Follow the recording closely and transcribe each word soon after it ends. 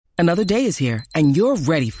Another day is here, and you're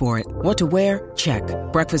ready for it. What to wear? Check.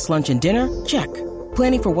 Breakfast, lunch, and dinner? Check.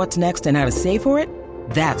 Planning for what's next and how to save for it?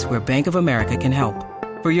 That's where Bank of America can help.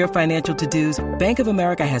 For your financial to-dos, Bank of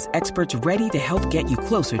America has experts ready to help get you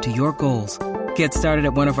closer to your goals. Get started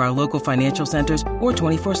at one of our local financial centers or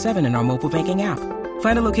 24/7 in our mobile banking app.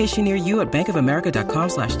 Find a location near you at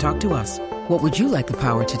bankofamerica.com/talktous. What would you like the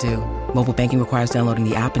power to do? Mobile banking requires downloading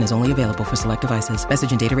the app and is only available for select devices.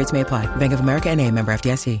 Message and data rates may apply. Bank of America N.A., member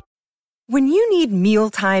FDIC. When you need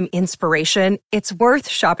mealtime inspiration, it's worth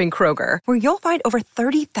shopping Kroger, where you'll find over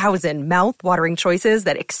 30,000 mouth-watering choices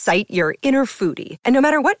that excite your inner foodie. And no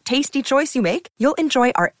matter what tasty choice you make, you'll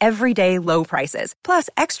enjoy our everyday low prices, plus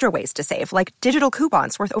extra ways to save, like digital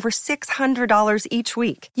coupons worth over $600 each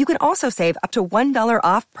week. You can also save up to $1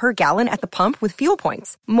 off per gallon at the pump with fuel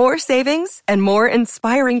points. More savings and more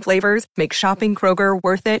inspiring flavors make shopping Kroger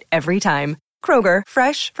worth it every time. Kroger,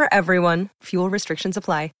 fresh for everyone. Fuel restrictions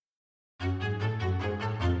apply.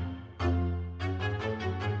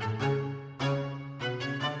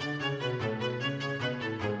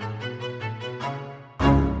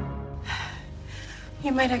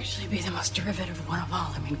 You might actually be the most derivative one of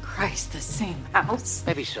all. I mean, Christ, the same house.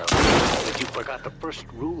 Maybe so, but you forgot the first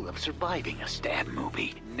rule of surviving a stab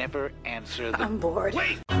movie. Never answer the... I'm bored.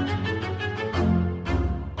 Wait!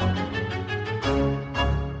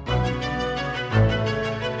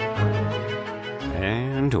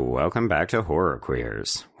 And welcome back to Horror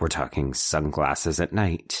Queers. We're talking sunglasses at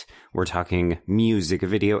night. We're talking music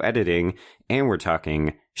video editing. And we're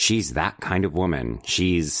talking she's that kind of woman.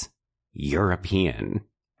 She's European.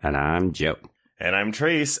 And I'm Joe. And I'm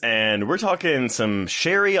Trace, and we're talking some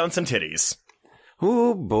sherry on some titties.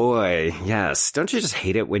 Oh boy, yes. Don't you just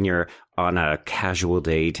hate it when you're on a casual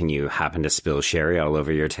date and you happen to spill sherry all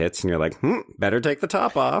over your tits and you're like, better take the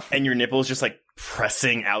top off. And your nipples just like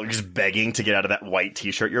pressing out, just begging to get out of that white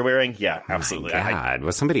t-shirt you're wearing? Yeah, absolutely. My God,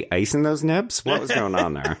 was somebody icing those nips? What was going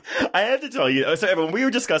on there? I have to tell you, so everyone, we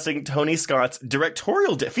were discussing Tony Scott's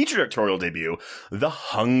feature directorial debut, The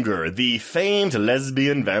Hunger, the famed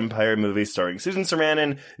lesbian vampire movie starring Susan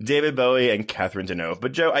Sarandon, David Bowie, and Catherine Deneuve.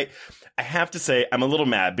 But Joe, I have to say, I'm a little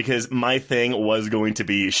mad because my thing was going to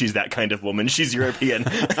be, she's that kind of woman. She's European.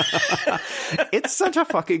 It's such a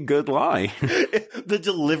fucking good line. The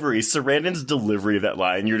delivery, Sarandon's delivery of that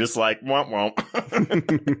line, you're just like, womp womp.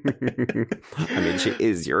 I mean, she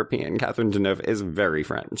is European. Catherine Deneuve is very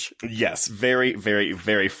French. Yes, very, very,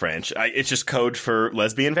 very French. It's just code for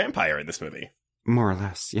lesbian vampire in this movie. More or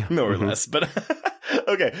less, yeah. More or less, but...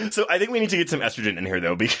 Okay, so I think we need to get some estrogen in here,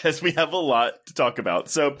 though, because we have a lot to talk about.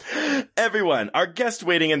 So, everyone, our guest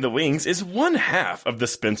waiting in the wings is one half of the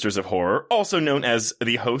Spinsters of Horror, also known as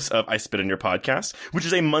the hosts of I Spit on Your Podcast, which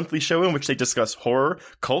is a monthly show in which they discuss horror,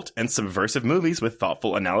 cult, and subversive movies with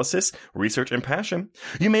thoughtful analysis, research, and passion.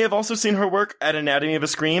 You may have also seen her work at Anatomy of a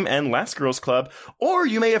Scream and Last Girls Club, or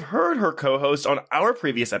you may have heard her co-host on our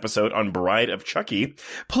previous episode on Bride of Chucky.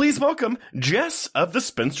 Please welcome Jess of the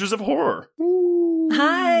Spinsters of Horror.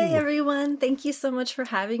 Hi, everyone. Thank you so much for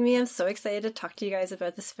having me. I'm so excited to talk to you guys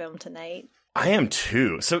about this film tonight. I am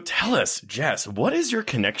too. So tell us, Jess, what is your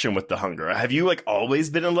connection with The Hunger? Have you always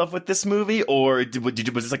been in love with this movie, or was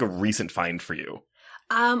this a recent find for you?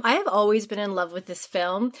 I have always been in love with this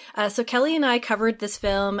film. So Kelly and I covered this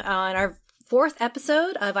film on our fourth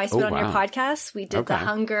episode of I Spit on Your Podcast. We did The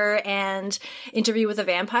Hunger and Interview with a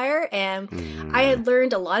Vampire, and I had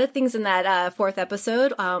learned a lot of things in that fourth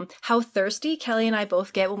episode. How thirsty Kelly and I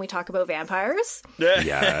both get when we talk about vampires.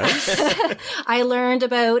 Yes. I learned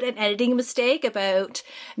about an editing mistake, about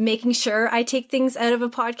making sure I take things out of a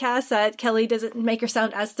podcast that Kelly doesn't make her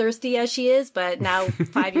sound as thirsty as she is, but now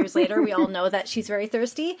 5 years later, we all know that she's very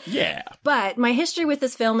thirsty. Yeah. But my history with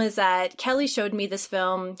this film is that Kelly showed me this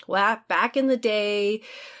film back in the day,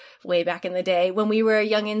 way back in the day, when we were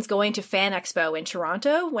youngins going to Fan Expo in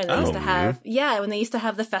Toronto, when they used to have, when they used to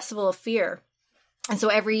have the Festival of Fear. And so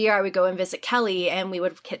every year I would go and visit Kelly, and we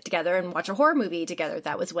would get together and watch a horror movie together.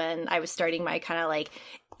 That was when I was starting my kind of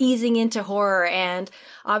easing into horror. And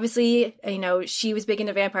obviously, she was big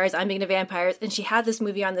into vampires, I'm big into vampires, and she had this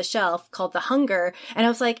movie on the shelf called The Hunger. And I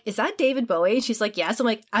was like, is that David Bowie? And she's like, yes. I'm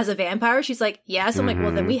like, as a vampire? She's like, yes. I'm like,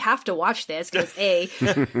 well, then we have to watch this because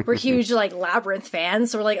we're huge Labyrinth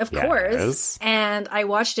fans. So we're like, of course. And I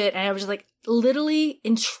watched it, and I was just literally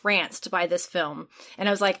entranced by this film. And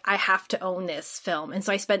I was like, I have to own this film. And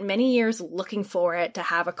so I spent many years looking for it, to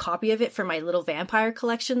have a copy of it for my little vampire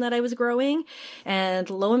collection that I was growing. And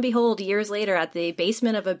lo and behold, years later, at the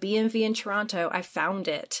basement of a BMV in Toronto, I found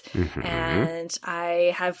it. And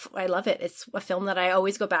I love it. It's a film that I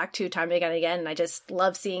always go back to time and again. And I just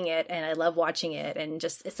love seeing it, and I love watching it. And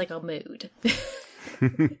just, it's like a mood.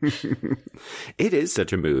 It is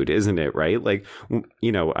such a mood, isn't it, right? Like,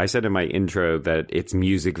 you know, I said in my intro that it's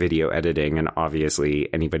music video editing, and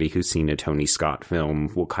obviously anybody who's seen a Tony Scott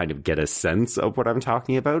film will kind of get a sense of what I'm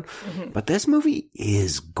talking about. But this movie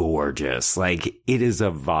is gorgeous. Like, it is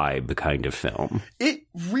a vibe kind of film. It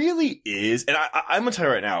really is. And I'm going to tell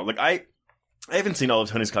you right now, like, I haven't seen all of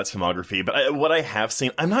Tony Scott's filmography, but what I have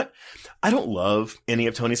seen, I don't love any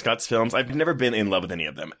of Tony Scott's films. I've never been in love with any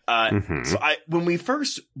of them. So when we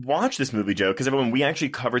first watched this movie, Joe, because everyone, we actually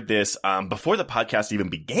covered this before the podcast even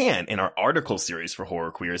began in our article series for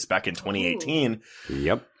Horror Queers back in 2018. Ooh.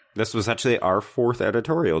 Yep. This was actually our 4th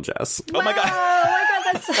editorial, Jess. Oh my God.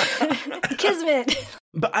 Oh my God, that's kismet.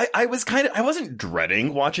 But I wasn't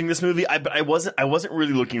dreading watching this movie. But I wasn't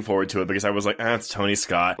really looking forward to it because I was like, it's Tony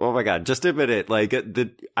Scott. Oh my God, just admit it. Like,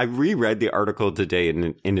 I reread the article today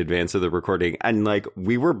in advance of the recording, and like,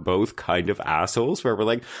 we were both kind of assholes where we're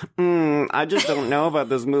like, I just don't know about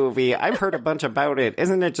this movie. I've heard a bunch about it.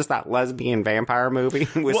 Isn't it just that lesbian vampire movie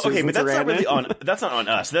with Susan but that's Sarandon? not really that's not on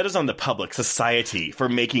us. That is on the public society for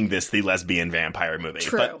making this the lesbian vampire movie.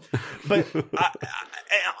 True. But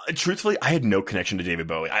truthfully, I had no connection to David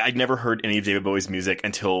Bowie. I'd never heard any of David Bowie's music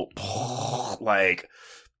until like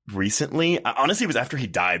recently. Honestly, it was after he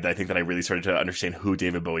died that I think that I really started to understand who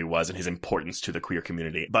David Bowie was and his importance to the queer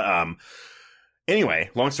community. But anyway,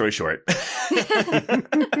 long story short,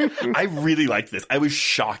 I really liked this. I was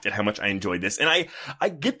shocked at how much I enjoyed this. And I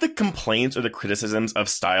get the complaints or the criticisms of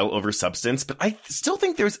style over substance, but I still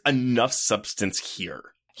think there's enough substance here.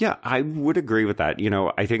 Yeah, I would agree with that. You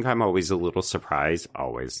know, I think I'm always a little surprised,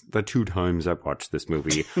 the 2 times I've watched this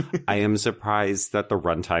movie, I am surprised that the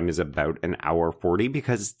runtime is about an hour 40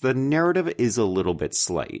 because the narrative is a little bit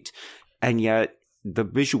slight. And yet the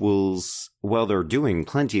visuals, while they're doing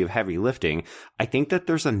plenty of heavy lifting, I think that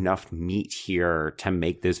there's enough meat here to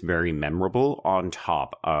make this very memorable on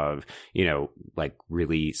top of, you know, like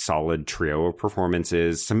really solid trio of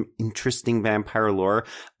performances, some interesting vampire lore.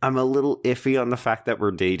 I'm a little iffy on the fact that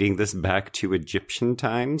we're dating this back to Egyptian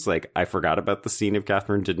times. Like, I forgot about the scene of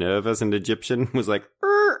Catherine Deneuve as an Egyptian, was like,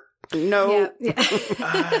 no. Yeah.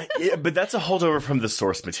 But that's a holdover from the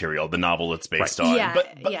source material, the novel it's based on.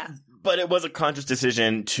 Yeah, But it was a conscious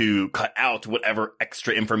decision to cut out whatever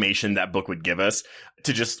extra information that book would give us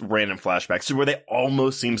to just random flashbacks to where they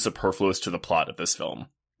almost seem superfluous to the plot of this film.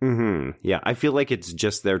 Yeah, I feel like it's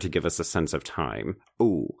just there to give us a sense of time.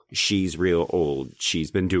 Oh, she's real old.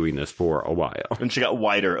 She's been doing this for a while. And she got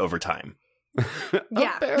whiter over time.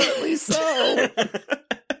 Yeah. Apparently so.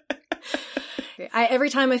 Every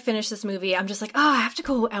time I finish this movie, I'm just like, I have to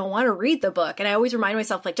go. I want to read the book. And I always remind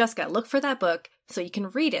myself, like, Jessica, look for that book so you can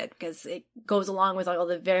read it because it goes along with all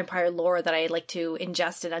the vampire lore that I like to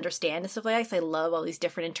ingest and understand and stuff like that. Because I love all these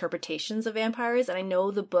different interpretations of vampires. And I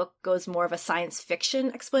know the book goes more of a science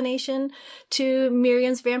fiction explanation to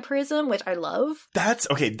Miriam's vampirism, which I love. That's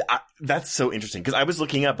okay. That's so interesting because I was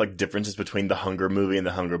looking up like differences between the Hunger movie and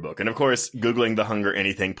the Hunger book. And of course, Googling the Hunger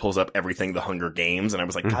anything pulls up everything the Hunger Games. And I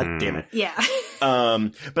was like, God damn it. Yeah.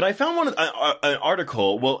 But I found an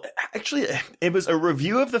article. Well, actually, it was a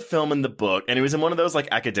review of the film and the book, and it was in one of those like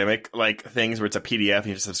academic like things where it's a PDF and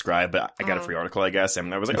you have to subscribe. But I got a free article, I guess,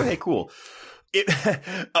 and I was like, okay, cool.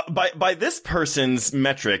 By this person's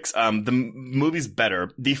metrics, the movie's better.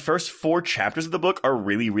 The first 4 chapters of the book are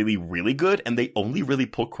really, really, really good, and they only really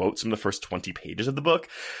pull quotes from the first 20 pages of the book.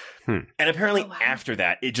 And apparently after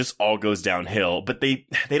that, it just all goes downhill. But they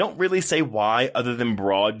don't really say why other than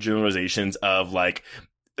broad generalizations of like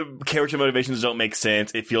character motivations don't make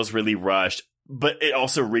sense. It feels really rushed. But it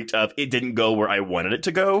also reeked of it didn't go where I wanted it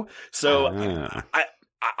to go. So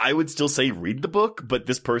I would still say read the book, but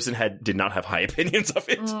this person did not have high opinions of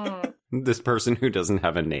it. This person who doesn't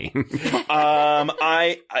have a name. Because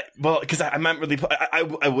I'm not really.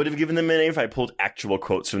 I would have given them a name if I pulled actual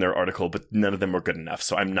quotes from their article, but none of them were good enough,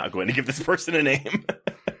 so I'm not going to give this person a name.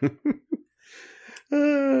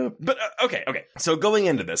 But okay. So going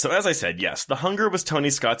into this, so as I said, yes, The Hunger was Tony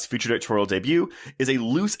Scott's feature directorial debut, is a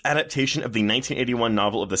loose adaptation of the 1981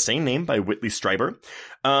 novel of the same name by Whitley Strieber.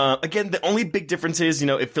 Again, the only big difference is,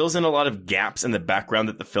 it fills in a lot of gaps in the background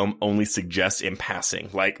that the film only suggests in passing,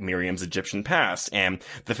 like Miriam's Egyptian past, and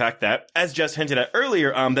the fact that, as Jess hinted at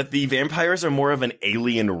earlier, that the vampires are more of an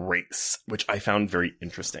alien race, which I found very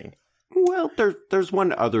interesting. Well, there's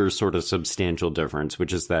one other sort of substantial difference,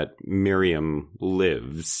 which is that Miriam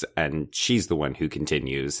lives, and she's the one who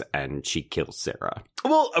continues, and she kills Sarah.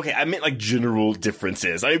 Well, okay, I meant like general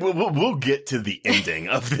differences. We'll get to the ending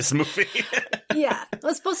of this movie. Yeah,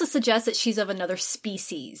 well, it's supposed to suggest that she's of another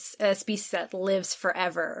species, a species that lives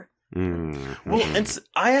forever. Well, and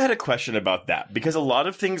I had a question about that because a lot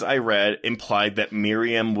of things I read implied that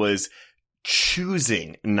Miriam was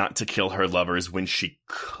choosing not to kill her lovers when she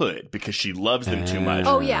could because she loves them too much.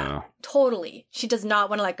 Oh, yeah. Totally. She does not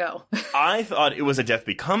want to let go. I thought it was a death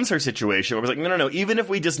becomes her situation where I was like, no. Even if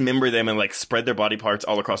we dismember them and like spread their body parts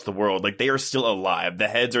all across the world, like they are still alive. The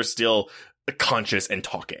heads are still conscious and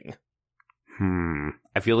talking.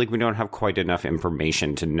 I feel like we don't have quite enough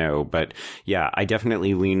information to know, but yeah, I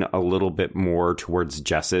definitely lean a little bit more towards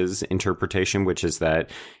Jess's interpretation, which is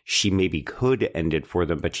that she maybe could end it for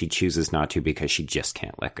them, but she chooses not to because she just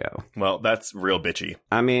can't let go. Well, that's real bitchy.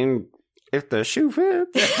 I mean, if the shoe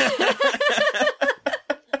fits.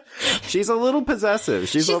 She's a little possessive.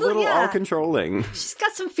 She's a little all-controlling. She's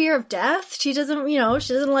got some fear of death. She doesn't, she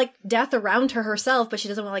doesn't like death around her herself, but she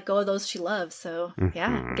doesn't want to let go of those she loves. So,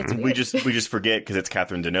 yeah, it gets weird. We just forget because it's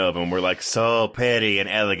Catherine Deneuve, and we're like, so pretty and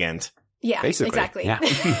elegant. Yeah, basically. Exactly. Yeah.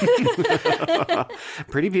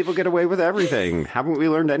 Pretty people get away with everything. Haven't we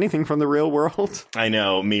learned anything from the real world? I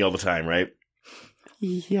know, me all the time, right?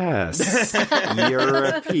 Yes.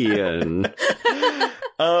 European.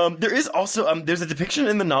 There is also, there's a depiction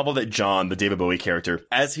in the novel that John, the David Bowie character,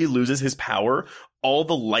 as he loses his power, all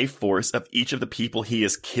the life force of each of the people he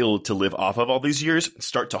has killed to live off of all these years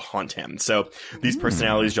start to haunt him. So these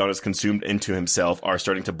personalities John has consumed into himself are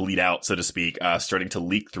starting to bleed out, so to speak, starting to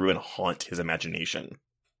leak through and haunt his imagination.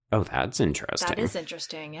 Oh, that's interesting. That is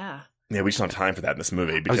interesting, yeah. Yeah, we just don't have time for that in this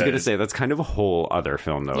movie. Because... I was going to say, that's kind of a whole other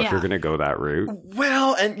film, though, if you're going to go that route.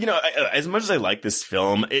 Well, and, as much as I like this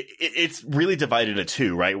film, it's really divided into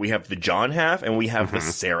two, right? We have the John half and we have the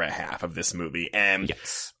Sarah half of this movie. And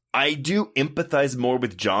yes. I do empathize more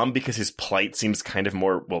with John because his plight seems kind of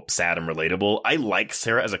more, sad and relatable. I like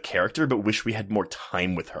Sarah as a character, but wish we had more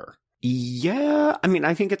time with her. Yeah, I mean,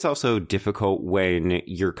 I think it's also difficult when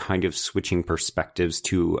you're kind of switching perspectives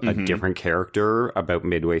to a different character about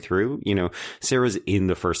midway through. Sarah's in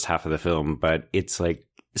the first half of the film, but it's like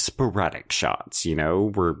sporadic shots,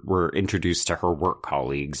 we're introduced to her work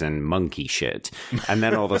colleagues and monkey shit. And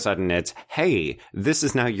then all of a sudden it's, hey, this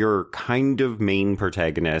is now your kind of main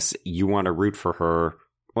protagonist. You want to root for her.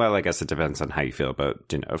 Well, I guess it depends on how you feel about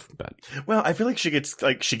Deneuve, but. Well, I feel like she gets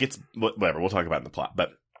whatever. We'll talk about it in the plot,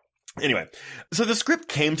 but. Anyway, so the script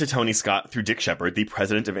came to Tony Scott through Dick Shepherd, the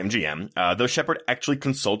president of MGM, though Shepherd actually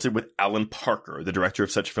consulted with Alan Parker, the director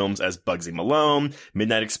of such films as Bugsy Malone,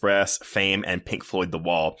 Midnight Express, Fame, and Pink Floyd The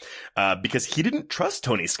Wall, because he didn't trust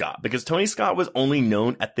Tony Scott, because Tony Scott was only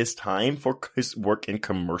known at this time for his work in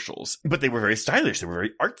commercials. But they were very stylish, they were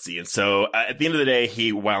very artsy, and so at the end of the day,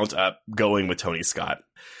 he wound up going with Tony Scott.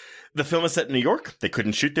 The film is set in New York. They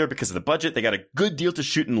couldn't shoot there because of the budget. They got a good deal to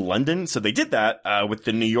shoot in London, so they did that, with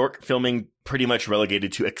the New York filming pretty much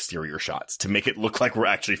relegated to exterior shots to make it look like we're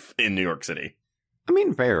actually in New York City. I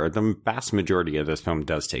mean, fair. The vast majority of this film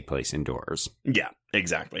does take place indoors. Yeah,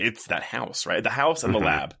 exactly. It's that house, right? The house and the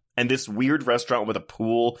lab. And this weird restaurant with a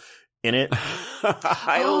pool in it.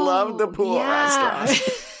 I love the pool restaurant.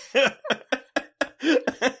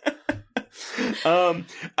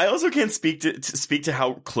 I also can't speak to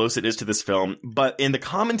how close it is to this film, but in the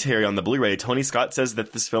commentary on the Blu-ray, Tony Scott says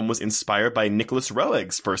that this film was inspired by Nicholas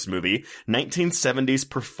Roeg's first movie, 1970s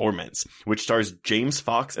Performance, which stars James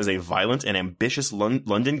Fox as a violent and ambitious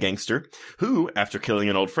London gangster who, after killing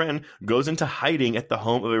an old friend, goes into hiding at the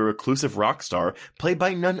home of a reclusive rock star played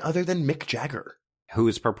by none other than Mick Jagger. Who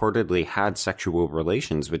has purportedly had sexual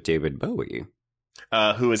relations with David Bowie.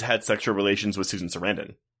 Who has had sexual relations with Susan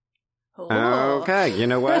Sarandon. Oh. Okay, you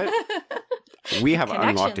know what? We have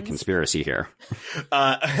unlocked a conspiracy here.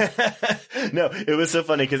 No, it was so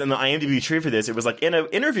funny because in the IMDb tree for this, it was like in an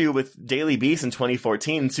interview with Daily Beast in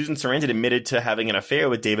 2014, Susan Sarandon admitted to having an affair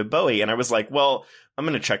with David Bowie. And I was like, well, I'm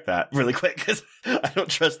going to check that really quick because I don't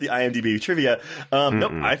trust the IMDb trivia.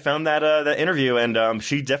 Nope, I found that interview and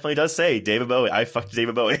she definitely does say David Bowie. I fucked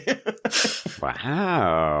David Bowie.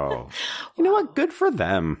 Wow. You know what? Good for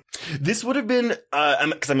them. This would have been,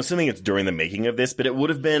 because I'm assuming it's during the making of this, but it would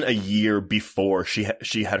have been a year before she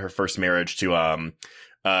had her first marriage to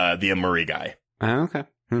the Murray guy. Okay.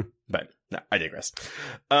 But no, I digress.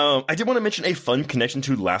 I did want to mention a fun connection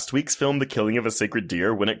to last week's film, The Killing of a Sacred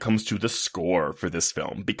Deer, when it comes to the score for this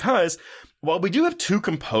film. Because while we do have two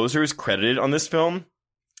composers credited on this film,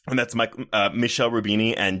 and that's Michel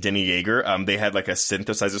Rubini and Denny Yeager, they had like a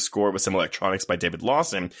synthesizer score with some electronics by David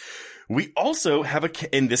Lawson. We also have,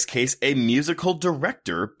 in this case, a musical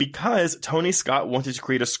director because Tony Scott wanted to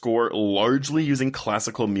create a score largely using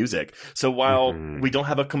classical music. So while we don't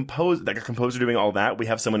have a composer doing all that, we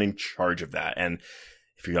have someone in charge of that. And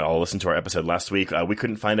if you all listened to our episode last week, we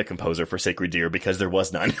couldn't find a composer for Sacred Deer because there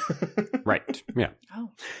was none. Right. Yeah. Oh.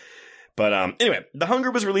 But anyway, The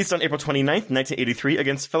Hunger was released on April 29th, 1983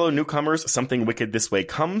 against fellow newcomers Something Wicked This Way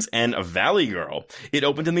Comes and Valley Girl. It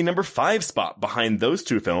opened in the number 5 spot behind those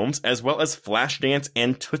two films, as well as Flashdance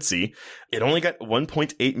and Tootsie. It only got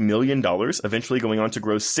 $1.8 million, eventually going on to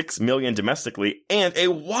gross $6 million domestically and a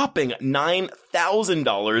whopping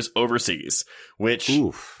 $9,000 overseas, which...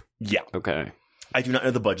 Oof. Yeah. Okay. I do not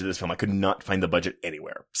know the budget of this film. I could not find the budget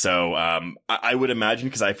anywhere. So I would imagine,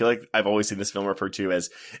 because I feel like I've always seen this film referred to as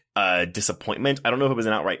disappointment. I don't know if it was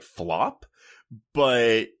an outright flop,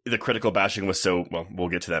 but the critical bashing was so, well, we'll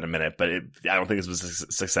get to that in a minute, but I don't think this was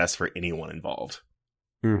a success for anyone involved.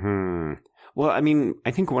 Mm-hmm. Well, I mean,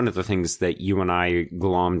 I think one of the things that you and I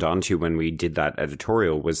glommed onto when we did that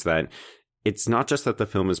editorial was that it's not just that the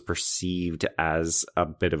film is perceived as a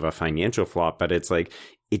bit of a financial flop, but it's like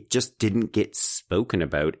it just didn't get spoken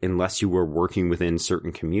about unless you were working within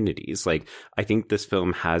certain communities. Like, I think this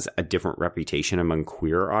film has a different reputation among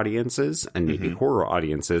queer audiences and maybe horror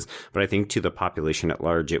audiences, but I think to the population at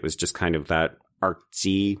large, it was just kind of that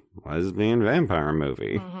artsy lesbian vampire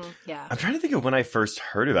movie. Yeah. I'm trying to think of when I first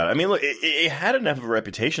heard about it. I mean, look, it had enough of a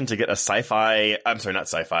reputation to get a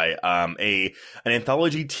an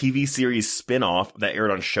anthology TV series spin-off that aired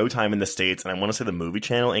on Showtime in the States, and I want to say the Movie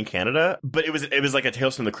Channel in Canada. But it was like a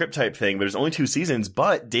Tales from the Crypt type thing, but it was only 2 seasons,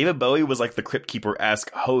 but David Bowie was like the Crypt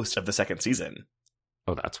Keeper-esque host of the second season.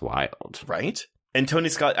 Oh, that's wild. Right? And Tony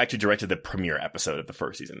Scott actually directed the premiere episode of the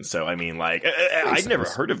first season. So, I mean, like, I'd never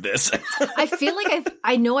heard of this. I feel like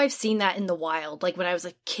I know I've seen that in the wild. Like, when I was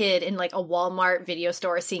a kid in, like, a Walmart video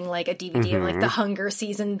store seeing, like, a DVD of, like, The Hunger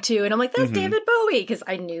Season 2. And I'm like, that's David Bowie. Because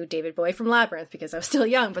I knew David Bowie from Labyrinth because I was still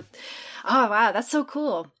young. But, oh, wow, that's so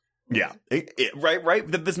cool. Yeah. Right.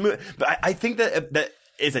 This movie, but I think that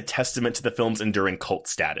is a testament to the film's enduring cult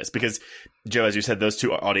status, because Joe, as you said, those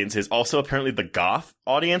two audiences, also apparently the goth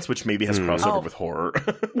audience, which maybe has crossover with horror.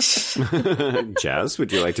 Jess,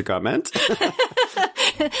 would you like to comment?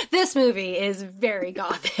 This movie is very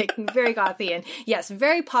gothic, very gothy, and yes,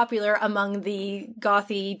 very popular among the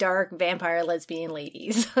gothy, dark, vampire, lesbian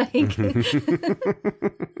ladies. Like,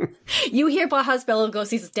 you hear Baja's Bela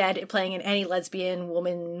Lugosi's Dead playing in any lesbian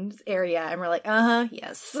woman's area, and we're like,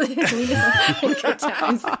 yes. We know. Good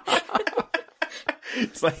times.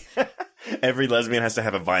 It's like every lesbian has to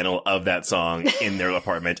have a vinyl of that song in their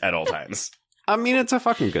apartment at all times. I mean, it's a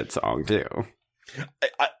fucking good song, too.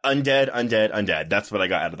 Undead. That's what I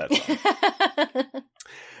got out of that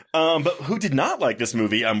song. But who did not like this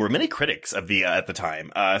movie were many critics of the at the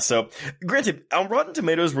time. So, granted, on Rotten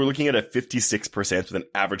Tomatoes, we're looking at a 56% with an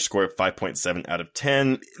average score of 5.7 out of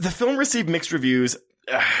 10. The film received mixed reviews,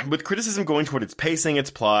 with criticism going toward its pacing,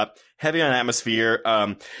 its plot, heavy on atmosphere.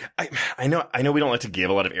 I know we don't like to give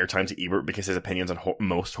a lot of airtime to Ebert because his opinions on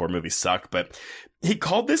most horror movies suck, but he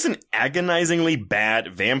called this an agonizingly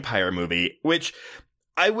bad vampire movie, which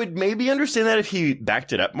I would maybe understand that if he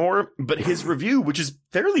backed it up more, but his review, which is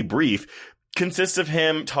fairly brief, consists of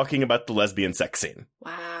him talking about the lesbian sex scene.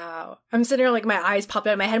 Wow. I'm sitting there like my eyes popped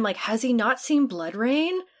out of my head. I'm like, has he not seen Blood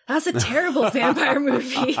Rain? That's a terrible vampire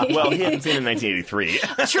movie. Well, he hadn't seen it in 1983.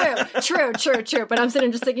 True. But I'm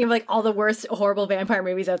sitting just thinking of like all the worst, horrible vampire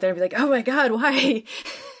movies out there and be like, oh my God, why?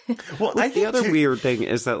 Well, I think the other weird thing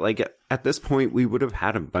is that, like, at this point, we would have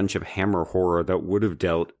had a bunch of Hammer horror that would have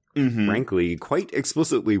dealt, frankly, quite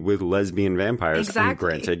explicitly with lesbian vampires. Exactly. And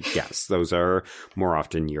granted, yes, those are more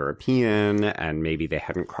often European, and maybe they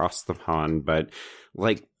hadn't crossed the pond. But,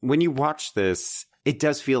 like, when you watch this, it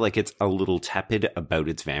does feel like it's a little tepid about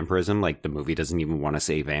its vampirism. Like, the movie doesn't even want to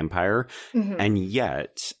say vampire. And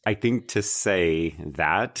yet, I think to say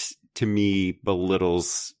that, to me,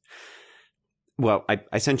 belittles... Well,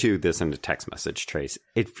 I sent you this in a text message, Trace.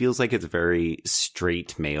 It feels like it's very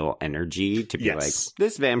straight male energy to be like,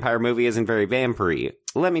 this vampire movie isn't very vampire-y.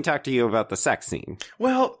 Let me talk to you about the sex scene.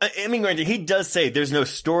 Well, I mean, granted, he does say there's no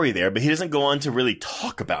story there, but he doesn't go on to really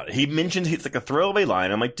talk about it. He mentions it's like a throwaway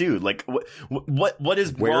line. I'm like, dude, like, what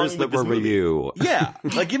is wrong with this review? Movie? Yeah,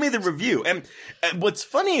 like, give me the review. And what's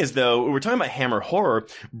funny is, though, we're talking about Hammer horror.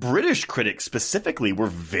 British critics specifically were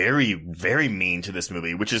very, very mean to this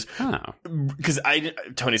movie, which is because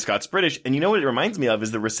Tony Scott's British, and you know what it reminds me of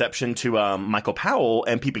is the reception to Michael Powell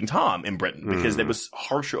and Peeping Tom in Britain, because it was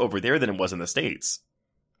harsher over there than it was in the States.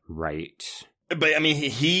 Right. But, I mean,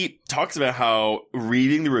 he talks about how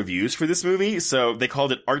reading the reviews for this movie, so they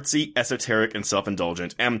called it artsy, esoteric, and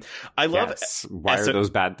self-indulgent. And I love... Yes. Why are those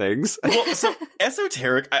bad things? Well, so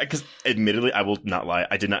esoteric, because admittedly, I will not lie,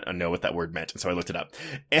 I did not know what that word meant, so I looked it up.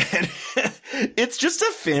 And it's just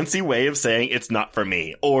a fancy way of saying it's not for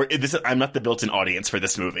me, or I'm not the built-in audience for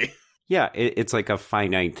this movie. Yeah, it's like a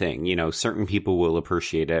finite thing. You know, certain people will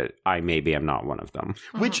appreciate it. I maybe am not one of them.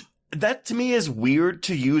 Which... that to me is weird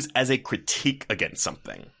to use as a critique against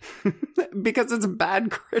something. Because it's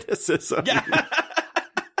bad criticism. Yeah.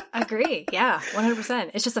 Agree. Yeah,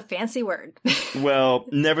 100%. It's just a fancy word. Well,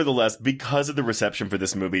 nevertheless, because of the reception for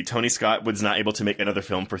this movie, Tony Scott was not able to make another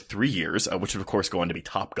film for 3 years, which would of course go on to be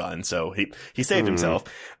Top Gun, so he saved himself.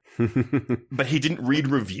 But he didn't read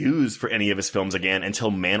reviews for any of his films again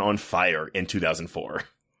until Man on Fire in 2004.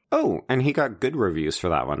 Oh, and he got good reviews for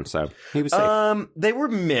that one, so he was safe. They were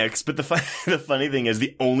mixed, but the funny thing is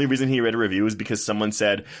the only reason he read a review is because someone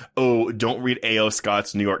said, "Oh, don't read A.O.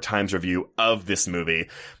 Scott's New York Times review of this movie."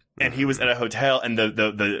 And he was at a hotel, and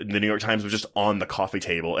the New York Times was just on the coffee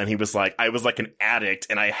table, and he was like, "I was like an addict,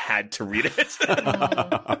 and I had to read it."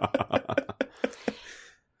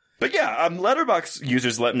 But yeah, Letterboxd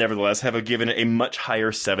users nevertheless have given it a much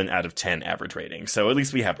higher 7 out of 10 average rating, so at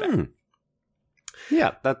least we have that.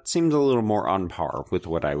 Yeah, that seems a little more on par with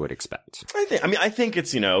what I would expect. I think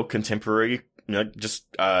it's, contemporary, just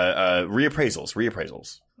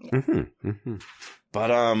reappraisals. Yeah.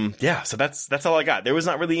 But, yeah, so that's all I got. There was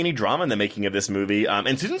not really any drama in the making of this movie.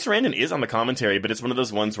 And Susan Sarandon is on the commentary, but it's one of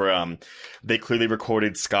those ones where, they clearly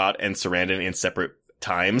recorded Scott and Sarandon in separate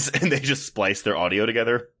times, and they just spliced their audio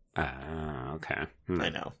together. Okay. I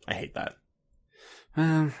know. I hate that.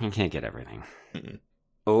 You can't get everything.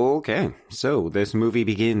 Okay, so this movie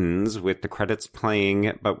begins with the credits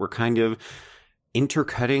playing, but we're kind of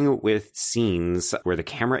intercutting with scenes where the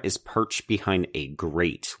camera is perched behind a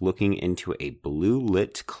grate looking into a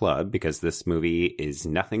blue-lit club, because this movie is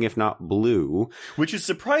nothing if not blue. Which is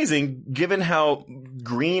surprising, given how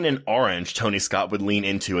green and orange Tony Scott would lean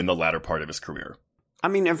into in the latter part of his career. I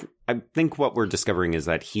mean, I think what we're discovering is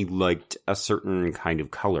that he liked a certain kind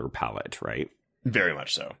of color palette, right? Very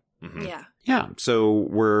much so. Mm-hmm. Yeah. Yeah, so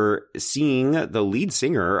we're seeing the lead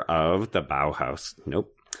singer of the Bauhaus.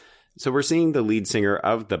 Nope. So we're seeing the lead singer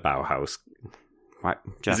of the Bauhaus. What?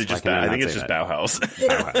 Is it just I think it's just Bauhaus.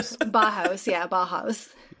 Bauhaus. Bauhaus, yeah, Bauhaus.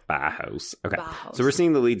 Bauhaus. Okay. Bauhaus. So we're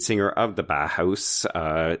seeing the lead singer of the Bauhaus,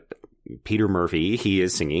 Peter Murphy. He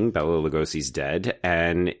is singing Bela Lugosi's Dead,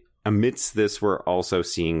 and amidst this, we're also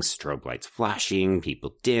seeing strobe lights flashing,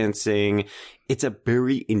 people dancing. It's a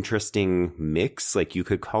very interesting mix. Like, you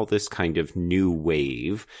could call this kind of new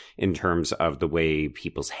wave in terms of the way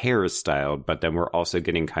people's hair is styled, but then we're also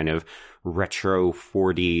getting kind of retro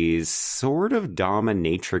 40s sort of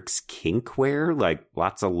dominatrix kink wear, like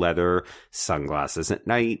lots of leather, sunglasses at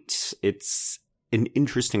night. It's an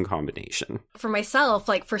interesting combination. For myself,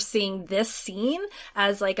 like, for seeing this scene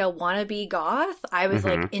as like a wannabe goth, I was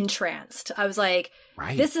like entranced. I was like,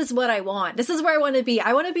 right, this is what I want. This is where I want to be.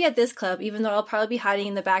 I want to be at this club, even though I'll probably be hiding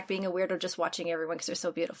in the back being a weirdo just watching everyone because they're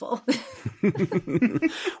so beautiful.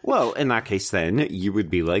 Well, in that case, then, you would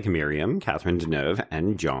be like Miriam, Catherine Deneuve,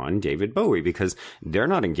 and John David Bowie, because they're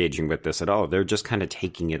not engaging with this at all. They're just kind of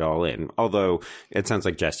taking it all in. Although, it sounds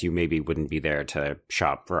like, Jess, you maybe wouldn't be there to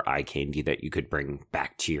shop for eye candy that you could bring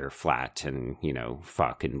back to your flat and,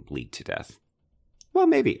 fuck and bleed to death. Well,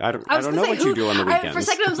 maybe. I don't know what you do on the weekends. For a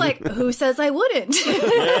second, I was like, who says I wouldn't?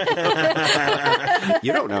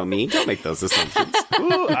 You don't know me. Don't make those assumptions.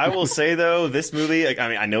 Ooh, I will say, though, this movie,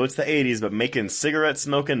 I know it's the 80s, but making cigarette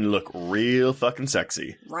smoking look real fucking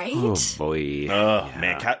sexy. Right? Oh, boy. Oh, yeah.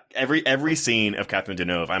 Man. Every scene of Catherine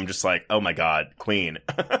Deneuve, I'm just like, oh my God, queen.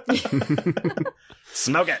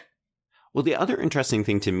 Smoke it. Well, the other interesting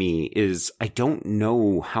thing to me is I don't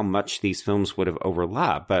know how much these films would have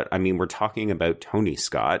overlapped, but I mean, we're talking about Tony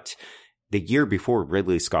Scott. The year before,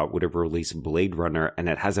 Ridley Scott would have released Blade Runner, and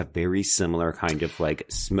it has a very similar kind of like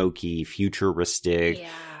smoky, futuristic,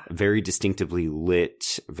 very distinctively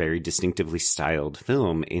lit, very distinctively styled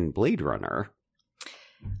film in Blade Runner.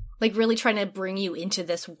 Like, really trying to bring you into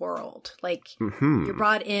this world. Like, you're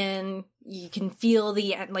brought in, you can feel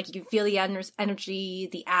the energy,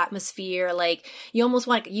 the atmosphere. Like, you almost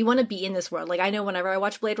want to be in this world. Like, I know whenever I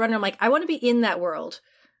watch Blade Runner, I'm like, I want to be in that world.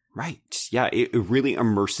 Right. Yeah, it really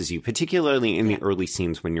immerses you, particularly in the early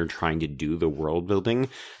scenes when you're trying to do the world building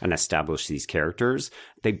and establish these characters.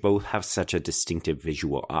 They both have such a distinctive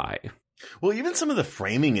visual eye. Well, even some of the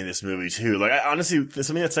framing in this movie, too. Like, honestly,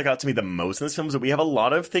 something that stuck out to me the most in this film is that we have a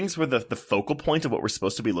lot of things where the focal point of what we're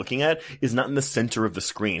supposed to be looking at is not in the center of the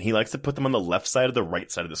screen. He likes to put them on the left side or the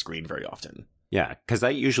right side of the screen very often. Yeah, because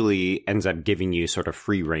that usually ends up giving you sort of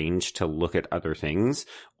free range to look at other things,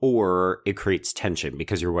 or it creates tension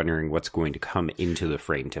because you're wondering what's going to come into the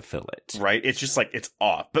frame to fill it. Right? It's just like, it's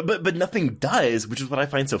off. But nothing does, which is what I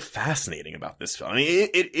find so fascinating about this film. I mean,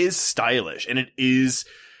 it is stylish, and it is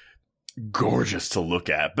gorgeous to look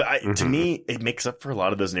at, but to me, it makes up for a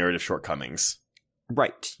lot of those narrative shortcomings.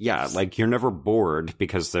 Right. Yeah. Like, you're never bored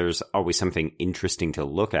because there's always something interesting to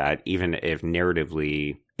look at, even if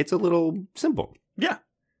narratively it's a little simple. Yeah.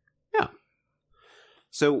 Yeah.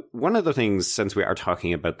 So one of the things, since we are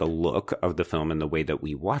talking about the look of the film and the way that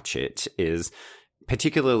we watch it, is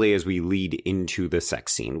particularly as we lead into the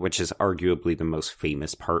sex scene, which is arguably the most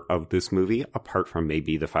famous part of this movie, apart from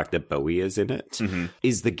maybe the fact that Bowie is in it,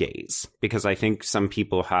 is the gaze. Because I think some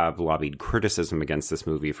people have lobbied criticism against this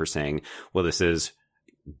movie for saying, well, this is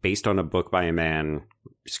based on a book by a man,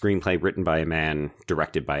 screenplay written by a man,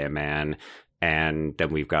 directed by a man, and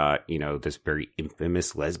then we've got, you know, this very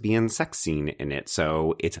infamous lesbian sex scene in it,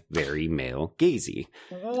 so it's very male gazy.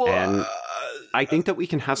 And I think that we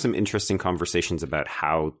can have some interesting conversations about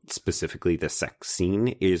how specifically the sex scene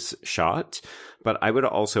is shot, but I would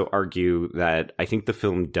also argue that I think the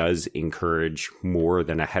film does encourage more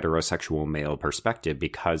than a heterosexual male perspective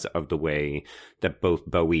because of the way that both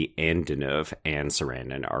Bowie and Deneuve and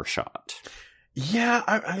Sarandon are shot. Yeah,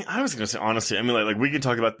 I mean, I was going to say, honestly, I mean, like we could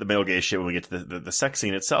talk about the male gaze shit when we get to the sex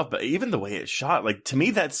scene itself, but even the way it's shot, like, to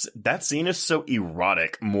me, that scene is so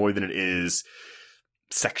erotic more than it is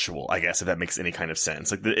sexual, I guess, if that makes any kind of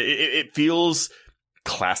sense. Like, it feels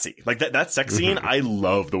classy. Like, that sex scene, I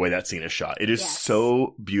love the way that scene is shot. It is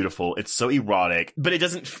so beautiful. It's so erotic, but it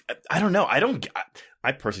doesn't, I don't know.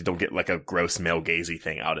 I personally don't get like a gross male gazy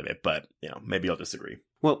thing out of it, but, you know, maybe I'll disagree.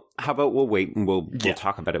 Well, how about we'll wait and we'll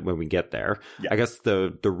talk about it when we get there. Yeah. I guess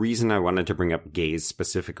the reason I wanted to bring up gaze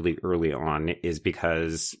specifically early on is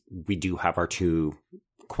because we do have our two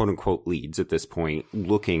quote unquote leads at this point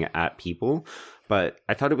looking at people. But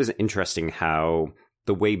I thought it was interesting how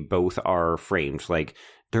the way both are framed, like,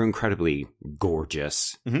 they're incredibly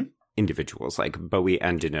gorgeous individuals, like Bowie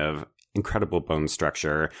and Deneuve, incredible bone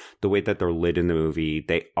structure. The way that they're lit in the movie,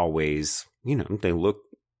 they always, you know, they look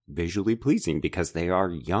visually pleasing because they are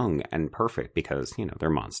young and perfect because, you know, they're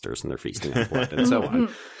monsters and they're feasting on blood and so on.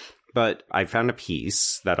 But I found a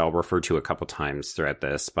piece that I'll refer to a couple times throughout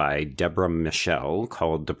this by Deborah Michelle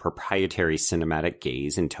called The Proprietary Cinematic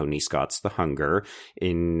Gaze in Tony Scott's The Hunger,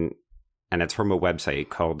 and it's from a website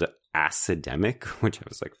called Academic, which I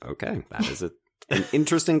was like, okay, that is an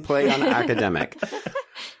interesting play on academic.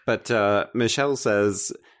 But Michelle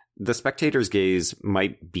says, the spectator's gaze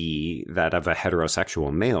might be that of a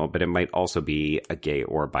heterosexual male, but it might also be a gay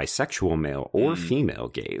or bisexual male or female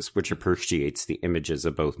gaze, which appreciates the images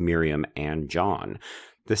of both Miriam and John.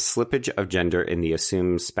 The slippage of gender in the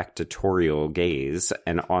assumed spectatorial gaze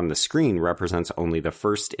and on the screen represents only the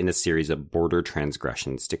first in a series of border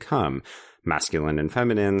transgressions to come. Masculine and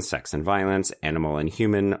feminine, sex and violence, animal and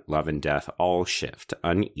human, love and death all shift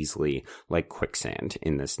uneasily like quicksand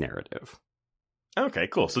in this narrative. Okay,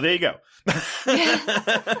 cool. So there you go.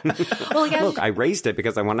 Well, yeah. Look, I raised it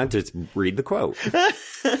because I wanted to read the quote.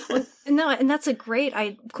 Well, no, and that's a great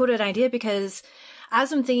quoted idea because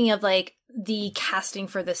as I'm thinking of like the casting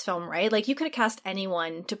for this film, right? Like you could have cast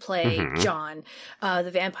anyone to play John,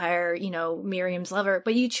 the vampire, you know, Miriam's lover,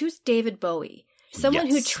 but you choose David Bowie. Someone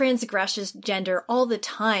who transgresses gender all the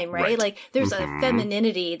time, right? Like there's a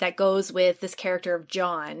femininity that goes with this character of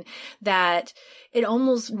John that it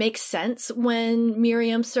almost makes sense when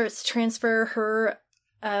Miriam starts to transfer her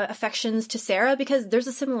affections to Sarah because there's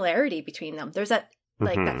a similarity between them. There's that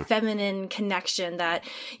like that feminine connection that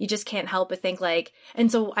you just can't help but think like,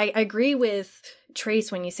 and so I agree with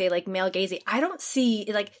Trace when you say like male gazy. I don't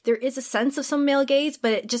see like there is a sense of some male gaze,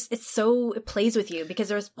 but it plays with you because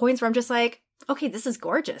there's points where I'm just like, okay, this is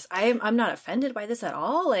gorgeous. I'm not offended by this at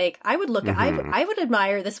all. Like I would look, I would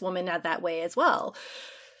admire this woman that way as well.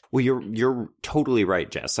 Well, you're totally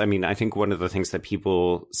right, Jess. I mean, I think one of the things that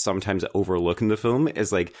people sometimes overlook in the film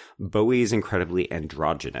is like Bowie is incredibly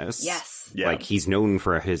androgynous. Yes. Yeah. Like he's known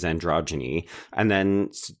for his androgyny. And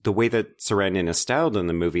then the way that Sarandon is styled in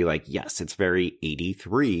the movie, like, yes, it's very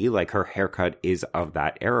 83. Like her haircut is of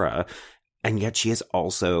that era. And yet she is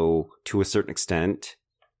also, to a certain extent,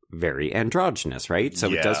 very androgynous, right?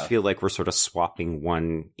 So it does feel like we're sort of swapping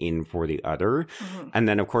one in for the other. And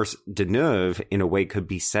then, of course, Deneuve, in a way, could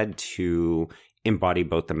be said to embody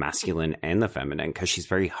both the masculine and the feminine because she's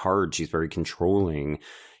very hard. She's very controlling.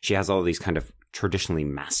 She has all these kind of traditionally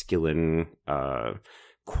masculine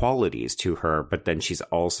qualities to her, but then she's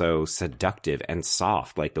also seductive and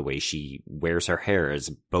soft, like the way she wears her hair is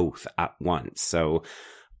both at once. So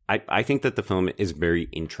I think that the film is very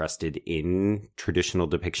interested in traditional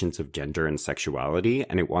depictions of gender and sexuality,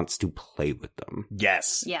 and it wants to play with them.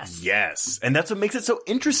 Yes. Yes. Yes. And that's what makes it so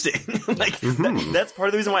interesting. That's part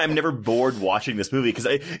of the reason why I'm never bored watching this movie, because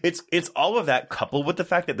it's all of that coupled with the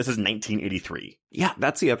fact that this is 1983. Yeah,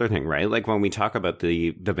 that's the other thing, right? Like when we talk about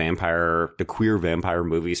the queer vampire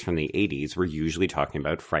movies from the 80s, we're usually talking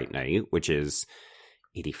about Fright Night, which is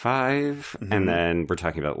 85, and then we're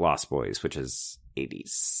talking about Lost Boys, which is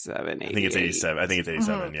 87, 88. I think it's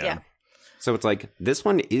 87, yeah. So it's like, this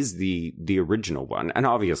one is the original one, and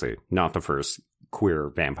obviously not the first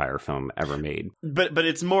queer vampire film ever made. But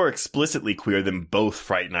it's more explicitly queer than both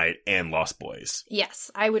Fright Night and Lost Boys.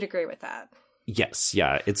 Yes, I would agree with that. Yes,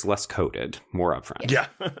 yeah, it's less coded, more upfront. Yeah.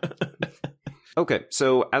 Okay,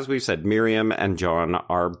 so as we've said, Miriam and John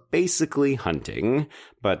are basically hunting,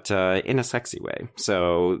 but in a sexy way.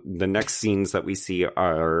 So the next scenes that we see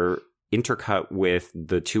are intercut with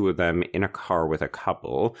the two of them in a car with a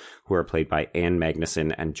couple who are played by Anne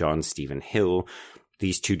Magnuson and John Stephen Hill.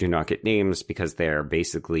 These two do not get names because they're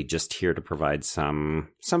basically just here to provide some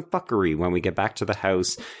fuckery when we get back to the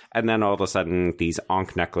house. And then all of a sudden, these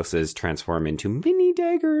Ankh necklaces transform into mini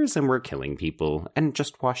daggers and we're killing people and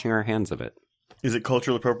just washing our hands of it. Is it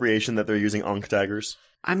cultural appropriation that they're using Ankh daggers?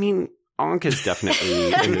 I mean, Ankh is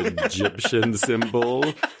definitely an Egyptian symbol.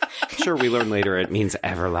 Sure, we learn later it means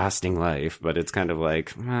everlasting life, but it's kind of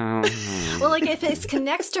like, well, like if it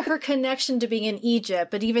connects to her connection to being in Egypt,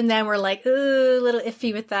 but even then we're like, ooh, a little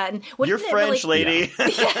iffy with that. And you're French, lady. Yeah.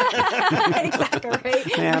 Yeah, exactly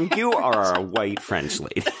right. Ma'am, you are a white French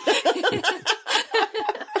lady.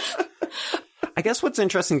 I guess what's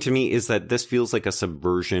interesting to me is that this feels like a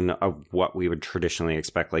subversion of what we would traditionally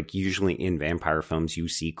expect. Like usually in vampire films, you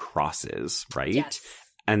see crosses, right? Yes.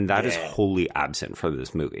 And that is wholly absent for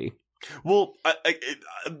this movie. Well,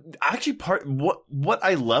 actually, what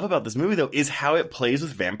I love about this movie, though, is how it plays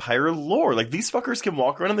with vampire lore. Like, these fuckers can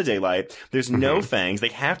walk around in the daylight. There's no fangs. They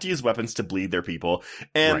have to use weapons to bleed their people.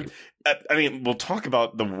 And, I mean, we'll talk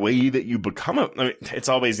about the way that you become it's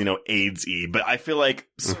always, AIDS-y. But I feel like,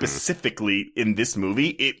 specifically in this movie,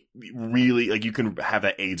 it really, like, you can have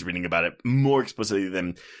that AIDS reading about it more explicitly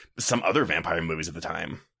than some other vampire movies at the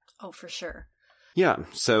time. Oh, for sure. Yeah,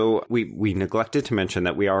 so we neglected to mention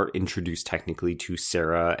that we are introduced technically to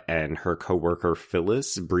Sarah and her coworker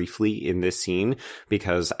Phyllis briefly in this scene,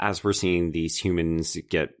 because as we're seeing these humans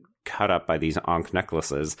get cut up by these Ankh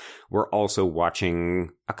necklaces, we're also watching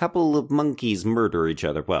a couple of monkeys murder each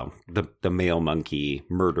other. Well, the male monkey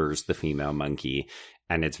murders the female monkey,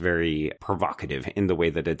 and it's very provocative in the way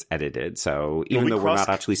that it's edited. So even though we're not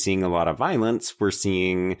actually seeing a lot of violence, we're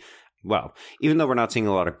seeing... Well, even though we're not seeing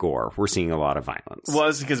a lot of gore, we're seeing a lot of violence. Well,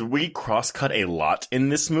 it's because we cross-cut a lot in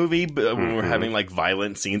this movie when we're having, like,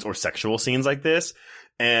 violent scenes or sexual scenes like this.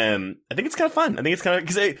 And I think it's kind of fun. I think it's kind of...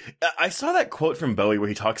 Because I saw that quote from Bowie where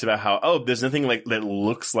he talks about how, there's nothing like that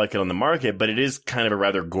looks like it on the market, but it is kind of a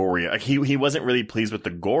rather gory... Like, he wasn't really pleased with the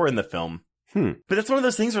gore in the film. But that's one of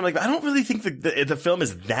those things where I'm like, I don't really think the film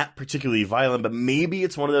is that particularly violent, but maybe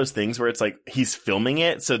it's one of those things where it's like he's filming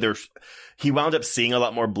it, so he wound up seeing a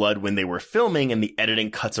lot more blood when they were filming, and the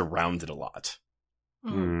editing cuts around it a lot.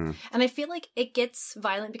 And I feel like it gets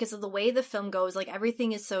violent because of the way the film goes. Like,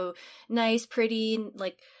 everything is so nice, pretty,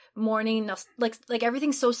 like morning, like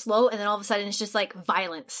everything's so slow, and then all of a sudden it's just like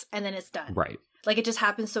violence, and then it's done. Right. Like, it just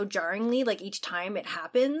happens so jarringly, like, each time it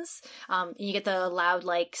happens. And you get the loud,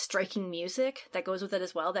 like, striking music that goes with it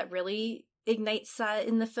as well that really ignites that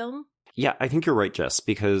in the film. Yeah, I think you're right, Jess,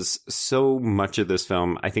 because so much of this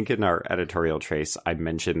film, I think in our editorial trace, I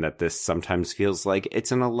mentioned that this sometimes feels like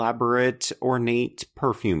it's an elaborate, ornate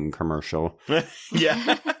perfume commercial.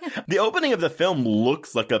 Yeah. The opening of the film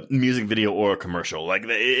looks like a music video or a commercial. Like,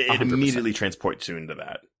 it immediately transports you into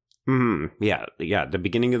that. Yeah. The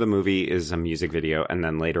beginning of the movie is a music video, and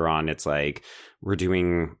then later on it's like we're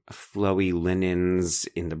doing flowy linens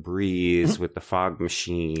in the breeze with the fog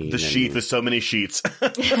machine. There's so many sheets.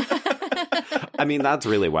 I mean, that's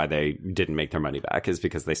really why they didn't make their money back, is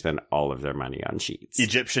because they spent all of their money on sheets.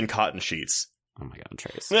 Egyptian cotton sheets. Oh my God,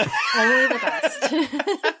 Trace. Only the best.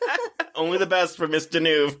 Only the best for Miss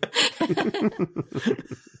Deneuve.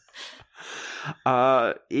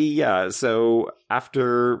 Yeah, so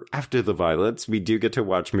after the violence, we do get to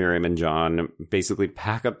watch Miriam and John basically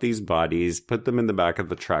pack up these bodies, put them in the back of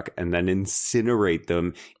the truck, and then incinerate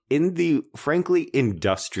them in the, frankly,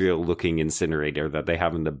 industrial-looking incinerator that they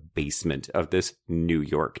have in the basement of this New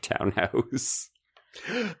York townhouse.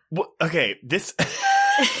 Well, okay,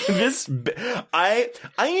 I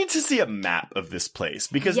need to see a map of this place,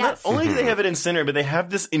 because not only do they have it incinerated, but they have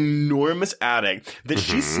this enormous attic that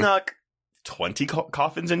she snuck 20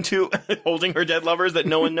 coffins into holding her dead lovers that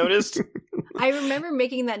no one noticed. I remember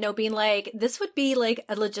making that note being like, this would be like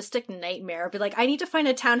a logistic nightmare. Be like, I need to find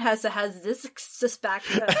a townhouse that has this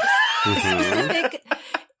specific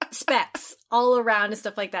specs all around and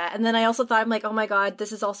stuff like that. And then I also thought, I'm like, oh my god,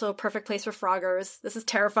 this is also a perfect place for froggers. This is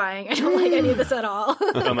terrifying. I don't like any of this at all.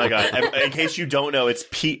 Oh my god. In case you don't know, it's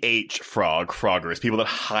PH froggers, people that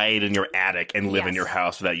hide in your attic and live in your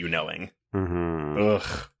house without you knowing. Ugh.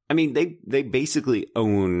 I mean, they basically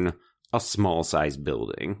own a small size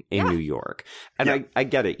building in New York. And I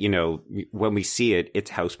get it. You know, when we see it,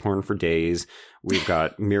 it's house porn for days. We've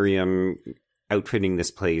got Miriam outfitting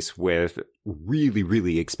this place with really,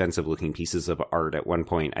 really expensive looking pieces of art. At one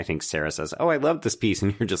point, I think Sarah says, oh, I love this piece.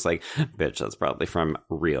 And you're just like, bitch, that's probably from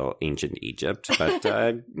real ancient Egypt. But,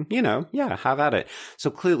 you know, yeah, have at it. So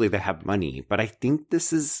clearly they have money. But I think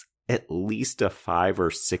this is at least a 5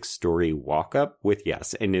 or 6 story walk up with,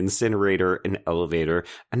 yes, an incinerator, an elevator,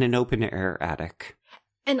 and an open air attic.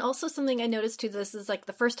 And also something I noticed too, this is like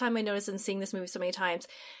the first time I noticed in seeing this movie so many times,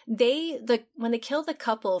 when they kill the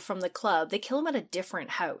couple from the club, they kill them at a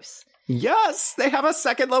different house. Yes, they have a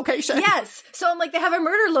second location. Yes. So I'm like, they have a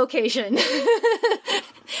murder location.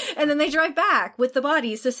 And then they drive back with the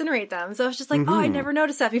bodies to incinerate them. So I was just like, oh, I never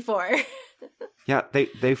noticed that before. Yeah,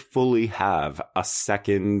 they fully have a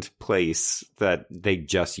second place that they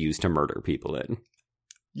just use to murder people in.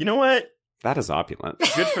 You know what? That is opulent.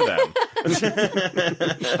 Good for them.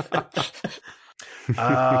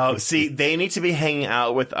 See, they need to be hanging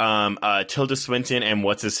out with Tilda Swinton and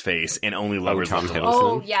what's his face and Only Lovers Tom Left Hiddleston.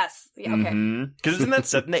 Oh, yes. Yeah, okay. Because isn't that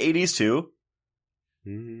set in the 80s too?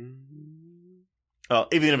 Well,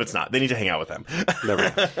 even if it's not, they need to hang out with them.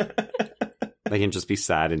 They can just be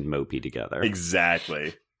sad and mopey together.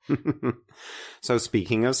 Exactly. So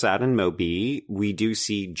speaking of sad and mopey, we do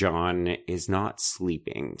see John is not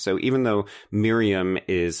sleeping. So even though Miriam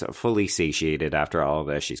is fully satiated after all of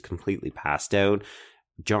this, she's completely passed out,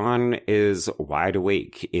 John is wide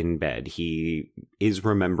awake in bed. He is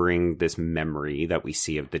remembering this memory that we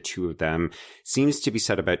see of the two of them. Seems to be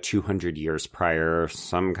set about 200 years prior,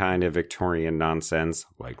 some kind of Victorian nonsense,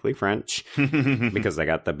 likely French, because they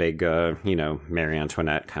got the big, Marie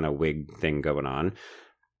Antoinette kind of wig thing going on.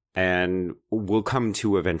 And we'll come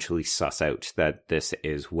to eventually suss out that this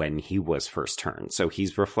is when he was first turned. So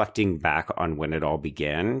he's reflecting back on when it all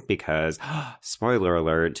began because, spoiler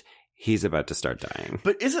alert, he's about to start dying.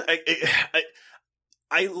 But isn't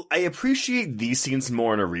I appreciate these scenes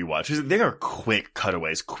more in a rewatch because they are quick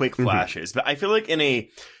cutaways, quick flashes. But I feel like in a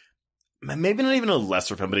maybe not even a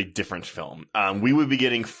lesser film, but a different film, we would be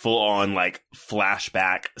getting full on like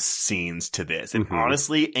flashback scenes to this. And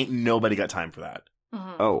honestly, ain't nobody got time for that.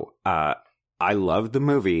 Oh, I love the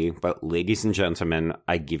movie, but ladies and gentlemen,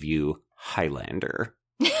 I give you Highlander.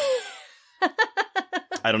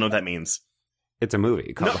 I don't know what that means. It's a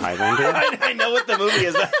movie called Highlander. I know what the movie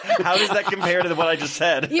is. How does that compare to what I just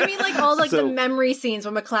said? You mean like all like the memory scenes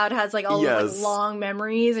when McLeod has like all those like long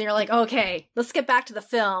memories and you're like, okay, let's get back to the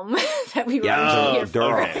film that we were here for. There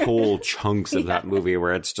are whole chunks of that movie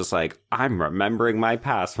where it's just like, I'm remembering my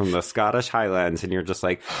past from the Scottish Highlands, and you're just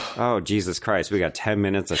like, oh, Jesus Christ, we got 10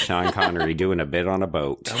 minutes of Sean Connery doing a bit on a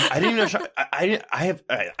boat. I didn't even know.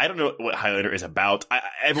 I don't know what Highlander is about.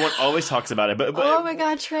 Everyone always talks about it, but oh my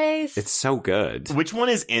God, Trace, it's so good. Which one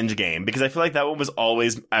is Endgame? Because I feel like that one was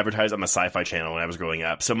always advertised on the Sci-Fi Channel when I was growing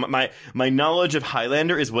up. So my knowledge of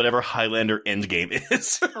Highlander is whatever Highlander Endgame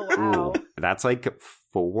is. Oh, wow. Ooh, that's like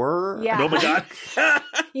 4? Yeah. Oh my God.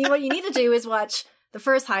 What you need to do is watch the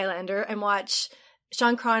first Highlander and watch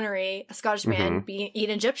Sean Connery, a Scottish man, eat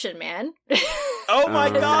an Egyptian man. Oh my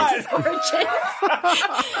God.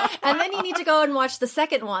 And then you need to go and watch the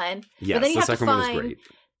second one. Yes, but then you the have second to one is find, great.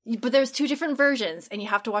 But there's 2 different versions, and you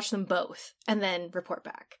have to watch them both, and then report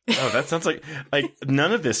back. Oh, that sounds like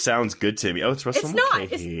none of this sounds good to me. Oh, it's Russell McKay.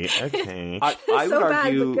 It's not. Okay. I so would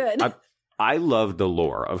argue, bad, but good. I love the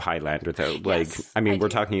lore of Highlander, though. Like, yes, we're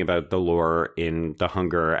talking about the lore in The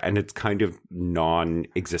Hunger, and it's kind of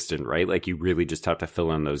non-existent, right? Like, you really just have to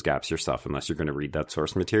fill in those gaps yourself unless you're going to read that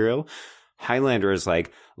source material. Highlander is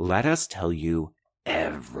like, let us tell you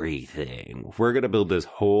everything. We're going to build this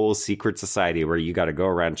whole secret society where you got to go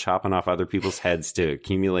around chopping off other people's heads to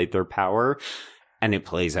accumulate their power. And it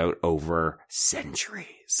plays out over centuries.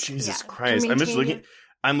 Jesus Christ.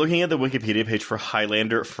 I'm looking at the Wikipedia page for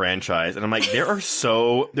Highlander franchise, and I'm like, there's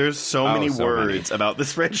so many words about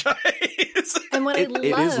this franchise. And what I love...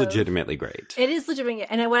 It is legitimately great. It is legitimate.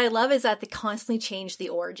 And what I love is that they constantly change the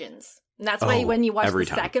origins. And that's why when you watch the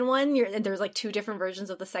second one, there's like 2 different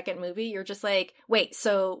versions of the second movie. You're just like, wait,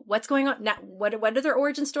 so what's going on? Now, what is their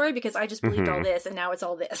origin story? Because I just believed all this, and now it's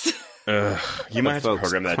all this. You might have to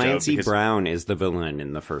program that, Clancy Joe, because... Brown is the villain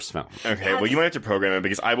in the first film. Okay, well, you might have to program it,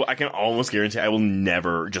 because I can almost guarantee I will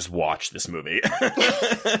never just watch this movie.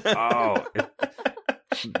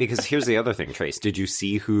 Because here's the other thing, Trace. Did you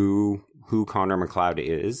see who Connor McLeod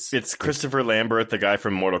is? It's Christopher Lambert, the guy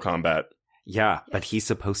from Mortal Kombat. Yeah, but he's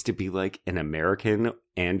supposed to be like an American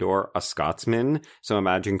and or a Scotsman. So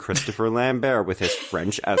imagine Christopher Lambert with his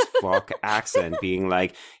French as fuck accent being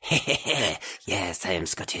like, hey, yes, I am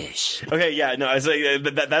Scottish. Okay, yeah, no, I was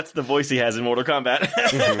like, that's the voice he has in Mortal Kombat.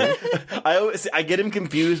 I get him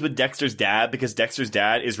confused with Dexter's dad, because Dexter's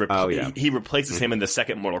dad is he replaces him in the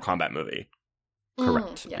second Mortal Kombat movie.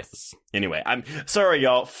 Correct. Yes. Anyway, I'm sorry,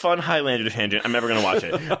 y'all. Fun Highlander tangent. I'm never going to watch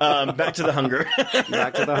it. Back to The Hunger.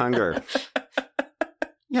 Back to The Hunger.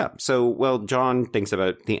 Yeah. So, well, John thinks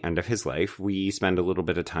about the end of his life. We spend a little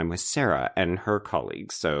bit of time with Sarah and her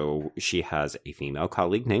colleagues. So she has a female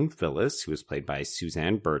colleague named Phyllis, who is played by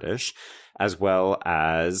Suzanne Burdish, as well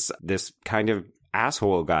as this kind of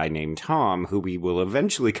asshole guy named Tom, who we will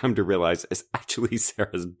eventually come to realize is actually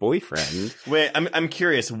Sarah's boyfriend. Wait, I'm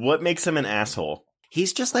curious. What makes him an asshole?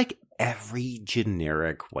 He's just like every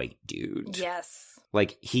generic white dude. Yes.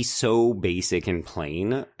 Like, he's so basic and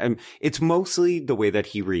plain. It's mostly the way that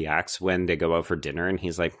he reacts when they go out for dinner, and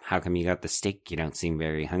he's like, how come you got the steak? You don't seem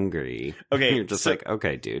very hungry. Okay. And you're just like,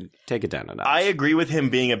 okay, dude, take it down a notch. I agree with him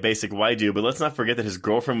being a basic white dude, but let's not forget that his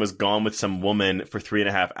girlfriend was gone with some woman for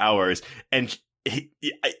 3.5 hours, and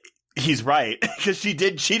he's right, because she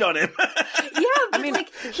did cheat on him. Yeah,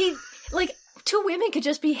 but two women could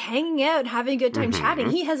just be hanging out, having a good time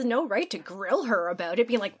chatting. He has no right to grill her about it,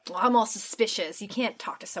 being like, well, I'm all suspicious. You can't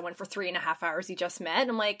talk to someone for 3.5 hours you just met.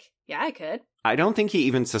 I'm like, yeah, I could. I don't think he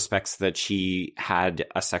even suspects that she had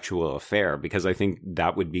a sexual affair, because I think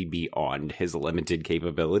that would be beyond his limited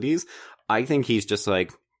capabilities. I think he's just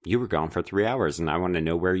like, you were gone for 3 hours, and I want to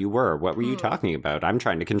know where you were. What were you talking about? I'm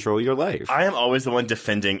trying to control your life. I am always the one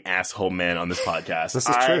defending asshole men on this podcast. This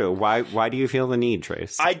is true. Why do you feel the need,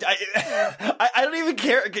 Trace? I don't even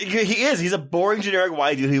care. He is. He's a boring, generic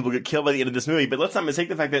white dude who will get killed by the end of this movie. But let's not mistake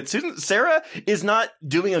the fact that Sarah is not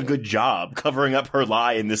doing a good job covering up her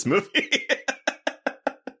lie in this movie.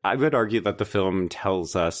 I would argue that the film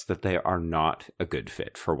tells us that they are not a good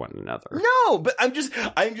fit for one another. No, but I'm just,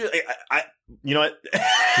 you know what?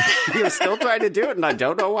 You're still trying to do it, and I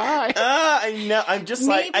don't know why. I know. I'm just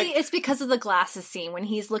maybe it's because of the glasses scene when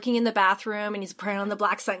he's looking in the bathroom and he's putting on the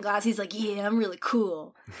black sunglasses. He's like, "Yeah, I'm really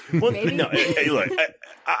cool." Well, maybe? No. Hey, look,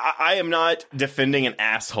 I am not defending an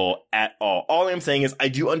asshole at all. All I'm saying is I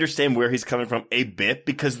do understand where he's coming from a bit,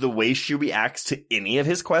 because the way she reacts to any of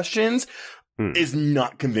his questions is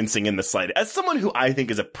not convincing in the slightest. As someone who I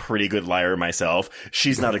think is a pretty good liar myself,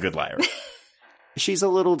 she's not a good liar. She's a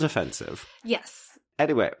little defensive. Yes.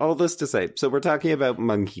 Anyway, all this to say, so we're talking about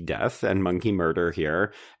monkey death and monkey murder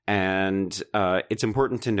here, and it's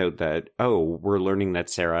important to note that, we're learning that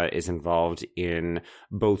Sarah is involved in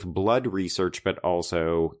both blood research but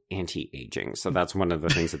also anti-aging. So that's one of the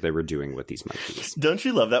things that they were doing with these monkeys. Don't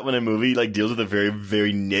you love that when a movie deals with a very,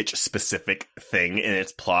 very niche specific thing in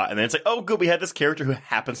its plot, and then it's like, oh, good, we had this character who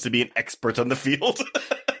happens to be an expert on the field.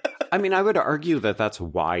 I mean, I would argue that that's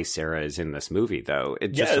why Sarah is in this movie, though.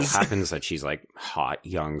 It just so happens that she's like hot,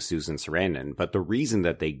 young Susan Sarandon. But the reason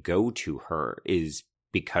that they go to her is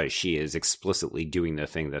because she is explicitly doing the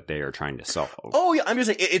thing that they are trying to solve. Oh, yeah. I'm just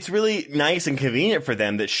saying, it's really nice and convenient for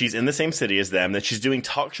them that she's in the same city as them, that she's doing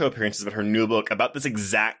talk show appearances about her new book about this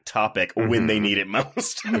exact topic when they need it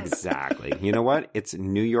most. Exactly. You know what?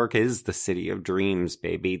 New York is the city of dreams,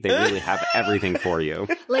 baby. They really have everything for you.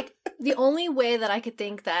 Like, the only way that I could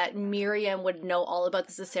think that Miriam would know all about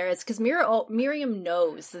this as Sarah is because Miriam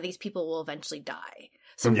knows that these people will eventually die.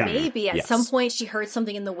 So maybe at some point she heard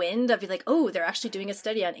something in the wind of like, oh, they're actually doing a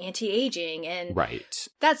study on anti-aging. And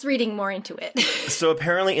that's reading more into it. So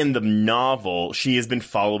apparently in the novel, she has been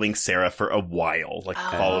following Sarah for a while,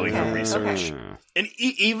 following her research. Okay. And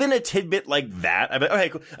even a tidbit like that, okay,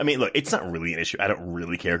 cool. I mean, look, it's not really an issue. I don't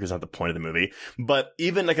really care because it's not the point of the movie. But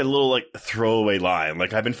even a little throwaway line,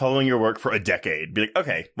 I've been following your work for a decade. Be like,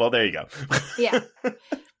 okay, well, there you go. Yeah.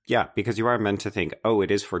 Yeah, because you are meant to think,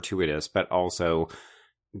 it is fortuitous, but also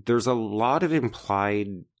there's a lot of implied...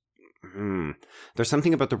 There's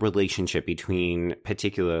something about the relationship between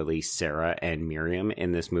particularly Sarah and Miriam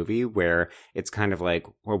in this movie where it's kind of like,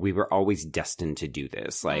 well, we were always destined to do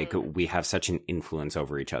this. We have such an influence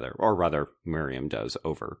over each other, or rather Miriam does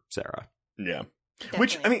over Sarah. Yeah. Definitely.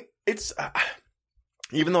 Which, I mean, it's...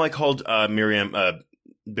 even though I called Miriam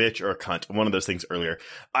bitch or a cunt, one of those things earlier,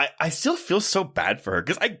 I still feel so bad for her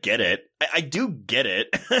because I get it. I do get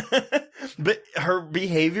it. But her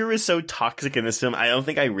behavior is so toxic in this film. I don't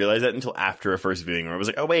think I realized that until after a first viewing where I was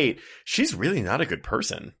like, oh, wait, she's really not a good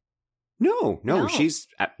person. No, she's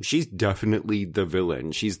definitely the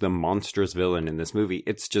villain. She's the monstrous villain in this movie.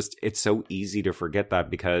 It's so easy to forget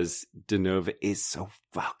that because Deneuve is so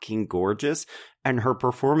fucking gorgeous and her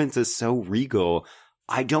performance is so regal.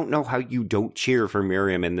 I don't know how you don't cheer for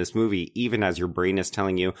Miriam in this movie, even as your brain is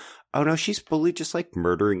telling you, oh no, she's fully just like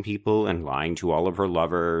murdering people and lying to all of her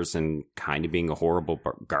lovers and kind of being a horrible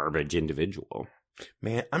garbage individual.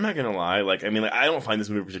 Man, I'm not gonna lie. I don't find this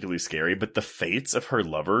movie particularly scary, but the fates of her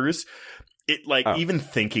lovers, even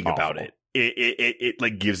thinking awful. about it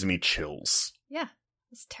like gives me chills. Yeah.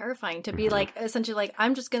 It's terrifying to be like, essentially like,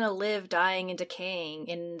 I'm just gonna live dying and decaying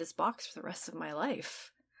in this box for the rest of my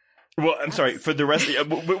life. Well, I'm sorry, for the rest of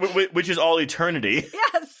which is all eternity.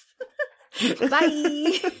 Yes.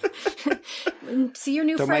 Bye. See your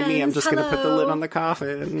new Don't friends. mind me, I'm just going to put the lid on the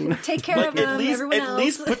coffin. Take care of them, everyone else. At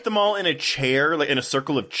least put them all in a chair, like in a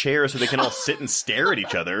circle of chairs so they can all sit and stare at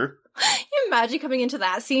each other. You imagine coming into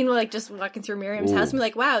that scene, like just walking through Miriam's house and be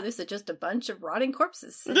like, wow, this is just a bunch of rotting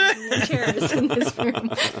corpses sitting in their chairs in this room.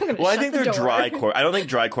 Well, I think they're dry corpses. I don't think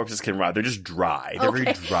dry corpses can rot. They're just dry. They're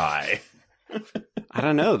very dry. I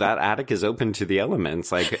don't know. That attic is open to the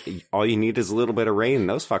elements. Like, all you need is a little bit of rain.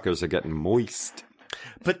 Those fuckers are getting moist.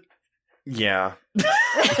 But, yeah. See,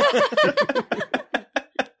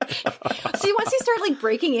 once you start, like,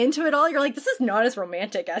 breaking into it all, you're like, this is not as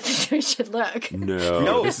romantic as it should look.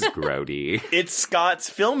 No, this is grody. It's Scott's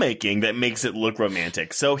filmmaking that makes it look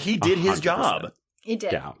romantic. So he did his 100%. job. He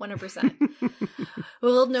did, 100%.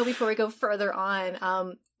 We'll know before we go further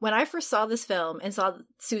on. When I first saw this film and saw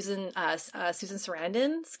Susan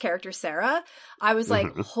Sarandon's character Sarah, I was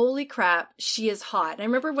like, "Holy crap, she is hot!" And I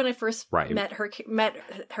remember when I first met her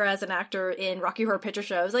as an actor in Rocky Horror Picture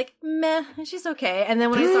Show. I was like, "Meh, she's okay." And then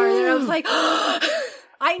when I saw her there, I was like,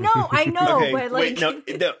 I know, okay, but like,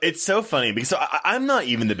 wait, no, it's so funny because I'm not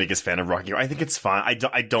even the biggest fan of Rocky Horror. I think it's fine.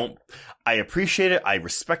 I appreciate it. I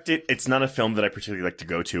respect it. It's not a film that I particularly like to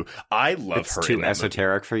go to. I love it's her. Too in that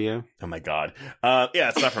esoteric movie. for you? Oh my god.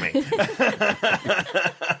 Yeah, it's not for me.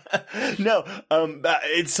 No,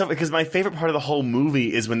 it's so because my favorite part of the whole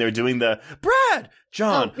movie is when they're doing the Brad,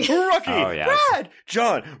 John, Rocky, Brad,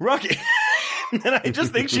 John, Rocky. And I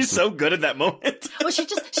just think she's so good at that moment. Well,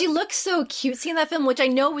 she looks so cutesy in that film, which I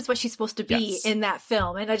know was what she's supposed to be in that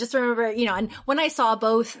film. And I just remember, and when I saw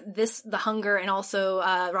both The Hunger and also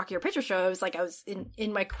Rocky Horror Picture Show, I was like, I was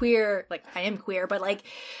in my queer, like I am queer, but like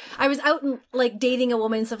I was out and like dating a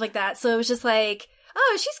woman and stuff like that. So it was just like,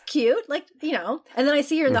 oh, she's cute, like, and then I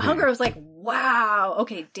see her in The Hunger, I was like, wow,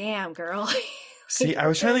 okay, damn, girl. See, I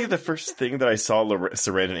was trying to think of the first thing that I saw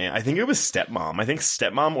Sarandon in. I think it was Stepmom. I think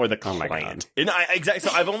Stepmom or The Client. And exactly.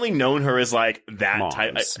 So I've only known her as like that Moms.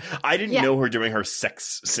 type. I didn't know her during her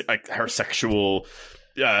her sexual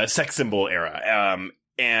sex symbol era.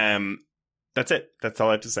 And that's it. That's all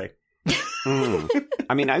I have to say.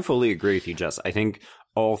 I mean, I fully agree with you, Jess. I think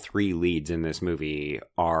all three leads in this movie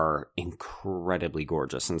are incredibly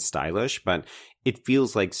gorgeous and stylish, but it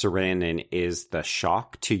feels like Sarandon is the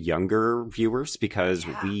shock to younger viewers because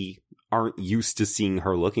we aren't used to seeing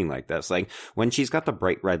her looking like this. Like when she's got the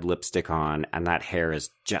bright red lipstick on and that hair is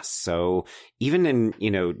just so, even in,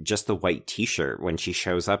 just the white t-shirt, when she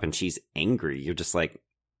shows up and she's angry, you're just like,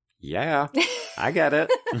 yeah, I get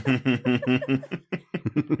it.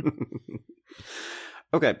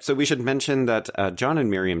 Okay, so we should mention that John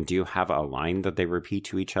and Miriam do have a line that they repeat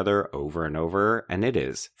to each other over and over, and it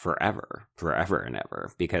is forever, forever and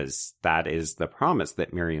ever, because that is the promise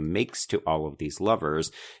that Miriam makes to all of these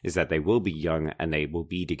lovers, is that they will be young and they will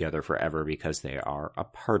be together forever because they are a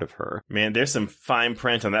part of her. Man, there's some fine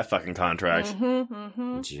print on that fucking contract.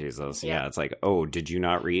 Jesus, yeah, it's like, oh, did you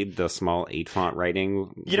not read the small 8-font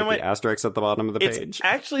writing with what? the asterisk at the bottom of the page? It's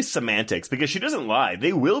actually semantics, because she doesn't lie.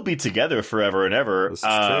 They will be together forever and ever. This is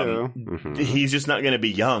true. He's just not going to be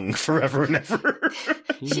young forever and ever.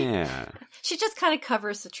 Yeah. She just kind of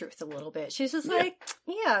covers the truth a little bit. She's just like,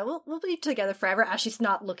 yeah, we'll be together forever. As she's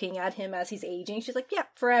not looking at him as he's aging. She's like, yeah,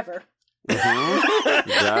 forever.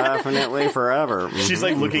 Definitely forever. She's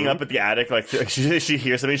like looking up at the attic, like she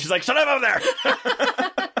hears something. She's like, shut up over there.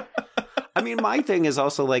 I mean, my thing is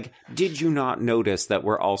also like, did you not notice that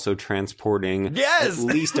we're also transporting at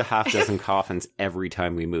least a half dozen coffins every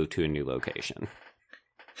time we move to a new location?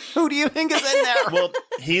 Who do you think is in there? Well,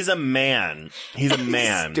 he's a man. He's a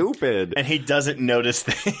man. Stupid. And he doesn't notice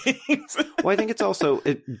things. Well, I think it's also,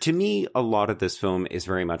 to me, a lot of this film is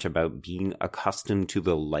very much about being accustomed to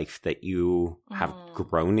the life that you have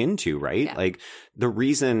grown into, right? Yeah. Like, the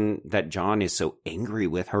reason that John is so angry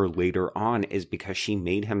with her later on is because she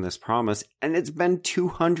made him this promise, and it's been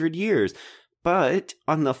 200 years. But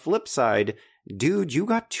on the flip side, dude, you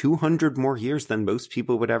got 200 more years than most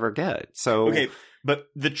people would ever get. So Okay, but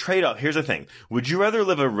the trade-off, here's the thing. Would you rather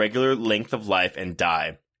live a regular length of life and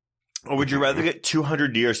die? Or would you rather get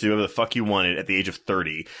 200 years to do whatever the fuck you wanted at the age of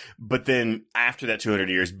 30, but then after that 200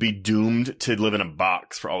 years be doomed to live in a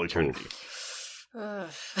box for all eternity?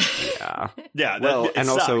 yeah. Yeah, Well, it and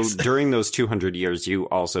sucks. also during those 200 years, you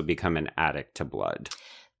also become an addict to blood.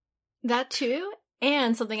 That too.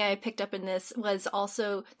 And something I picked up in this was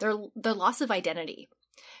also their loss of identity.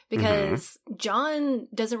 Because John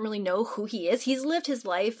doesn't really know who he is. He's lived his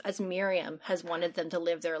life as Miriam has wanted them to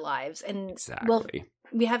live their lives. And Exactly. well,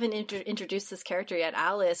 we haven't introduced this character yet,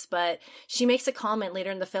 Alice, but she makes a comment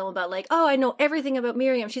later in the film about like, oh, I know everything about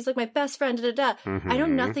Miriam. She's like my best friend, da-da-da. I know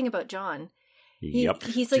nothing about John. Yep.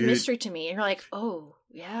 He's like Dude. mystery to me. And you're like, oh,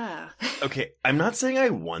 yeah. Okay, I'm not saying I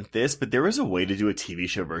want this, but there is a way to do a TV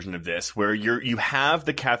show version of this where you have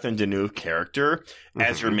the Catherine Deneuve character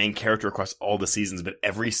as your main character across all the seasons, but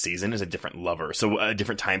every season is a different lover. So a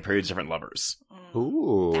different time period, different lovers.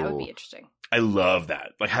 Ooh. That would be interesting. I love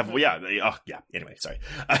that. Like anyway, sorry.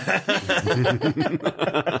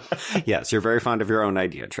 Yes, you're very fond of your own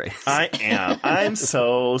idea, Trace. I am. I'm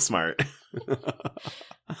so smart.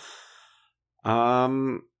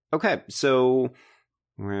 Okay, so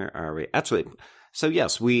where are we? Actually, so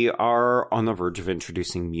yes, we are on the verge of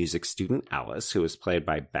introducing music student Alice, who is played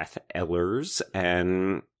by Beth Ehlers,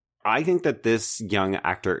 and I think that this young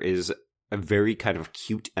actor is a very kind of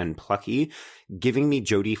cute and plucky, giving me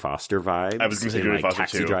Jodie Foster vibes. I was going to say in, Jodie like, Foster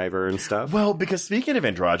Taxi too. Driver and stuff. Well, because speaking of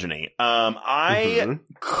androgyny, I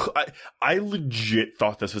legit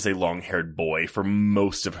thought this was a long-haired boy for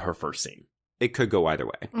most of her first scene. It could go either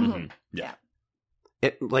way. Mm-hmm. Yeah.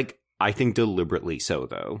 I think deliberately so,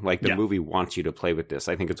 though. Like, the Yeah. movie wants you to play with this.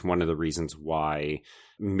 I think it's one of the reasons why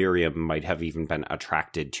Miriam might have even been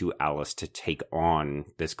attracted to Alice to take on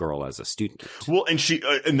this girl as a student. Well, and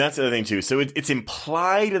and that's the other thing too. So it's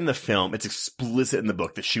implied in the film, it's explicit in the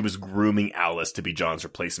book that she was grooming Alice to be John's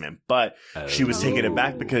replacement, but she was taken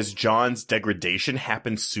aback because John's degradation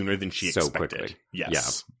happened sooner than she So expected. quickly.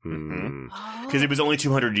 Yes. Yeah. Mm. Because it was only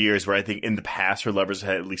 200 years, where I think in the past her lovers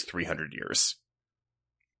had at least 300 years.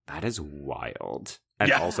 That is wild. And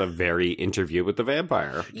Yeah. also very Interview with the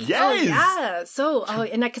Vampire. Yes! Oh, yeah. So,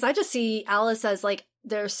 and because I just see Alice as like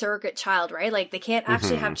their surrogate child, right? Like they can't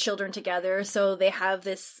actually have children together. So they have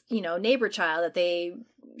this, neighbor child that they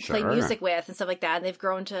play Sure. music with and stuff like that. And they've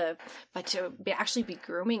grown to actually be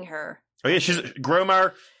grooming her. Oh yeah, she's a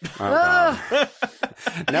groomer. Oh, God.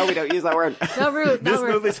 No, we don't use that word. No rude. This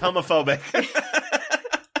movie's homophobic.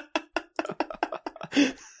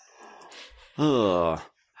 Ugh.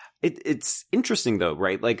 It's interesting, though,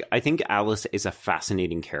 right? Like, I think Alice is a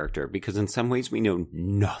fascinating character because in some ways we know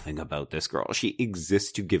nothing about this girl. She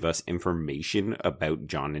exists to give us information about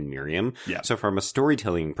John and Miriam. Yeah. So from a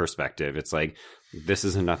storytelling perspective, it's like, this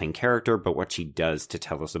is a nothing character, but what she does to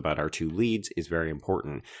tell us about our two leads is very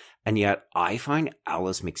important. And yet I find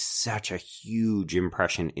Alice makes such a huge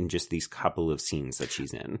impression in just these couple of scenes that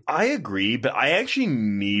she's in. I agree, but I actually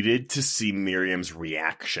needed to see Miriam's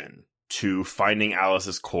reaction to finding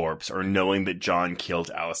Alice's corpse or knowing that John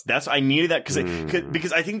killed Alice. I needed that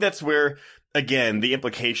because I think that's where, again, the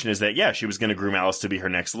implication is that, yeah, she was going to groom Alice to be her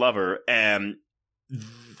next lover, and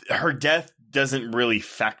her death doesn't really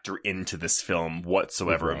factor into this film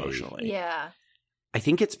whatsoever Right. emotionally. Yeah. I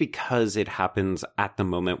think it's because it happens at the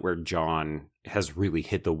moment where John has really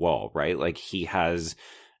hit the wall, right? Like, he has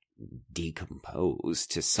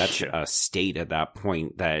decomposed to such a state at that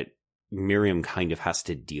point that Miriam kind of has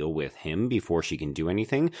to deal with him before she can do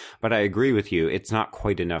anything. But I agree with you. It's not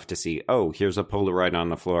quite enough to see, oh, here's a Polaroid on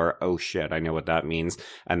the floor. Oh, shit, I know what that means.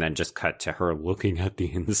 And then just cut to her looking at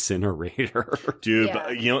the incinerator. Dude,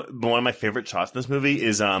 Yeah. but, one of my favorite shots in this movie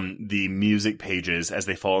is the music pages as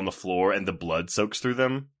they fall on the floor and the blood soaks through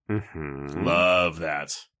them. Mm-hmm. Love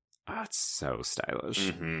that. Oh, it's so stylish.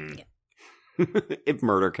 Mm-hmm. If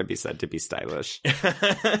murder can be said to be stylish.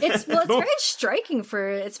 It's very striking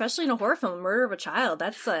especially in a horror film, murder of a child.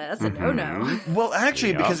 That's a no-no. Well,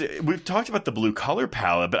 actually, Yeah. because we've talked about the blue color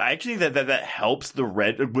palette, but I actually think that helps the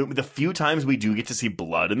red. The few times we do get to see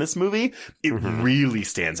blood in this movie, it really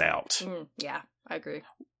stands out. Yeah, I agree.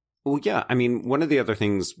 Well, yeah. I mean, one of the other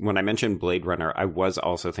things, when I mentioned Blade Runner, I was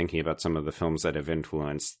also thinking about some of the films that have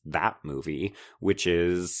influenced that movie, which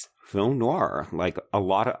is film noir. Like, a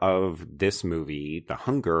lot of this movie, The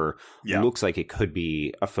Hunger, looks like it could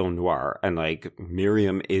be a film noir. And, like,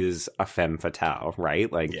 Miriam is a femme fatale,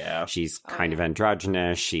 right? Like, she's kind of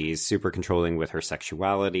androgynous. She's super controlling with her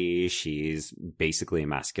sexuality. She's basically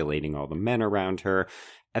emasculating all the men around her.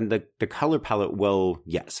 And the color palette, well,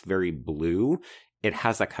 yes, very blue. It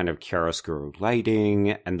has that kind of chiaroscuro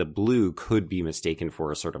lighting, and the blue could be mistaken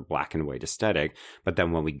for a sort of black and white aesthetic. But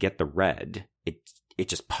then when we get the red, it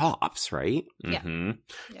just pops, right? Yeah.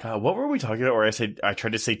 Mm-hmm. Yeah. What were we talking about? Where I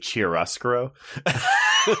tried to say chiaroscuro.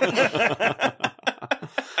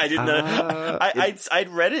 I didn't know. I'd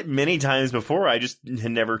read it many times before. I just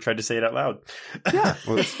had never tried to say it out loud. Yeah.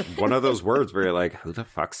 Well, it's one of those words where you're like, who the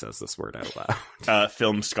fuck says this word out loud?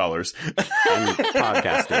 Film scholars. And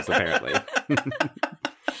podcasters, apparently.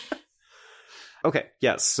 Okay,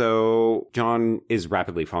 yes, so John is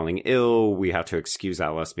rapidly falling ill. We have to excuse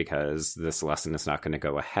Alice because this lesson is not going to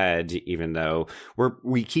go ahead, even though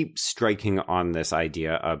we keep striking on this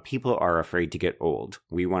idea of people are afraid to get old.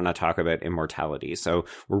 We want to talk about immortality. So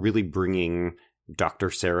we're really bringing Dr.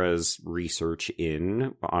 Sarah's research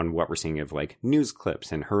in on what we're seeing of like news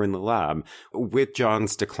clips and her in the lab with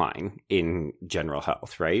John's decline in general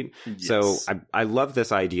health, right? Yes. So I love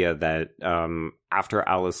this idea that after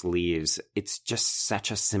Alice leaves, it's just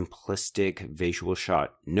such a simplistic visual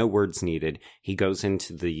shot. No words needed. He goes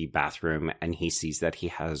into the bathroom and he sees that he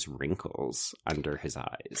has wrinkles under his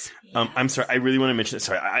eyes. Yeah. I'm sorry. I really want to mention it.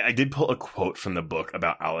 Sorry. I did pull a quote from the book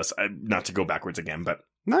about Alice. Not to go backwards again, but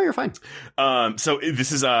no, you're fine. So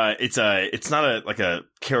this is it's not a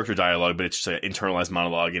character dialogue, but it's just an internalized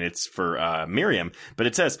monologue, and it's for Miriam. But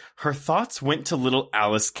it says, her thoughts went to little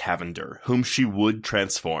Alice Cavender, whom she would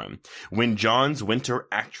transform. When John's winter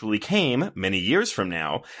actually came, many years from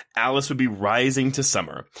now, Alice would be rising to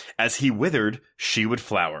summer. As he withered, she would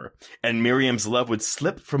flower, and Miriam's love would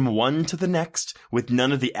slip from one to the next with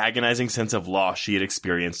none of the agonizing sense of loss she had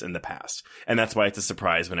experienced in the past. And that's why it's a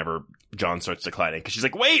surprise whenever John starts declining, because she's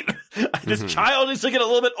like, wait, this child needs to get a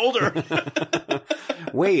little bit older.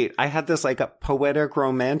 Wait, I had this like a poetic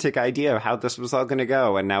romantic idea of how this was all going to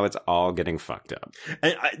go, and now it's all getting fucked up.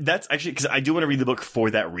 And that's actually, because I do want to read the book for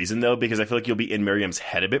that reason, though, because I feel like you'll be in Miriam's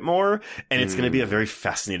head a bit more, and it's going to be a very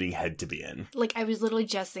fascinating head to be in. Like, I was literally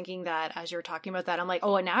just thinking that as you were talking about that. I'm like,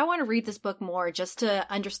 oh, and now I want to read this book more just to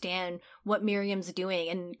understand what Miriam's doing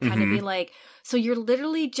and kind of be like, so you're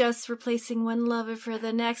literally just replacing one lover for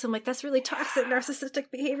the next. I'm like, that's really toxic,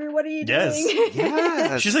 narcissistic behavior. What are you doing?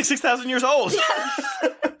 Yes. She's like 6,000 years old. Yes.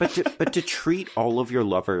 But to treat all of your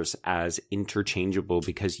lovers as interchangeable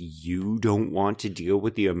because you don't want to deal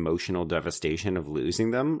with the emotional devastation of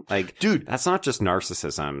losing them, like, dude, that's not just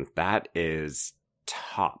narcissism. That is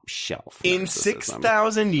top shelf narcissism. In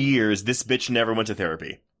 6,000 years, this bitch never went to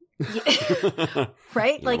therapy. Yeah.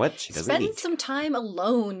 Right? Like, spend some time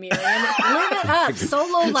alone, Miriam. Live it up.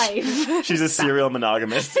 Solo life. She's a serial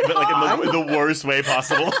monogamist, but like in the worst way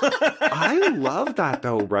possible. I love that,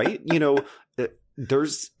 though, right? You know,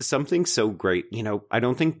 there's something so great. You know, I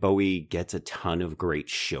don't think Bowie gets a ton of great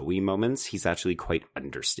showy moments. He's actually quite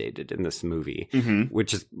understated in this movie,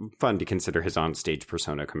 which is fun to consider his onstage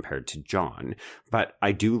persona compared to John. But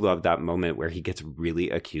I do love that moment where he gets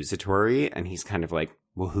really accusatory and he's kind of like,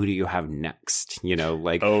 well, who do you have next? You know,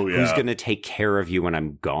 like, who's going to take care of you when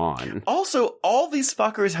I'm gone? Also, all these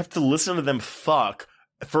fuckers have to listen to them fuck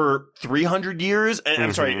for 300 years. And,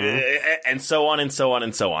 I'm sorry, and so on and so on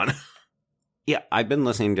and so on. Yeah, I've been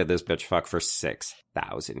listening to this bitch fuck for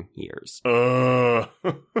 6,000 years.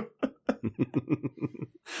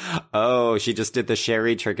 Oh, she just did the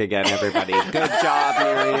sherry trick again, everybody. Good job,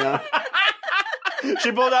 Miriam.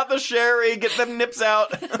 She pulled out the sherry. Get them nips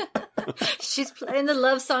out. She's playing the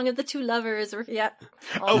love song of the two lovers. All the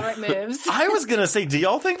right moves. I was going to say, do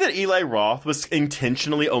y'all think that Eli Roth was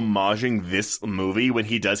intentionally homaging this movie when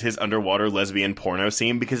he does his underwater lesbian porno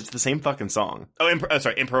scene? Because it's the same fucking song.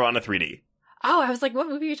 Piranha 3D. Oh, I was like, what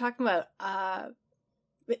movie are you talking about? I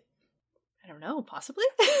don't know, possibly?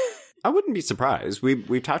 I wouldn't be surprised.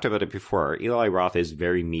 We've talked about it before. Eli Roth is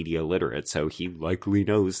very media literate, so he likely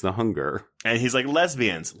knows The Hunger. And he's like,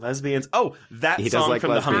 lesbians. Oh, that he song does like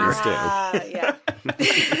from The Hunger. Yeah.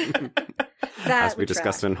 As we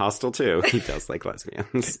discussed in Hostel 2, he does like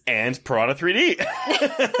lesbians. And Piranha 3D.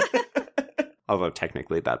 Although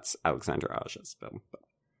technically that's Alexandra Aja's film.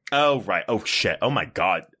 Oh, right. Oh, shit. Oh, my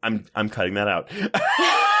God. I'm cutting that out.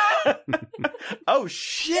 Oh,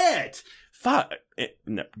 shit. Fuck.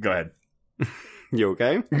 No, go ahead. You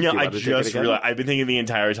okay? Yeah, I just realized. I've been thinking the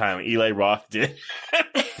entire time Eli Roth did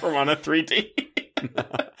Piranha 3D.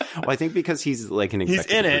 Well, I think because he's like an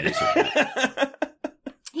executive He's in it.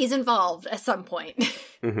 He's involved at some point.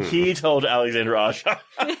 Mm-hmm. He told Alexander Aja.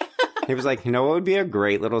 He was like, you know what would be a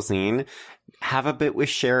great little scene? Have a bit with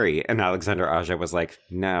Sherry. And Alexander Aja was like,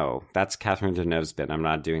 no, that's Catherine Deneuve's bit. I'm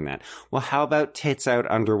not doing that. Well, how about tits out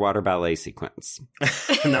underwater ballet sequence?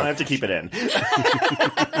 No, I have to keep it in.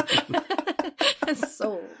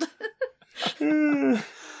 Sold.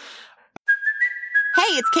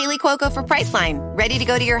 Hey, it's Kaylee Cuoco for Priceline. Ready to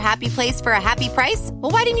go to your happy place for a happy price?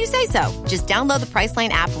 Well, why didn't you say so? Just download the Priceline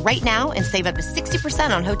app right now and save up to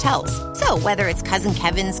 60% on hotels. So whether it's Cousin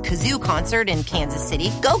Kevin's Kazoo Concert in Kansas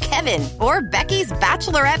City, go Kevin, or Becky's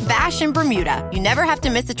Bachelorette Bash in Bermuda, you never have to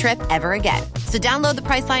miss a trip ever again. So download the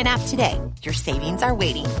Priceline app today. Your savings are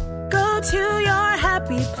waiting. Go to your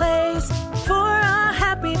happy place for a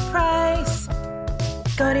happy price.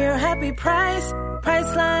 Go to your happy price,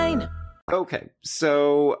 Priceline. Okay,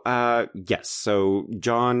 so, yes, so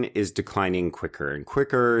John is declining quicker and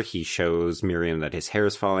quicker. He shows Miriam that his hair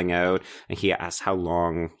is falling out, and he asks how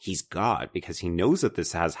long he's got, because he knows that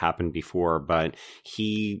this has happened before, but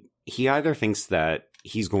he either thinks that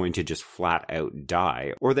he's going to just flat out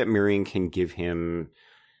die, or that Miriam can give him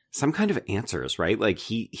some kind of answers, right? Like,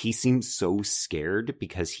 he seems so scared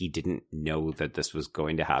because he didn't know that this was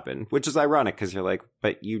going to happen, which is ironic because you're like,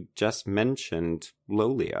 but you just mentioned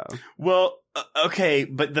Lolia. Well, okay,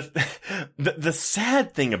 but the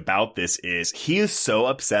sad thing about this is he is so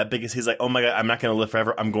upset because he's like, oh my God, I'm not going to live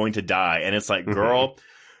forever. I'm going to die. And it's like, girl,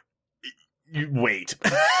 you wait.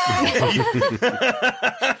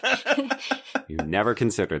 You never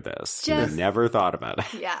considered this. Just, you never thought about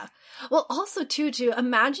it. Yeah. Well, also, to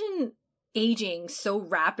imagine aging so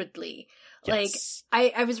rapidly. Yes.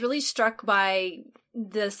 Like, I was really struck by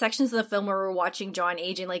the sections of the film where we're watching John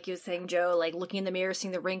aging, like you were saying, Joe, like looking in the mirror,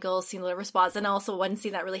 seeing the wrinkles, seeing the liver spots. And also one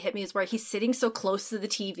scene that really hit me is where he's sitting so close to the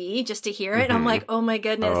TV just to hear it. And I'm like, oh my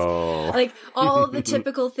goodness. Oh. Like all of the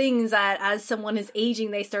typical things that as someone is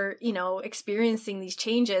aging, they start, experiencing these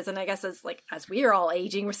changes. And I guess it's like, as we are all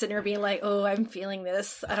aging, we're sitting there being like, oh, I'm feeling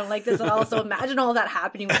this. I don't like this at all. So imagine all that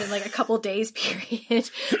happening within like a couple days period.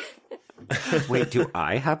 Wait, do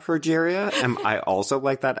I have progeria? Am I also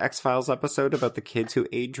like that X-Files episode about the kids who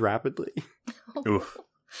age rapidly? Oof.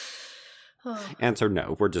 Answer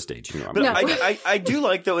no. We're just aging normally. But no. I do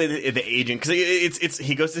like though the aging because it's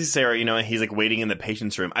he goes to Sarah, and he's like waiting in the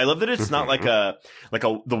patient's room. I love that it's not like the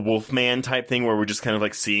Wolfman type thing where we're just kind of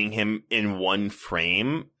like seeing him in one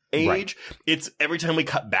frame age. Right. It's every time we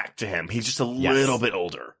cut back to him, he's just a little bit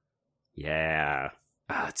older. Yeah.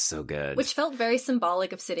 Ah, it's so good. Which felt very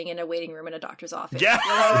symbolic of sitting in a waiting room in a doctor's office. Yeah.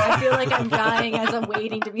 I feel like I'm dying as I'm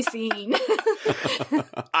waiting to be seen.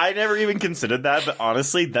 I never even considered that, but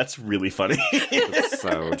honestly, that's really funny. It's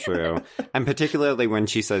so true. And particularly when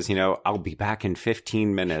she says, I'll be back in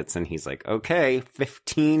 15 minutes. And he's like, okay,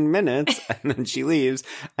 15 minutes. And then she leaves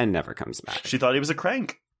and never comes back. She thought he was a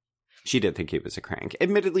crank. She did think he was a crank.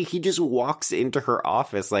 Admittedly, he just walks into her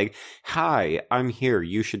office like, hi, I'm here.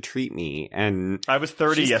 You should treat me. And I was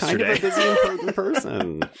 30 yesterday. Kind of a busy, important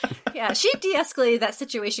person. Yeah, she de-escalated that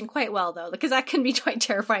situation quite well, though, because that can be quite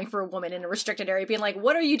terrifying for a woman in a restricted area, being like,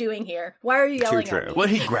 what are you doing here? Why are you yelling at me? Well,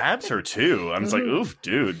 he grabs her, too. I'm just like, oof,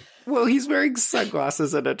 dude. Well, he's wearing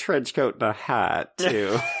sunglasses and a trench coat and a hat,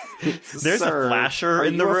 too. There's a flasher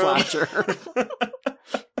in the room. Flasher?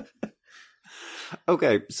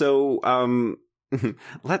 Okay, so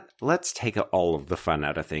let's take all of the fun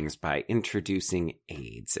out of things by introducing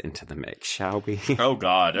AIDS into the mix, shall we? Oh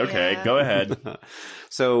God, okay, Go ahead.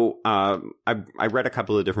 So I read a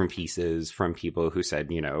couple of different pieces from people who said,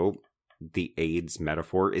 the AIDS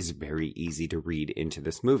metaphor is very easy to read into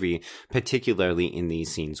this movie, particularly in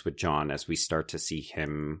these scenes with John as we start to see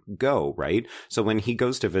him go, right? So when he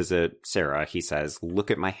goes to visit Sarah, he says,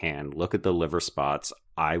 look at my hand, look at the liver spots.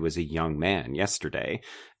 I was a young man yesterday.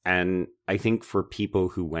 And I think for people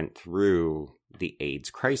who went through the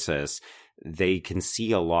AIDS crisis, they can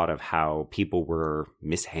see a lot of how people were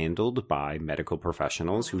mishandled by medical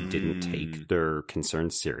professionals who didn't take their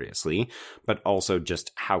concerns seriously, but also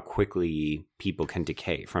just how quickly people can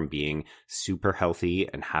decay from being super healthy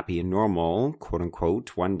and happy and normal, quote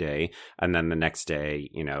unquote, one day. And then the next day,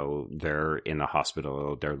 they're in the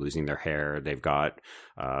hospital, they're losing their hair, they've got,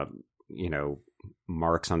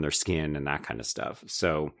 marks on their skin and that kind of stuff.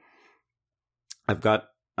 So I've got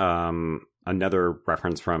another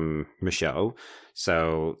reference from Michelle.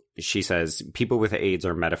 So she says, people with AIDS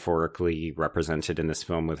are metaphorically represented in this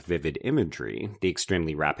film with vivid imagery. The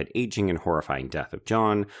extremely rapid aging and horrifying death of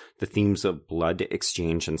John, the themes of blood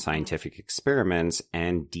exchange and scientific experiments,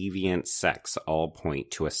 and deviant sex all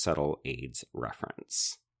point to a subtle AIDS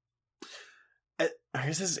reference. I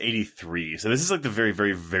guess this is 83, so this is like the very,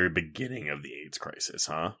 very, very beginning of the AIDS crisis,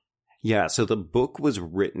 huh? Yeah, so the book was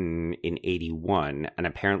written in 81, and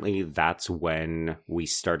apparently that's when we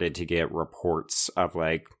started to get reports of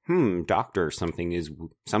like, doctor, something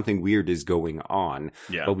weird is going on.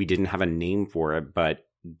 Yeah. But we didn't have a name for it, but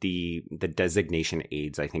the designation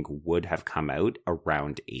AIDS, I think, would have come out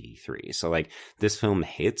around 83. So like, this film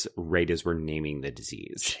hits right as we're naming the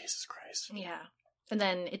disease. Jesus Christ. Yeah. And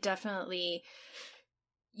then it definitely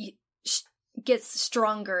gets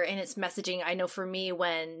stronger in its messaging. I know for me,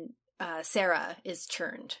 when Sarah is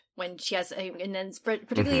turned, when she has and then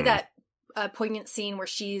particularly that poignant scene where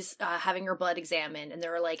she's having her blood examined, and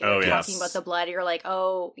they're like talking about the blood. You're like,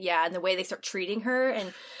 oh yeah, and the way they start treating her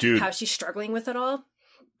and how she's struggling with it all.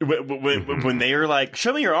 When they are like,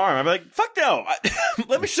 show me your arm, I'm like, fuck no,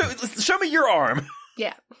 let me show me your arm.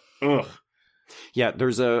 Yeah. Ugh. Yeah,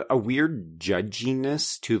 there's a weird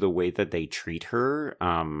judginess to the way that they treat her.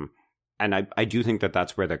 And I do think that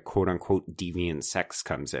that's where the quote-unquote deviant sex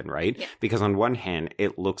comes in, right? Yeah. Because on one hand,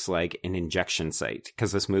 it looks like an injection site,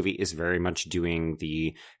 because this movie is very much doing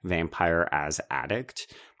the vampire as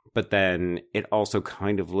addict. But then it also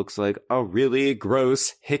kind of looks like a really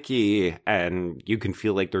gross hickey. And you can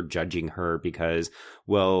feel like they're judging her because,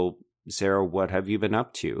 well, Sarah, what have you been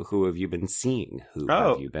up to? Who have you been seeing? Who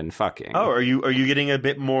have you been fucking? Oh, are you getting a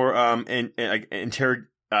bit more antagonistic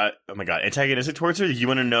towards her? You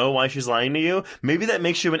want to know why she's lying to you? Maybe that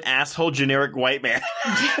makes you an asshole generic white man.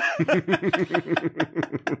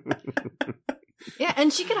 Yeah,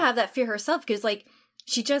 and she could have that fear herself because, like,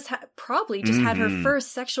 she just probably just had her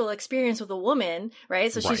first sexual experience with a woman,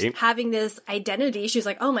 right? So she's having this identity. She's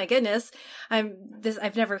like, "Oh my goodness,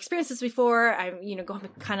 I've never experienced this before." I'm,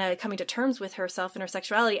 kind of coming to terms with herself and her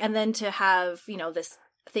sexuality, and then to have, this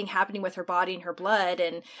thing happening with her body and her blood,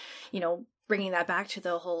 and bringing that back to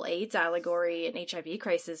the whole AIDS allegory and HIV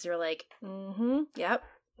crisis. You're like, yep,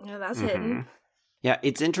 that's hidden. Yeah,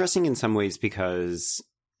 it's interesting in some ways because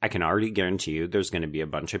I can already guarantee you there's going to be a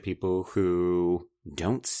bunch of people who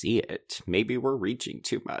don't see it. Maybe we're reaching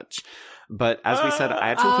too much. But as we said, I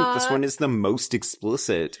actually think this one is the most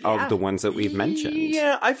explicit of the ones that we've mentioned.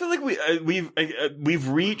 Yeah, I feel like we've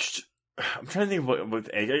reached. I'm trying to think of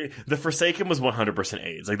what AIDS. The Forsaken was 100%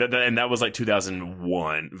 AIDS, like that, and that was like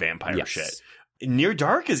 2001 vampire shit. Near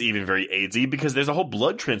Dark is even very AIDSy because there's a whole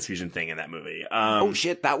blood transfusion thing in that movie. Oh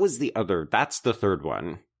shit, that's the third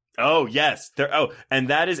one. Oh yes, and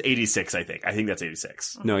that is 86. I think that's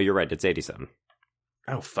 86. No, you're right. It's 87.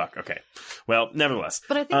 Oh fuck. Okay. Well, nevertheless,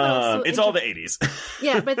 but I think also it's all the 80s.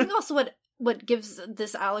 Yeah, but I think also what gives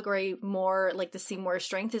this allegory more like the scene more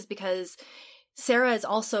strength is because Sarah is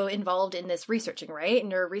also involved in this researching, right?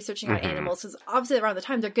 And they're researching on animals. Because obviously around the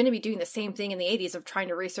time, they're going to be doing the same thing in the 80s of trying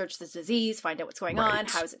to research this disease, find out what's going on,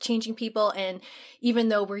 how is it changing people. And even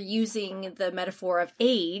though we're using the metaphor of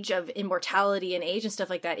age, of immortality and age and stuff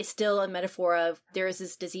like that, it's still a metaphor of there is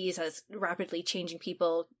this disease that's rapidly changing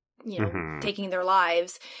people, taking their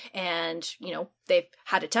lives. And, they've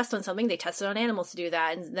had to test on something. They tested on animals to do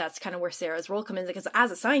that. And that's kind of where Sarah's role comes in. Because as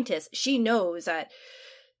a scientist, she knows that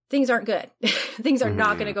things aren't good. Things are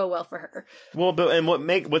not going to go well for her. Well, but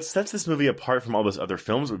what sets this movie apart from all those other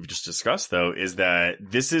films we've just discussed, though, is that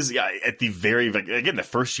this is at the very again the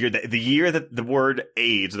first year, the year that the word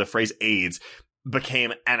AIDS, the phrase AIDS,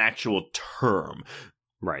 became an actual term,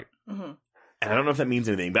 right? And I don't know if that means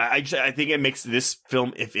anything, but I think it makes this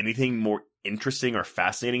film, if anything, more interesting or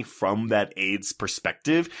fascinating from that AIDS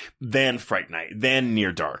perspective than Fright Night, than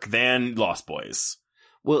Near Dark, than Lost Boys.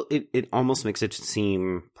 Well, it almost makes it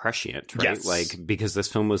seem prescient, right? Yes. Like, because this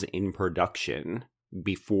film was in production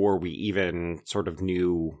before we even sort of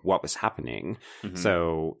knew what was happening.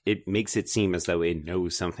 So it makes it seem as though it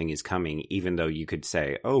knows something is coming, even though you could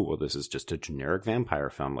say, oh, well, this is just a generic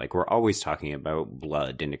vampire film. Like, we're always talking about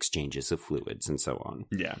blood and exchanges of fluids and so on.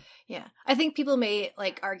 Yeah. Yeah. I think people may,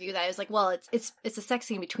 argue that it's like, well, it's a sex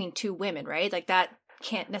scene between two women, right? Like, that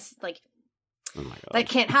can't necessarily, Oh my God. That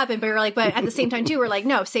can't happen, but you're like, but at the same time too, we're like,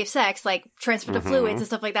 no, safe sex, like transfer to fluids and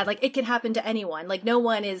stuff like that. Like, it can happen to anyone. Like, no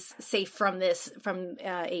one is safe from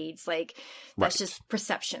AIDS. Like, that's just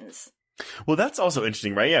perceptions. Well, that's also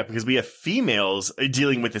interesting, right? Yeah, because we have females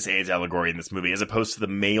dealing with this AIDS allegory in this movie, as opposed to the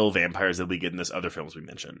male vampires that we get in those other films we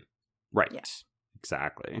mentioned. Right. Yeah.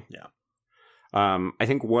 Exactly. Yeah. I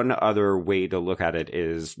think one other way to look at it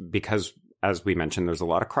is because as we mentioned, there's a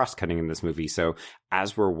lot of cross-cutting in this movie. So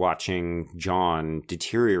as we're watching John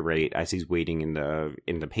deteriorate as he's waiting in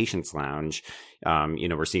the patient's lounge,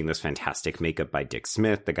 we're seeing this fantastic makeup by Dick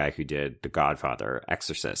Smith, the guy who did The Godfather,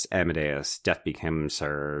 Exorcist, Amadeus, Death Becomes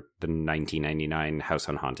Her, the 1999 House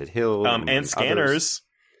on Haunted Hill, and Scanners.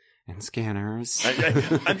 And Scanners.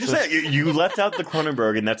 I'm just saying, you left out the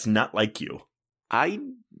Cronenberg, and that's not like you. I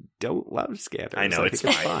don't love Scanners. I know, it's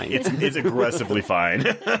fine. It's aggressively fine.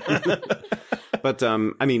 But,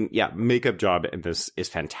 makeup job in this is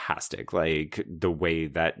fantastic. Like, the way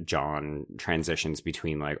that John transitions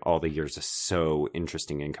between, like, all the years is so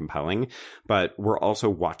interesting and compelling. But we're also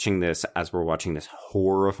watching this as we're watching this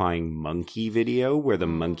horrifying monkey video where the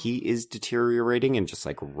monkey is deteriorating and just,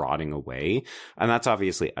 like, rotting away. And that's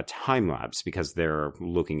obviously a time lapse because they're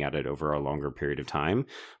looking at it over a longer period of time.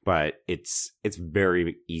 But it's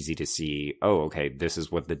very easy to see, oh, okay, this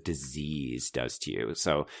is what the disease does to you.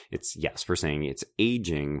 So it's, yes, we're saying it's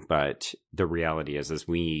aging, but the reality is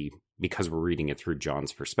because we're reading it through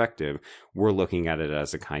John's perspective, we're looking at it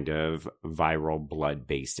as a kind of viral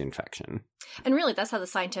blood-based infection. And really, that's how the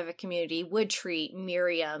scientific community would treat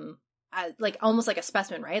Miriam, like almost like a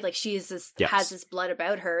specimen, right? Like she has this blood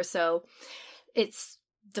about her, so it's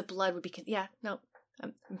the blood would be I'm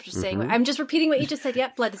just saying. I'm just repeating what you just said.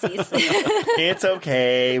 Yep, blood disease. It's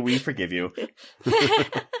okay. We forgive you.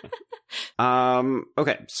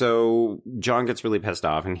 Okay, so John gets really pissed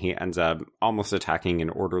off and he ends up almost attacking an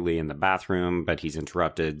orderly in the bathroom, but he's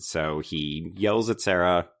interrupted. So he yells at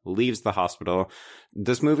Sarah, leaves the hospital.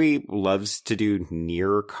 This movie loves to do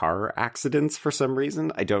near car accidents for some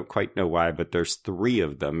reason. I don't quite know why, but there's 3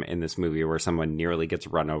 of them in this movie where someone nearly gets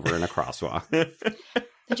run over in a crosswalk.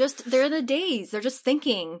 They're in the days. They're just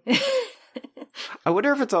thinking. I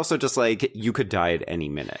wonder if it's also just like you could die at any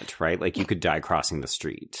minute, right? Like you could die crossing the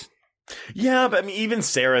street. Yeah, but I mean, even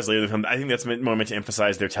Sarah's later in the film, I think that's a moment to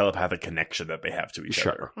emphasize their telepathic connection that they have to each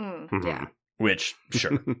other. Yeah. Which,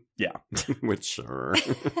 sure. Yeah. Which, sure.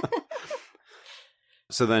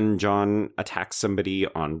 So then John attacks somebody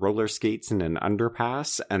on roller skates in an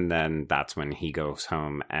underpass, and then that's when he goes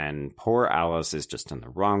home, and poor Alice is just in the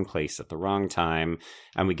wrong place at the wrong time,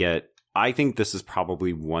 and I think this is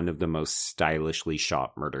probably one of the most stylishly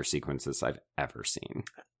shot murder sequences I've ever seen.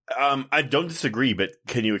 I don't disagree, but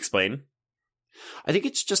can you explain? I think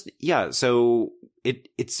it's just, so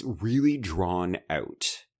it's really drawn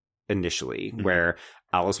out initially, where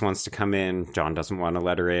Alice wants to come in, John doesn't want to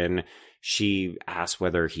let her in. She asks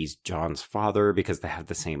whether he's John's father because they have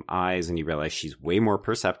the same eyes, and you realize she's way more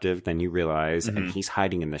perceptive than you realize, and he's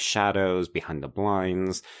hiding in the shadows behind the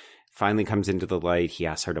blinds. Finally comes into the light. He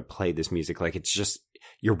asks her to play this music. Like, it's just,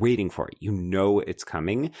 you're waiting for it. You know it's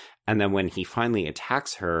coming. And then when he finally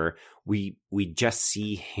attacks her, we just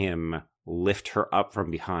see him lift her up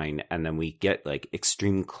from behind, and then we get like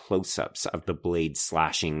extreme close-ups of the blade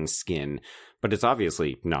slashing skin. But it's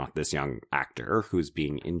obviously not this young actor who's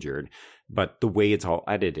being injured. But the way it's all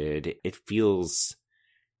edited, it feels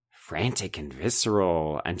frantic and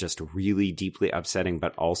visceral and just really deeply upsetting,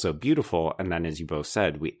 but also beautiful. And then, as you both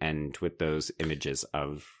said, we end with those images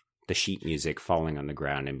of the sheet music falling on the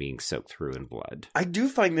ground and being soaked through in blood. I do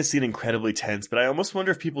find this scene incredibly tense, but I almost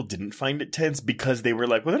wonder if people didn't find it tense because they were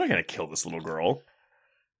like, well, they're not going to kill this little girl.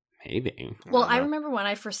 Maybe. Well, I remember when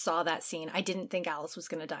I first saw that scene, I didn't think Alice was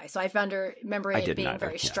going to die. So I remember it being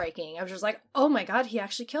very striking. I was just like, oh my God, he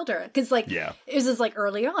actually killed her. Because it was just like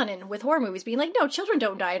early on and with horror movies being like, no, children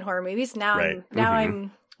don't die in horror movies. Now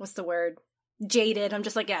I'm, what's the word? Jaded. I'm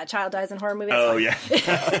just like, yeah, a child dies in horror movies. Oh, yeah.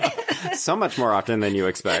 So much more often than you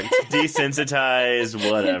expect.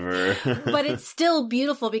 Desensitized, whatever. But it's still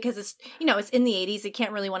beautiful because it's, it's in the 80s. It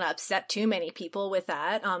can't really want to upset too many people with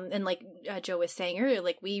that. And like Joe was saying earlier,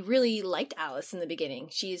 like we really liked Alice in the beginning.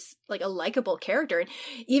 She's like a likable character. And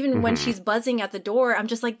even when she's buzzing at the door, I'm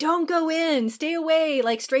just like, don't go in, stay away,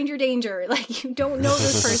 like stranger danger. Like you don't know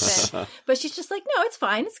this person. But she's just like, no, it's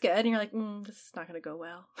fine. It's good. And you're like, this is not going to go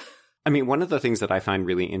well. I mean, one of the things that I find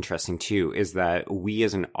really interesting, too, is that we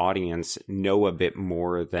as an audience know a bit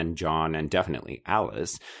more than John and definitely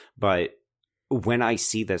Alice. But when I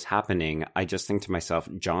see this happening, I just think to myself,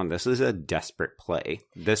 John, this is a desperate play.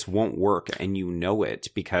 This won't work, and you know it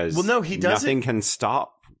because nothing can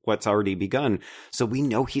stop what's already begun. So we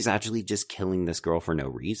know he's actually just killing this girl for no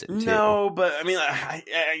reason, too. No, but I mean,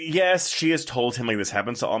 yes, she has told him like this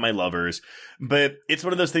happens to all my lovers, but it's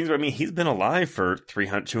one of those things where, I mean, he's been alive for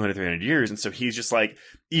 300 years, and so he's just like,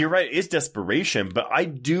 you're right, it's desperation, but I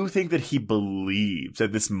do think that he believes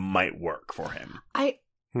that this might work for him. I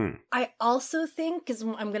also think, because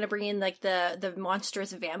I'm going to bring in like the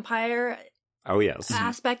monstrous vampire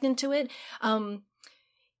aspect into it,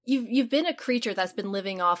 you've been a creature that's been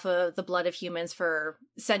living off of the blood of humans for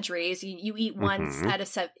centuries. You eat once out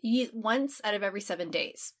of every 7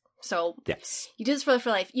 days. So yes, you do this for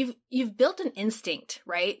life. You've built an instinct,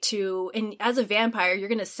 right? And as a vampire, you're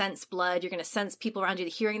going to sense blood. You're going to sense people around you,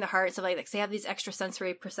 hearing the heart, stuff like that. So they have these extra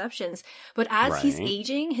sensory perceptions. But as he's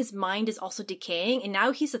aging, his mind is also decaying, and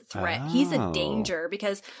now he's a threat. He's a danger,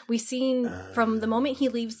 because we've seen from the moment he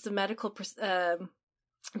leaves the medical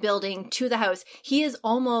building to the house, he is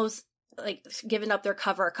almost like given up their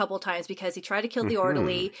cover a couple times, because he tried to kill the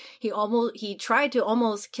orderly. He tried to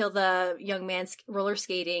almost kill the young man roller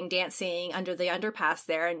skating, dancing under the underpass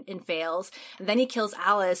there, and fails. And then he kills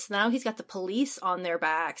Alice. Now he's got the police on their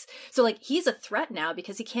backs. So like, he's a threat now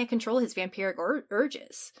because he can't control his vampiric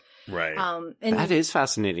urges. Right. And that is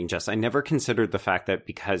fascinating, Jess. I never considered the fact that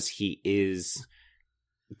because he is,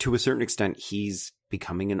 to a certain extent, he's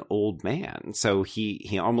becoming an old man, so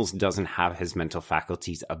he almost doesn't have his mental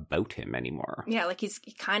faculties about him anymore. Yeah, like he's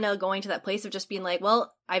kind of going to that place of just being like,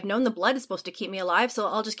 well, I've known the blood is supposed to keep me alive, so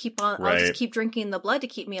I'll just keep drinking the blood to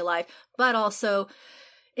keep me alive. But also,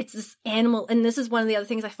 it's this animal, and this is one of the other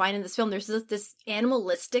things I find in this film. There's this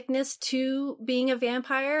animalisticness to being a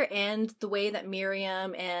vampire, and the way that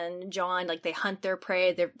Miriam and John, like, they hunt their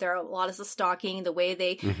prey. There are a lot of the stalking, the way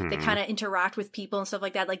they kind of interact with people and stuff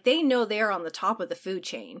like that. Like, they know they're on the top of the food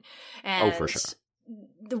chain. And for sure.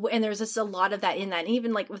 And there's just a lot of that in that. And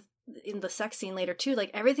even like in the sex scene later too,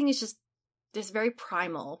 like, everything is just this very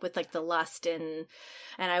primal with like the lust, and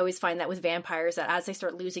I always find that with vampires, that as they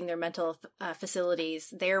start losing their mental facilities,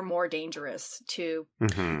 they're more dangerous to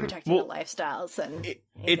protecting the lifestyles. And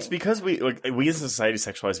it's because we as a society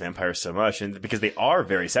sexualize vampires so much, and because they are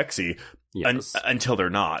very sexy until they're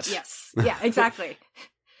not. Yes, yeah, exactly.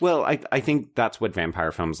 Well, I think that's what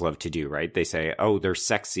vampire films love to do, right? They say, oh, they're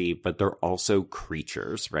sexy, but they're also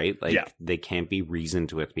creatures, right? Like, they can't be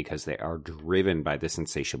reasoned with because they are driven by this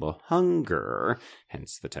insatiable hunger,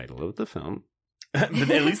 hence the title of the film. But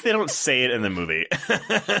at least they don't say it in the movie.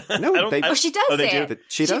 No, she does say it.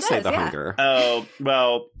 She does say the hunger. Oh,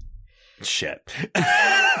 well, shit.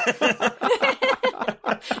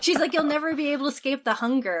 She's like, you'll never be able to escape the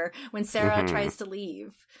hunger when Sarah tries to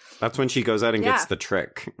leave. That's when she goes out and gets the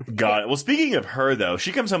trick. Got it. Well, speaking of her, though,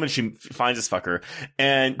 she comes home and she finds this fucker.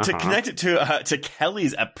 And to connect it to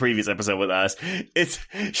Kelly's previous episode with us,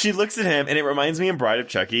 she looks at him, and it reminds me in Bride of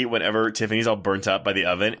Chucky, whenever Tiffany's all burnt up by the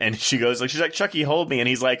oven, and she's like, Chucky, hold me. And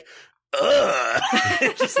he's like, ugh.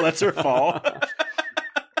 Just lets her fall.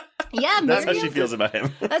 Yeah, that's how she feels about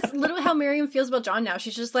him. That's literally how Miriam feels about John now.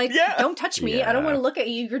 She's just like, don't touch me. I don't want to look at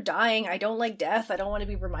you. You're dying. I don't like death. I don't want to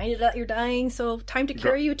be reminded that you're dying. So time to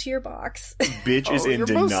carry you to your box. Bitch is in you're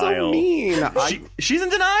denial. Both so mean. She's in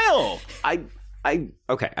denial.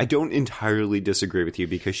 Okay, I don't entirely disagree with you,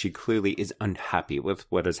 because she clearly is unhappy with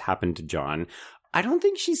what has happened to John. I don't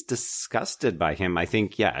think she's disgusted by him. I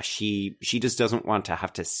think, she just doesn't want to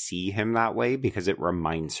have to see him that way, because it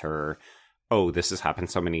reminds her, oh, this has happened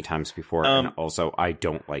so many times before, and also, I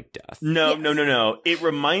don't like death. No. It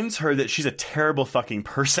reminds her that she's a terrible fucking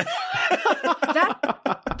person.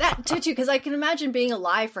 That too, because I can imagine being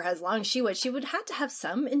alive for as long as she would. She would have to have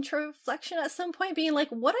some introflexion at some point, being like,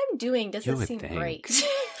 what I'm doing doesn't seem right.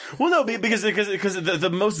 Well, no, because the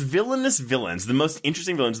most villainous villains, the most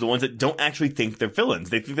interesting villains, are the ones that don't actually think they're villains.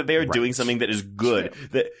 They think that they are doing something that is good.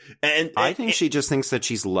 I think she just thinks that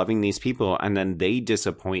she's loving these people, and then they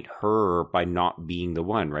disappoint her by not being the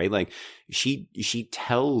one, right? Like, she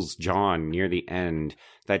tells John near the end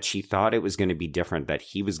that she thought it was going to be different, that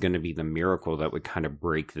he was going to be the miracle that would kind of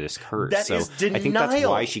break this curse. That is denial. I think that's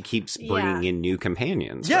why she keeps bringing in new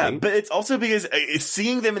companions. Yeah, right? But it's also because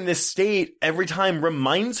seeing them in this state every time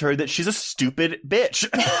reminds her that she's a stupid bitch.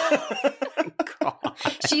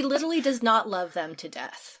 She literally does not love them to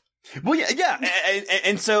death. Well, yeah.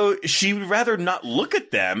 And so she would rather not look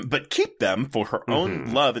at them, but keep them for her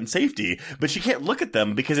own love and safety. But she can't look at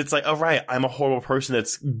them because it's like, all right, I'm a horrible person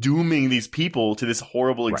that's dooming these people to this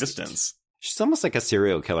horrible existence. She's almost like a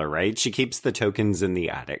serial killer, right? She keeps the tokens in the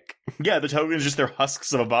attic. Yeah, the tokens just their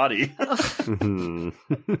husks of a body. Husk,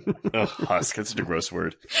 that's such a gross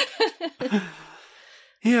word.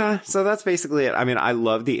 Yeah, so that's basically it. I mean, I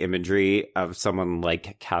love the imagery of someone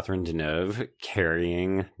like Catherine Deneuve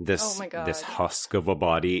carrying this husk of a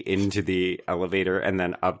body into the elevator and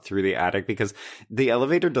then up through the attic, because the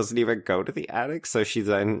elevator doesn't even go to the attic, so she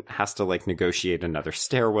then has to like negotiate another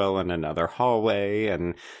stairwell and another hallway,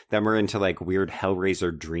 and then we're into like weird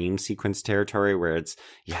Hellraiser dream sequence territory where it's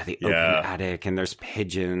the open attic and there's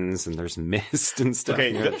pigeons and there's mist and stuff.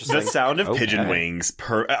 Okay, the sound of pigeon wings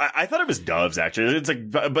I thought it was doves, actually. It's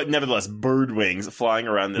like, but nevertheless, bird wings flying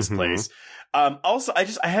around this place. Also,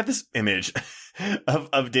 I have this image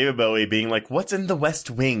of David Bowie being like, what's in the West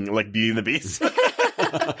Wing, like Beauty and the Beast?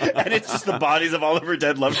 And it's just the bodies of all of her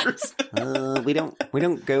dead lovers. We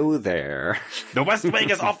don't go there. The West Wing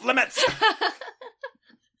is off limits.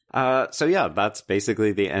 So yeah, that's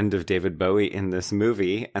basically the end of David Bowie in this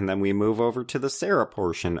movie. And then we move over to the Sarah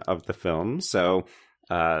portion of the film. So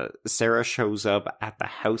Sarah shows up at the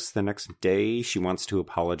house the next day. She wants to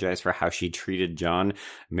apologize for how she treated John.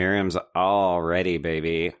 Miriam's all ready,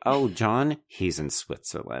 baby. Oh, John, he's in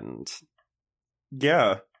Switzerland.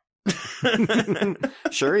 Yeah.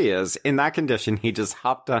 Sure he is. In that condition, he just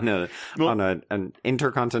hopped on an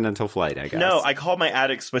intercontinental flight, I guess. No, I call my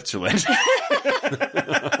attic Switzerland.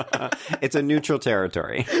 It's a neutral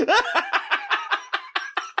territory.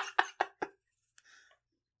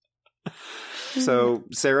 So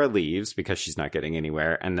Sarah leaves because she's not getting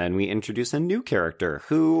anywhere, and then we introduce a new character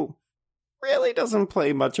who really doesn't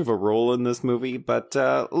play much of a role in this movie, but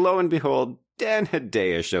lo and behold, Dan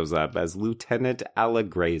Hedaya shows up as Lieutenant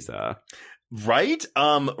Allegreza. Right?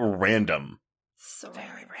 Random. So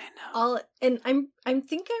very random. I'm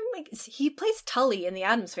thinking like he plays Tully in the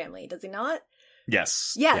Addams Family, does he not?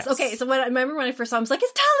 Yes. Yes. Okay. So I remember when I first saw him, I was like,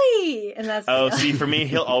 "It's Tully," and that's. Oh, see, for me,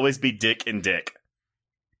 he'll always be Dick and Dick.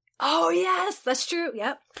 Oh yes, that's true.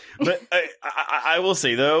 Yep. But I will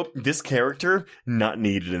say though, this character not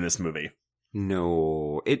needed in this movie.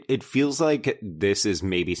 No, it feels like this is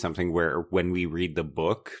maybe something where when we read the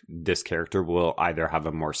book, this character will either have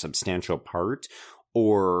a more substantial part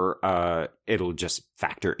or it'll just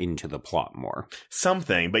factor into the plot more.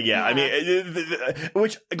 Something, but yeah. I mean,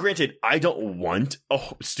 which, granted, I don't want a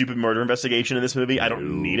stupid murder investigation in this movie. I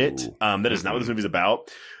don't need it. That is not what this movie's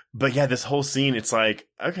about. But yeah, this whole scene, it's like,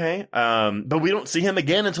 okay. But we don't see him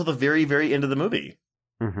again until the very, very end of the movie.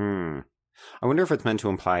 Mm-hmm. I wonder if it's meant to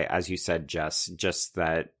imply, as you said, Jess, just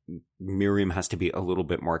that Miriam has to be a little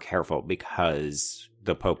bit more careful because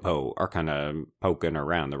the Popo are kind of poking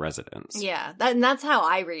around the residence. Yeah, and that's how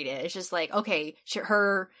I read it. It's just like, okay,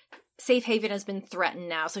 her safe haven has been threatened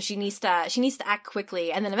now, so she needs to act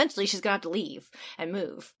quickly, and then eventually she's gonna have to leave and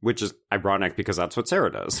move. Which is ironic because that's what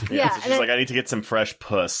Sarah does. Yeah, so she's like, I need to get some fresh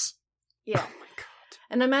puss. Yeah.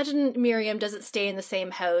 And imagine Miriam doesn't stay in the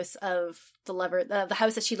same house of the lover, the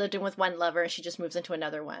house that she lived in with one lover, and she just moves into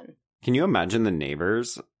another one. Can you imagine the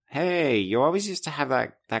neighbors? Hey, you always used to have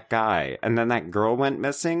that guy, and then that girl went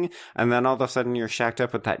missing, and then all of a sudden you're shacked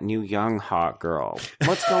up with that new young hot girl.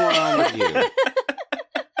 What's going on with you?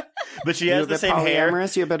 But she has the same hair.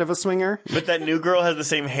 You a bit of a swinger? But that new girl has the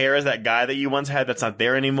same hair as that guy that you once had that's not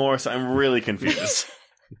there anymore, so I'm really confused.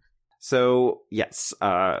 So, yes,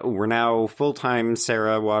 we're now full-time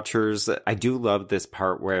Sarah watchers. I do love this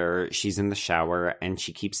part where she's in the shower and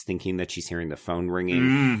she keeps thinking that she's hearing the phone ringing.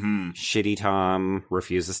 Mm-hmm. Shitty Tom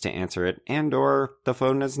refuses to answer it, and or the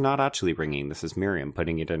phone is not actually ringing. This is Miriam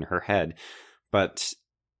putting it in her head. But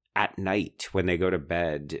at night, when they go to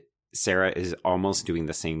bed, Sarah is almost doing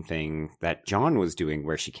the same thing that John was doing,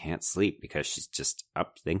 where she can't sleep because she's just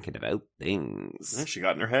up thinking about things. Yeah, she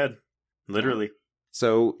got in her head. Literally.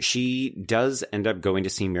 So she does end up going to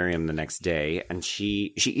see Miriam the next day, and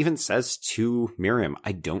she even says to Miriam,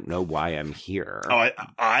 I don't know why I'm here. Oh,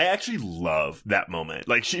 I actually love that moment.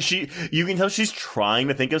 Like, she you can tell she's trying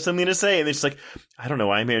to think of something to say, and then she's like, I don't know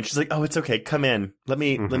why I'm here. And she's like, oh, it's okay. Come in. Let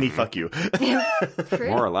me fuck you.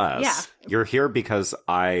 More or less. Yeah. You're here because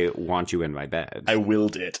I want you in my bed. I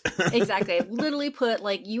willed it. Exactly. I literally put,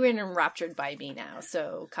 like, you are enraptured by me now,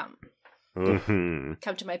 so come. Mm-hmm.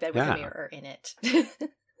 Come to my bed with a mirror in it.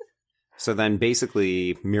 So then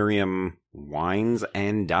basically Miriam wines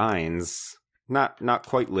and dines. Not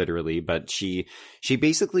quite literally, but she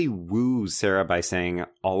basically woos Sarah by saying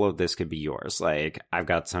all of this could be yours. Like, I've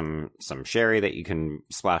got some sherry that you can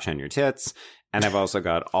splash on your tits, and I've also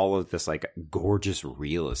got all of this like gorgeous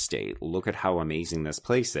real estate. Look at how amazing this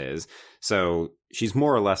place is. So she's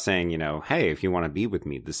more or less saying, you know, hey, if you want to be with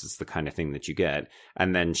me, this is the kind of thing that you get.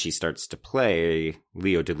 And then she starts to play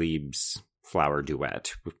Leo Delibes' Flower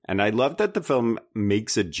Duet. And I love that the film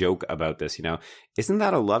makes a joke about this, you know. Isn't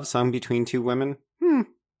that a love song between two women?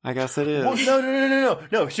 I guess it is. Well,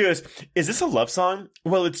 no. She goes, is this a love song?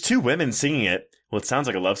 Well, it's two women singing it. Well, it sounds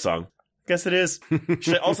like a love song. Guess it is.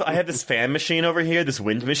 I have this fan machine over here, this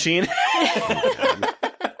wind machine.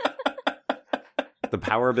 The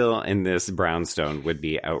power bill in this brownstone would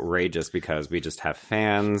be outrageous because we just have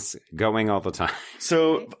fans going all the time.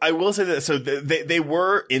 So I will say that, so they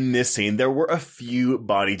were in this scene, there were a few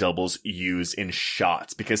body doubles used in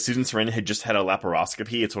shots because Susan Sarandon had just had a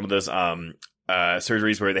laparoscopy. It's one of those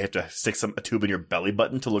surgeries where they have to stick a tube in your belly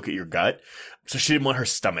button to look at your gut. So she didn't want her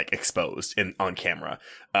stomach exposed on camera.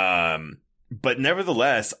 But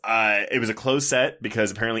nevertheless, it was a closed set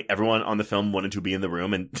because apparently everyone on the film wanted to be in the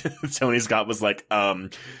room, and Tony Scott was like,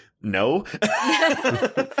 no.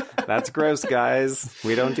 That's gross, guys.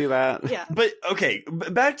 We don't do that. Yeah. But okay,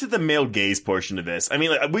 back to the male gaze portion of this. I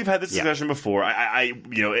mean, like, we've had this discussion before.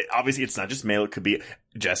 Obviously it's not just male. It could be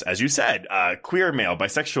just, as you said, queer male,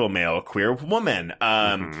 bisexual male, queer woman.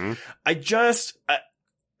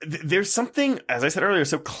 There's something, as I said earlier,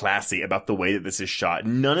 so classy about the way that this is shot.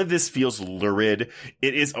 None of this feels lurid.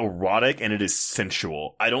 It is erotic and it is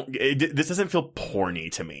sensual. This doesn't feel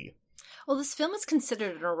porny to me. Well, this film is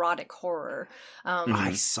considered an erotic horror.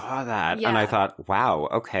 I saw that and Yeah. I thought, wow,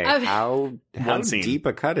 okay, how scene. deep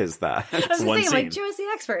a cut is that? I was One going to say, like, scene. Joe's the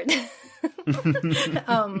expert.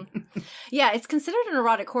 Yeah, it's considered an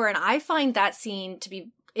erotic horror, and I find that scene to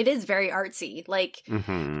be, it is very artsy. Like,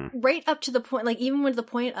 right up to the point, like, even with the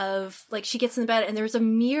point of, like, she gets in bed and there's a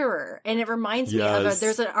mirror, and it reminds me of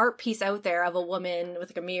there's an art piece out there of a woman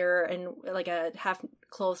with, like, a mirror and, like, a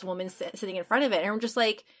half-clothed woman sitting in front of it, and I'm just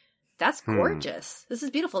like, that's gorgeous. This is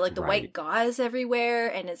beautiful. Like, the white gauze everywhere,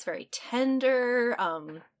 and it's very tender.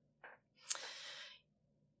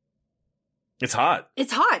 It's hot.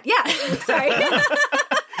 It's hot, yeah. Sorry.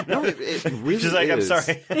 No, it really She's like, I'm is.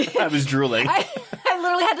 sorry. I was drooling. I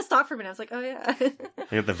literally had to stop for a minute. I was like, oh, yeah.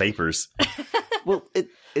 I got the vapors. Well,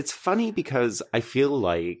 it's funny because I feel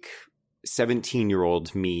like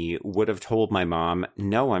 17-year-old me would have told my mom,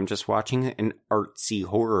 no, I'm just watching an artsy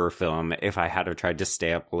horror film if I had tried to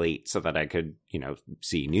stay up late so that I could,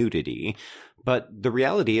 see nudity. But the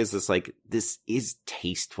reality is like, this is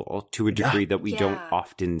tasteful to a degree that we don't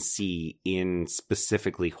often see in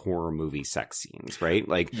specifically horror movie sex scenes, right?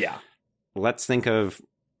 Like, let's think of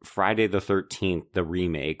Friday the 13th, the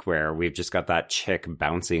remake, where we've just got that chick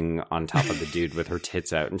bouncing on top of the dude with her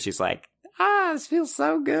tits out, and she's like, this feels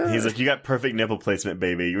so good. He's like, you got perfect nipple placement,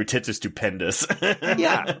 baby. Your tits are stupendous.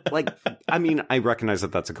 Yeah. Like, I mean, I recognize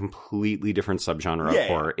that that's a completely different subgenre of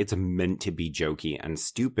horror. It's meant to be jokey and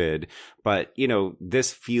stupid. But,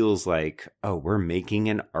 this feels like, we're making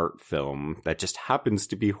an art film that just happens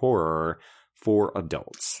to be horror for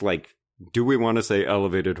adults. Like, do we want to say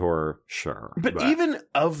elevated horror? Sure. But even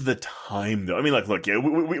of the time, though, I mean, like, look,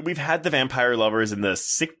 we've had the vampire lovers in the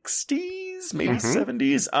 60s, maybe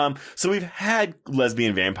 70s. So we've had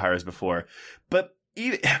lesbian vampires before. But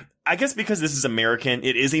I guess because this is American,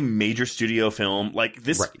 it is a major studio film. Like,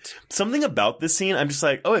 this, something about this scene, I'm just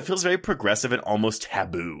like, it feels very progressive and almost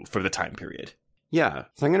taboo for the time period. Yeah.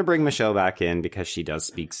 So I'm going to bring Michelle back in because she does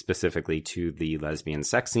speak specifically to the lesbian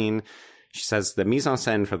sex scene. She says the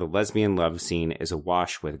mise-en-scène for the lesbian love scene is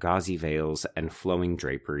awash with gauzy veils and flowing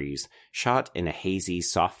draperies, shot in a hazy,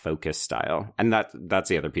 soft focus style. And that's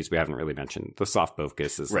the other piece we haven't really mentioned. The soft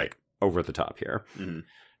focus is like over the top here. Mm-hmm.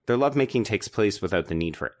 Their lovemaking takes place without the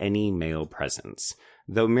need for any male presence.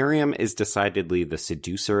 Though Miriam is decidedly the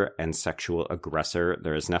seducer and sexual aggressor,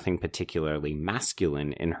 there is nothing particularly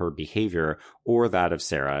masculine in her behavior or that of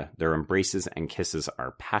Sarah. Their embraces and kisses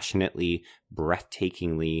are passionately,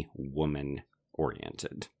 breathtakingly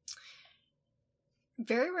woman-oriented.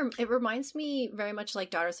 It reminds me very much like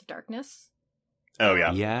Daughters of Darkness. Oh,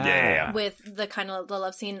 yeah. Yeah. With the kind of the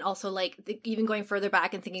love scene, also like even going further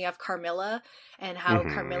back and thinking of Carmilla and how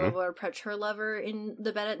Carmilla would approach her lover in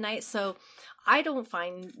the bed at night. So I don't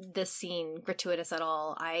find this scene gratuitous at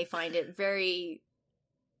all. I find it very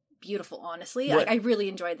beautiful, honestly. I really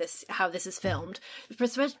enjoyed this, how this is filmed,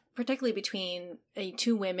 particularly between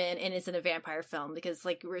two women, and it's in a vampire film, because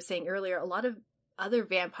like we were saying earlier, a lot of other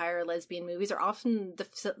vampire lesbian movies are often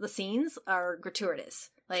the scenes are gratuitous.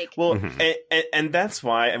 Like, well, and that's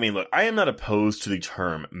why, I mean, look, I am not opposed to the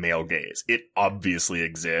term male gaze. It obviously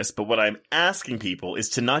exists, but what I'm asking people is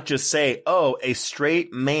to not just say, a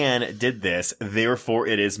straight man did this, therefore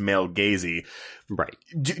it is male gazy. Right.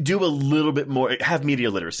 Do a little bit more, have media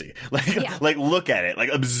literacy. Like look at it, like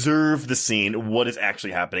observe the scene, what is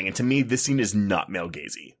actually happening. And to me, this scene is not male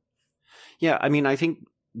gazy. Yeah, I mean, I think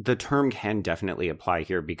the term can definitely apply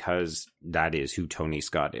here because that is who Tony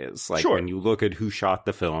Scott is. Like, when you look at who shot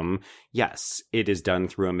the film, yes, it is done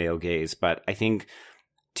through a male gaze, but I think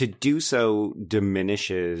to do so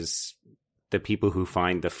diminishes the people who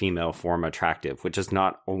find the female form attractive, which is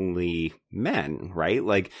not only men, right?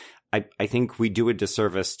 Like, I think we do a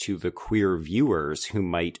disservice to the queer viewers who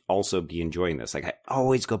might also be enjoying this. Like, I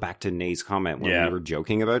always go back to Nay's comment when we were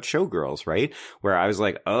joking about Showgirls, right? Where I was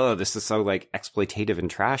like, this is so like exploitative and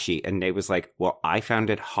trashy. And Nay was like, well, I found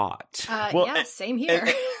it hot. Same here.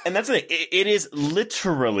 And that's it. It is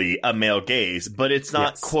literally a male gaze, but it's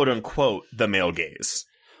not quote unquote the male gaze.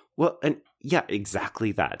 Well, and Yeah,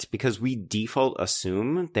 exactly that. Because we default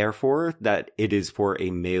assume, therefore, that it is for a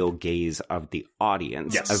male gaze of the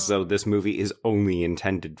audience, as though this movie is only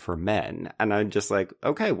intended for men. And I'm just like,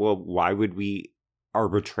 okay, well, why would we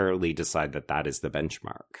arbitrarily decide that that is the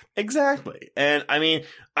benchmark? Exactly. And I mean,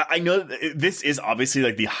 I know that this is obviously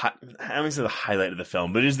like I don't say the highlight of the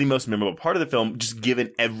film, but it is the most memorable part of the film, just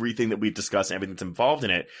given everything that we've discussed and everything that's involved in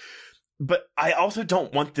it. But I also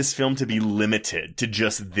don't want this film to be limited to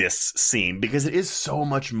just this scene, because it is so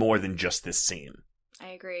much more than just this scene. I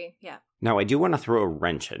agree. Yeah. Now, I do want to throw a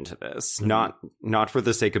wrench into this, not for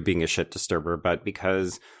the sake of being a shit disturber, but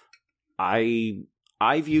because I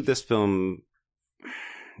view this film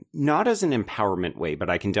not as an empowerment way,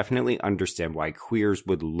 but I can definitely understand why queers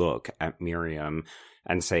would look at Miriam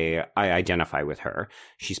and say, I identify with her.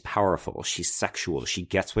 She's powerful. She's sexual. She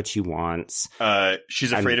gets what she wants.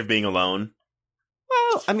 She's afraid of being alone.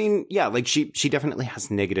 Well, I mean, yeah, like she definitely has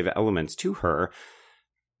negative elements to her.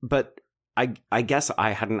 But I guess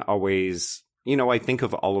I hadn't always, I think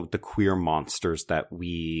of all of the queer monsters that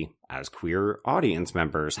we, as queer audience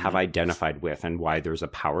members, have identified with and why there's a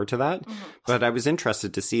power to that. Mm-hmm. But I was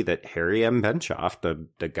interested to see that Harry M. Benshoff,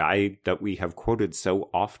 the guy that we have quoted so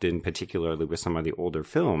often, particularly with some of the older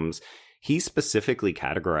films, he specifically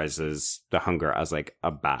categorizes The Hunger as like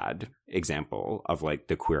a bad example of like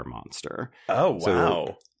the queer monster. Oh,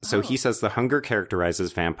 wow. So he says The Hunger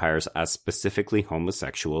characterizes vampires as specifically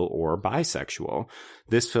homosexual or bisexual.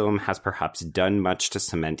 This film has perhaps done much to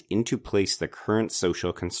cement into place the current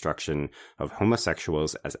social construction of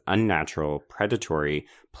homosexuals as unnatural, predatory,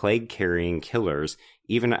 plague-carrying killers,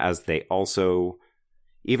 even as they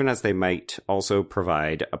might also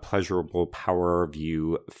provide a pleasurable power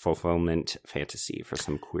view fulfillment fantasy for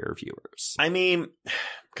some queer viewers. I mean,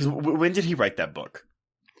 because when did he write that book?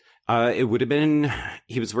 It would have been,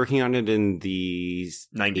 he was working on it in the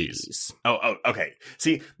 90s. Oh, okay.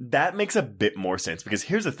 See, that makes a bit more sense, because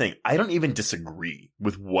here's the thing. I don't even disagree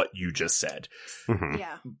with what you just said. Mm-hmm.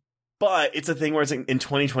 Yeah. But it's a thing where it's in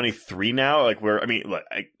 2023 now. Like we're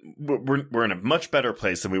in a much better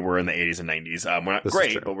place than we were in the 80s and 90s. We're not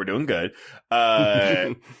great, but we're doing good.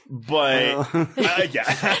 Yeah,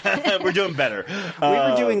 we're doing better. We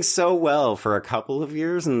were doing so well for a couple of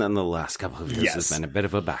years, and then the last couple of years has been a bit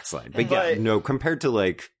of a backslide. But compared to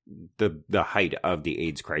like the height of the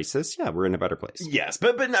AIDS crisis, yeah, we're in a better place. Yes,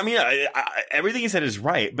 but I mean, everything you said is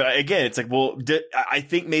right. But again, it's like, well, I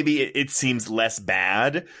think maybe it seems less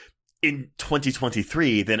bad in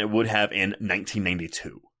 2023 than it would have in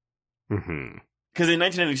 1992. Mm-hmm. Because in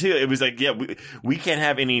 1992, it was like, yeah, we can't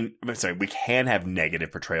have we can have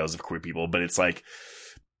negative portrayals of queer people, but it's like,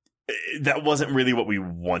 that wasn't really what we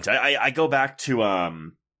wanted. I go back to,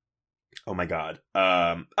 oh my God.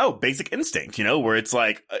 Basic Instinct, where it's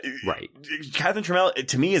like, right. Catherine Trammell,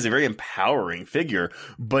 to me, is a very empowering figure,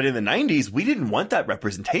 but in the 90s, we didn't want that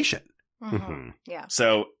representation. Mm-hmm. Yeah.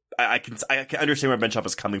 So I can understand where Benshoff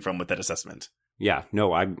is coming from with that assessment. Yeah,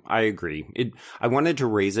 no, I agree. I wanted to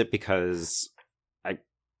raise it because I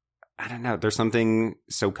don't know, there's something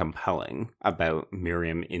so compelling about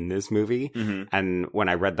Miriam in this movie. Mm-hmm. And when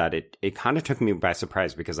I read that, it kind of took me by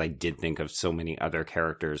surprise, because I did think of so many other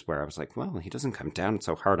characters where I was like, well, he doesn't come down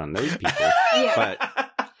so hard on those people. Yeah.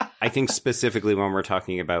 But I think specifically when we're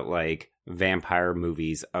talking about like vampire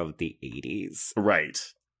movies of the 80s. Right.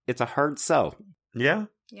 It's a hard sell. Yeah.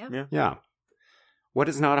 Yeah. What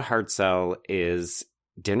is not a hard sell is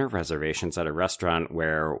dinner reservations at a restaurant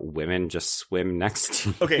where women just swim next to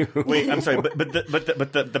you. Okay, wait, I'm sorry, but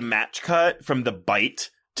the match cut from the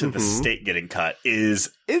bite to the steak getting cut it's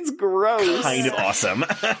gross. Kind of awesome.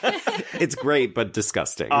 It's great, but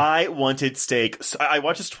disgusting. I wanted steak. I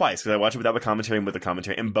watched this twice, because I watched it without the commentary and with the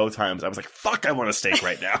commentary, and both times I was like, fuck, I want a steak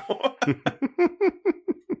right now.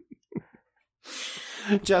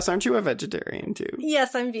 Jess, aren't you a vegetarian too?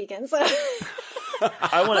 Yes, I'm vegan, so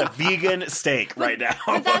I want a vegan steak right now.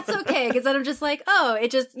 But that's okay, because then I'm just like, oh, it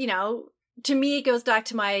just, to me, it goes back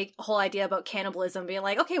to my whole idea about cannibalism, being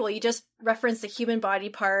like, okay, well, you just referenced a human body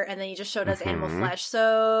part, and then you just showed us animal flesh,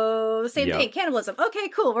 so same thing, cannibalism. Okay,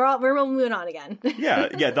 cool, we're moving on again.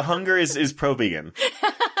 Yeah, The Hunger is pro-vegan.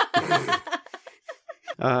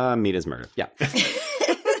 Meat is murder. Yeah.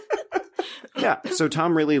 Yeah, so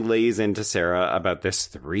Tom really lays into Sarah about this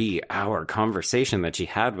 3-hour conversation that she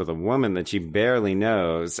had with a woman that she barely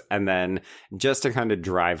knows, and then just to kind of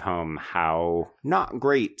drive home how not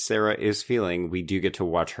great Sarah is feeling, we do get to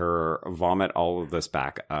watch her vomit all of this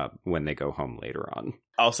back up when they go home later on.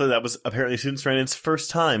 Also, that was apparently Susan Sarandon's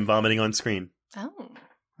first time vomiting on screen. Oh.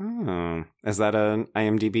 Oh, is that an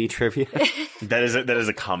IMDb trivia? That is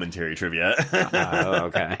a commentary trivia. Oh,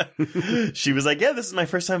 okay. She was like, yeah, this is my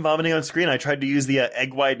first time vomiting on screen. I tried to use the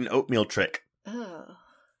egg white and oatmeal trick. Oh,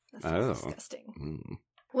 that's disgusting. Mm.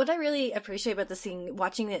 What I really appreciate about the scene,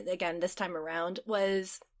 watching it again this time around,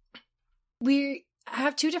 was we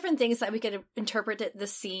have two different things that we could interpret the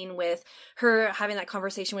scene with her having that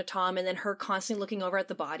conversation with Tom and then her constantly looking over at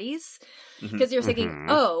the bodies. Because you're thinking,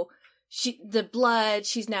 oh, the blood,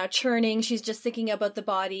 she's now churning. She's just thinking about the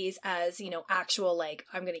bodies as, actual, like,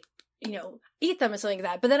 I'm going to, eat them or something like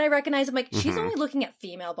that. But then I recognize, I'm like, she's only looking at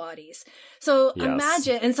female bodies. So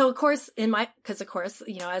imagine, and so of course,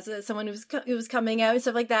 as someone who was coming out and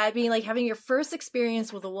stuff like that, being like having your first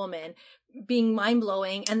experience with a woman, being mind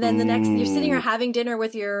blowing, and then the next, you're sitting here having dinner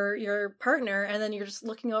with your partner, and then you're just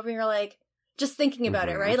looking over and you're like, just thinking about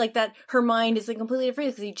it, right? Like that, her mind is like completely different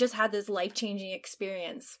because you just had this life changing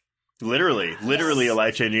experience. Literally a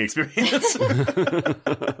life-changing experience.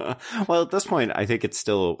 Well, at this point, I think it's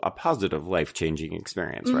still a positive life-changing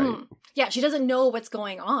experience, right? Yeah, she doesn't know what's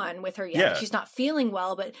going on with her yet. Yeah. She's not feeling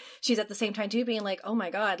well, but she's at the same time too being like, oh my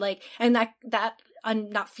God, like, and that I'm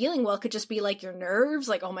not feeling well could just be like your nerves,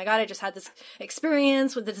 like, oh my God, I just had this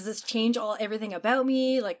experience. Does this change everything about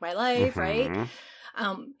me, like my life, right?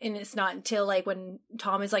 And it's not until like when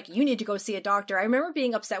Tom is like, you need to go see a doctor. I remember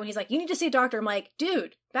being upset when he's like, you need to see a doctor. I'm like,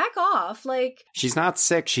 dude, back off. Like, she's not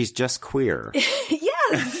sick. She's just queer.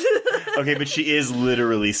 Yes. Okay, but she is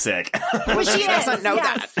literally sick. But she doesn't know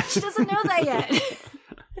that. She doesn't know that yet.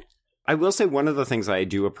 I will say one of the things I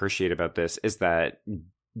do appreciate about this is that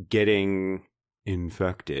getting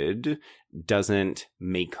infected doesn't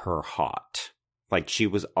make her hot. Like, she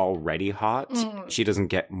was already hot. She doesn't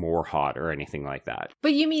get more hot or anything like that.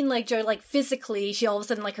 But you mean, like, Joe, like, physically, she all of a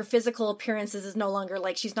sudden, like, her physical appearances is no longer,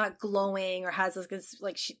 like, she's not glowing or has this,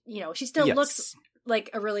 like, she still looks like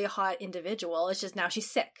a really hot individual. It's just now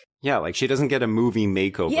she's sick. Yeah, like, she doesn't get a movie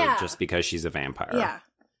makeover just because she's a vampire. Yeah.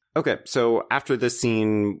 Okay, so after this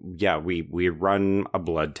scene, we run a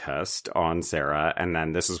blood test on Sarah, and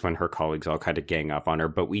then this is when her colleagues all kind of gang up on her,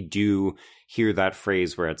 but we do hear that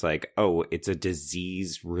phrase where it's like, oh, it's a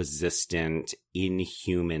disease-resistant,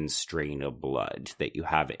 inhuman strain of blood that you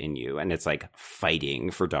have in you, and it's like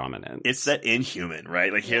fighting for dominance. It's that inhuman,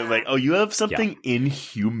 right? Like, you're like, oh, you have something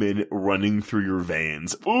inhuman running through your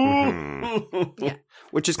veins. Ooh! Yeah.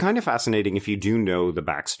 Which is kind of fascinating if you do know the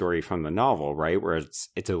backstory from the novel, right? Where it's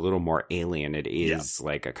a little more alien. It is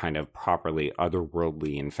like a kind of properly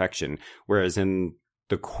otherworldly infection. Whereas in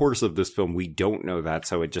the course of this film, we don't know that.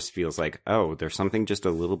 So it just feels like, oh, there's something just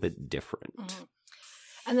a little bit different.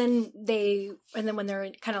 And then when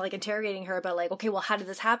they're kind of like interrogating her about like, okay, well, how did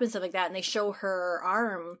this happen? Stuff like that. And they show her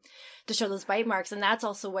arm to show those bite marks. And that's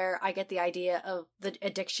also where I get the idea of the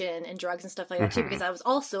addiction and drugs and stuff like that too, because that was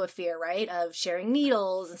also a fear, right? Of sharing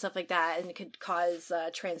needles and stuff like that. And it could cause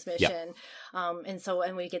transmission.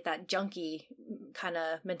 And we get that junkie kind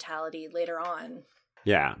of mentality later on.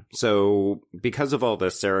 Yeah. So because of all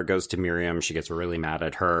this, Sarah goes to Miriam. She gets really mad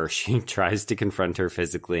at her. She tries to confront her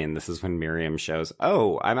physically. And this is when Miriam shows,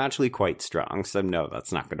 oh, I'm actually quite strong. So no,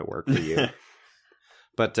 that's not going to work for you.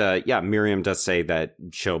 But Miriam does say that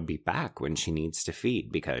she'll be back when she needs to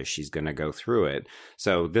feed because she's going to go through it.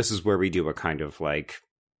 So this is where we do a kind of like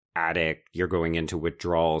addict, you're going into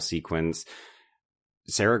withdrawal sequence.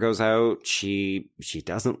 Sarah goes out. She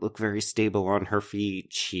doesn't look very stable on her feet.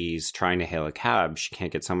 She's trying to hail a cab. She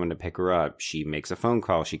can't get someone to pick her up. She makes a phone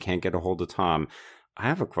call. She can't get a hold of Tom. I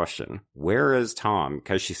have a question. Where is Tom?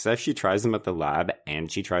 Because she says she tries him at the lab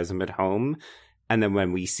and she tries him at home. And then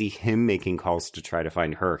when we see him making calls to try to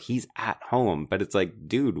find her, he's at home. But it's like,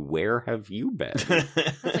 dude, where have you been?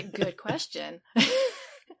 That's a good question.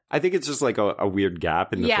 I think it's just like a weird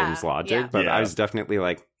gap in the film's logic. But I was definitely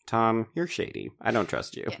like, Tom, you're shady. I don't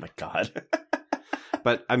trust you. Oh my God.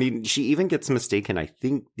 But, I mean, she even gets mistaken. I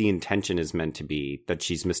think the intention is meant to be that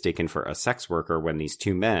she's mistaken for a sex worker when these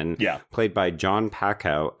two men, played by John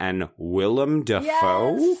Pachow and Willem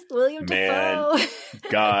Dafoe. Yes, William Dafoe.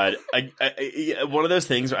 God. I one of those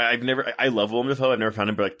things where I love Willem Dafoe. I've never found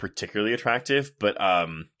him like particularly attractive, but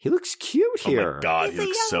he looks cute here. Oh my God, he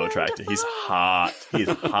looks so attractive. He's hot. He's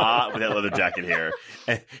hot with that leather jacket here.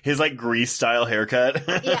 And his like Grease style haircut.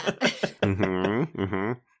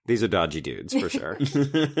 These are dodgy dudes for sure.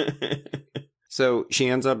 So she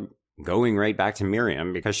ends up going right back to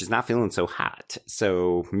Miriam because she's not feeling so hot.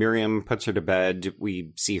 So Miriam puts her to bed.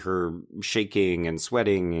 We see her shaking and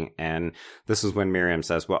sweating. And this is when Miriam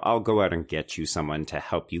says, well, I'll go out and get you someone to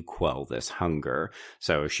help you quell this hunger.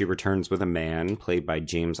 So she returns with a man played by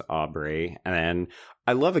James Aubrey. And then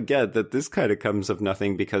I love again that this kind of comes of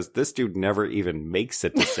nothing because this dude never even makes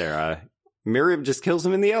it to Sarah. Miriam just kills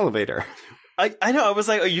him in the elevator. I know. I was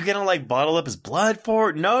like, are you going to bottle up his blood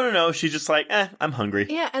for it? No. She's just like, I'm hungry.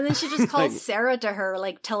 Yeah, and then she just calls Sarah to her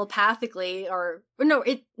telepathically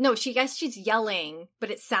she's yelling,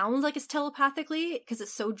 but it sounds like it's telepathically because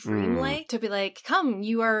it's so dreamlike to be like, come,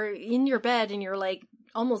 you are in your bed and you're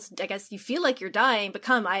almost, I guess you feel like you're dying, but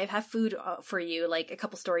come, I have food for you a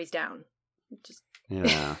couple stories down.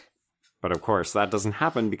 Yeah. But of course, that doesn't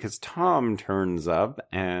happen because Tom turns up,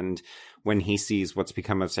 and when he sees what's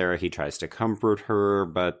become of Sarah, he tries to comfort her,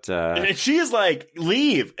 but... And she is like,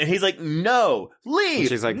 leave! And he's like, no! Leave! And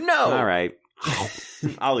she's like, no! All right.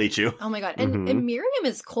 I'll eat you. Oh my god. And Miriam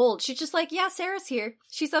is cold. She's just like, yeah, Sarah's here.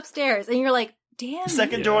 She's upstairs. And you're like, damn.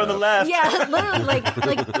 Second door on the left. Yeah, literally,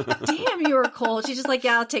 damn, you were cold. She's just like,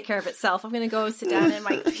 yeah, I'll take care of itself. I'm going to go sit down at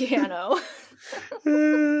my piano.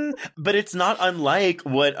 But it's not unlike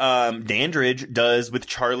what Dandridge does with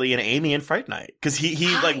Charlie and Amy in Fright Night, because he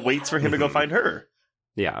waits for him to go find her.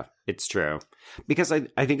 Yeah, it's true. Because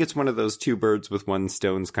I think it's one of those two birds with one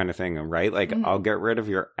stones kind of thing, right? I'll get rid of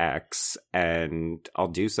your ex, and I'll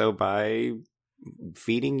do so by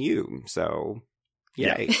feeding you. So,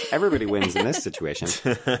 yay. Yeah. Everybody wins in this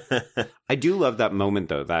situation. I do love that moment,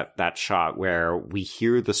 though, that shot where we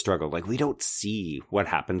hear the struggle. We don't see what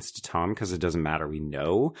happens to Tom because it doesn't matter. We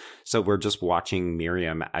know. So we're just watching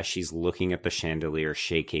Miriam as she's looking at the chandelier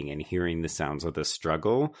shaking and hearing the sounds of the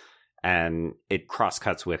struggle. And it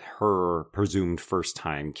cross-cuts with her presumed first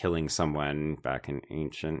time killing someone back in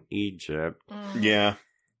ancient Egypt. Yeah.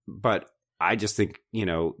 But I just think,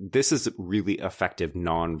 this is really effective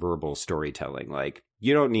nonverbal storytelling.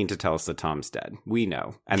 You don't need to tell us that Tom's dead. We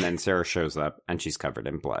know. And then Sarah shows up and she's covered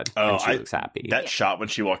in blood. Oh, and she looks happy. That shot when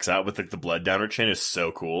she walks out with the blood down her chin is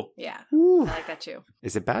so cool. Yeah. Ooh. I like that too.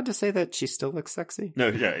 Is it bad to say that she still looks sexy? No,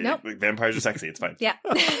 yeah. Nope. Vampires are sexy. It's fine. Yeah.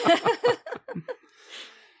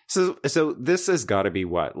 So this has got to be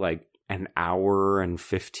what, an hour and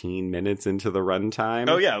 15 minutes into the runtime?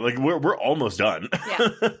 Oh yeah, we're almost done. Yeah.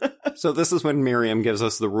 So this is when Miriam gives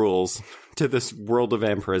us the rules to this world of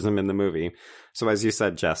vampirism in the movie. So as you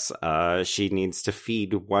said, Jess, she needs to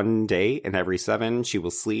feed 1 day in every 7. She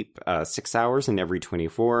will sleep 6 hours in every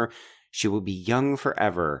 24. She will be young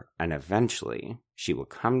forever, and eventually she will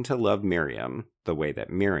come to love Miriam the way that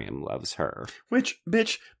Miriam loves her. Which,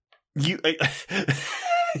 bitch,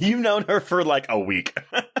 you've known her for a week.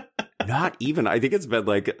 Not even. I think it's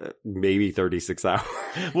been maybe 36 hours.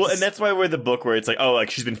 Well, and that's why we're the book where it's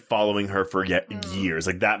she's been following her for years.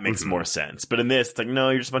 That makes more sense. But in this, it's no,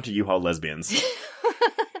 you're just a bunch of U-Haul lesbians.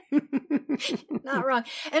 Not wrong.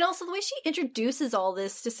 And also the way she introduces all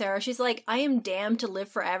this to Sarah, she's like, I am damned to live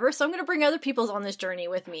forever, so I'm going to bring other people on this journey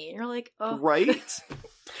with me. And you're like, oh. Right?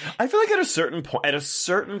 I feel at a certain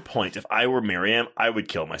point, if I were Miriam, I would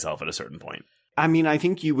kill myself at a certain point. I mean, I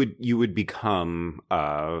think you would become,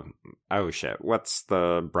 oh shit, what's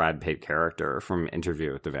the Brad Pitt character from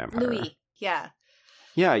Interview with the Vampire? Louis, yeah.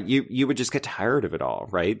 Yeah, you would just get tired of it all,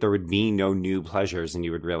 right? There would be no new pleasures, and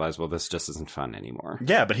you would realize, well, this just isn't fun anymore.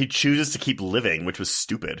 Yeah, but he chooses to keep living, which was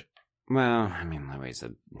stupid. Well, I mean, Louis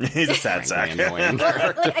he's a sad sack. I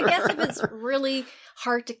guess if it's really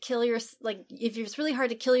hard to kill if it's really hard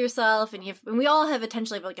to kill yourself, and we all have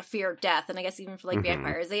potentially a fear of death, and I guess even for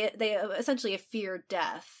vampires, they essentially fear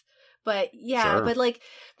death. But yeah, sure.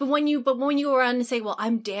 but when you go around and say, well,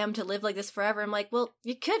 I'm damned to live like this forever, I'm like, well,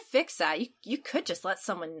 you could fix that. You could just let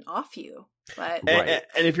someone off you. But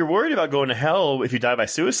and if you're worried about going to hell if you die by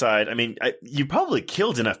suicide, I mean, you probably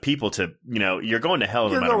killed enough people to, you're going to hell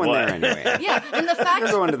no matter what. You're going there anyway. Yeah, and the fact you're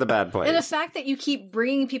going to the bad place. And the fact that you keep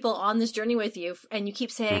bringing people on this journey with you, and you keep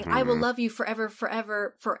saying, I will love you forever,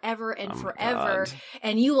 forever, forever, and forever,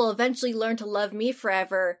 and you will eventually learn to love me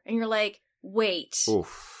forever, and you're like, wait.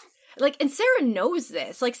 Oof. And Sarah knows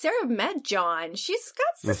this. Sarah met John. She's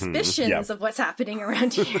got suspicions of what's happening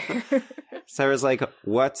around here. Sarah's like,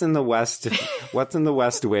 what's in the West? What's in the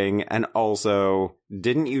West Wing? And also,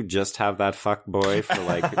 didn't you just have that fuck boy for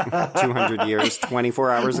 200 years,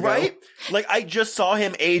 24 hours ago? Right? I just saw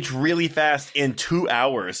him age really fast in 2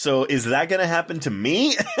 hours. So is that going to happen to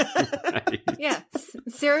me? Yeah.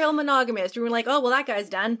 serial monogamist. We were like, oh, well, that guy's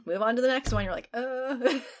done. Move on to the next one. You're like,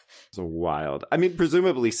 It's wild. I mean,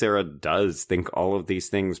 presumably Sarah does think all of these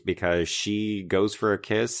things because she goes for a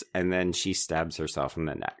kiss and then she stabs herself in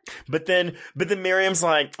the neck. But then Miriam's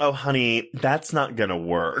like, oh, honey, that's not gonna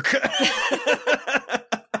work.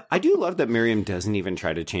 I do love that Miriam doesn't even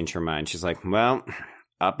try to change her mind. She's like, well,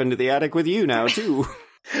 up into the attic with you now, too.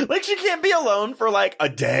 Like, she can't be alone for, like, a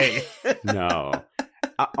day. No.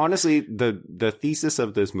 Honestly, the thesis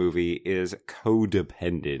of this movie is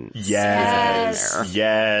codependence. Yes.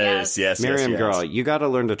 Miriam, girl, you got to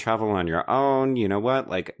learn to travel on your own. You know what?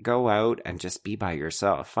 Like, go out and just be by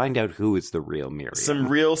yourself. Find out who is the real Miriam. Some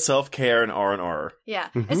real self-care and R&R. Yeah,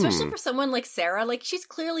 especially for someone like Sarah. Like, she's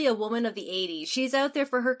clearly a woman of the 80s. She's out there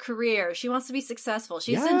for her career. She wants to be successful.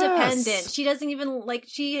 She's independent. She doesn't even, like,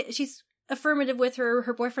 she's affirmative with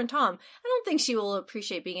her boyfriend Tom. I don't think she will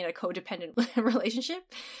appreciate being in a codependent relationship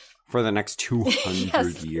for the next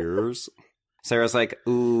 200 years. Sarah's like,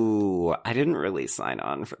 ooh, I didn't really sign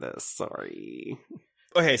on for this. Sorry.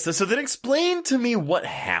 Okay, so then explain to me what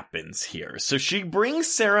happens here. So she brings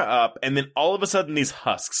Sarah up, and then all of a sudden these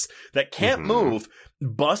husks that can't move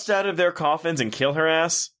bust out of their coffins and kill her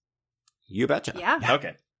ass? You betcha. Yeah.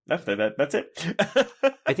 Okay. That's it.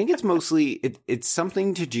 I think it's mostly, it's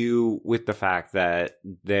something to do with the fact that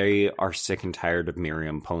they are sick and tired of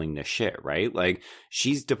Miriam pulling this shit, right? Like,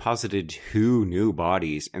 she's deposited 2 new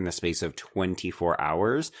bodies in the space of 24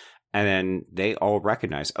 hours, and then they all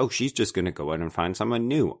recognize, oh, she's just going to go out and find someone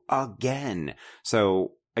new again.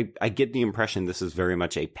 So I get the impression this is very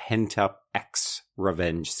much a pent-up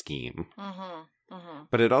ex-revenge scheme.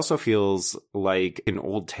 But it also feels like an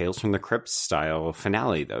old Tales from the Crypt style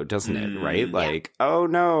finale, though, doesn't it? Right? Like, oh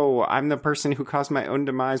no, I'm the person who caused my own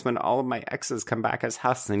demise when all of my exes come back as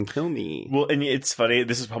husks and kill me. Well, and it's funny,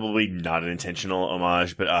 this is probably not an intentional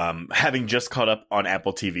homage, but having just caught up on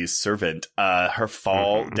Apple TV's Servant, her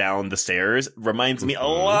fall down the stairs reminds me a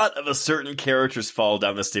lot of a certain character's fall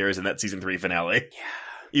down the stairs in that season 3 finale. Yeah.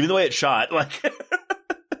 Even the way it's shot, like...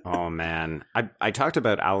 Oh, man. I talked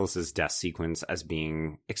about Alice's death sequence as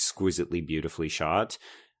being exquisitely beautifully shot.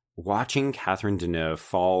 Watching Catherine Deneuve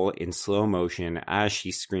fall in slow motion as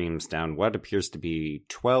she screams down what appears to be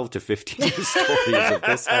 12 to 15 stories of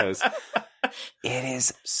this house, it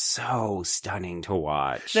is so stunning to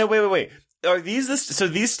watch. Now, wait. Are these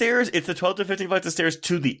these stairs, it's the 12 to 15 flights of stairs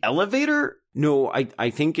to the elevator? No, I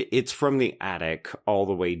think it's from the attic all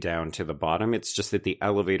the way down to the bottom. It's just that the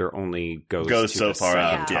elevator only goes to so the far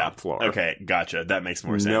up. top floor. Okay, gotcha. That makes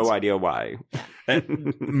more sense. No idea why.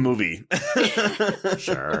 Movie.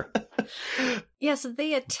 Sure. Yeah, so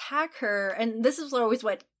they attack her, and this is always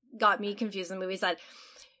what got me confused in the movies, that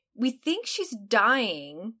we think she's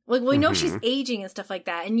dying. Like, we know she's aging and stuff like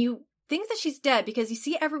that, and you think that she's dead because you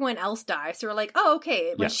see everyone else die. So we're like, oh,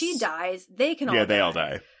 okay, when she dies, they can all die. Yeah, they all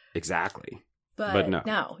die. Exactly. But no.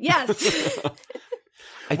 No. Yes.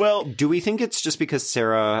 Well, do we think it's just because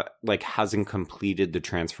Sarah, like, hasn't completed the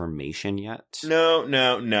transformation yet?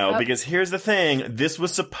 No. Because here's the thing. This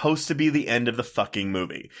was supposed to be the end of the fucking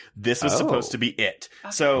movie. This was supposed to be it.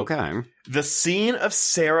 So, the scene of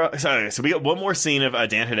Sarah... Sorry, so we got one more scene of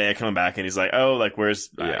Dan Hedaya coming back, and he's like, oh, like, where's...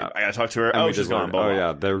 I gotta talk to her. And she's gone. Oh,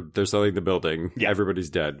 yeah, they're selling the building. Yeah. Everybody's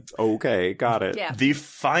dead. Okay, got it. Yeah. The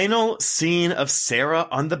final scene of Sarah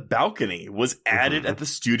on the balcony was added at the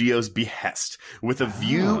studio's behest, with a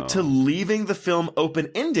view to leaving the film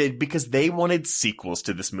open-ended because they wanted sequels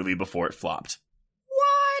to this movie before it flopped.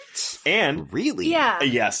 And really? Yeah.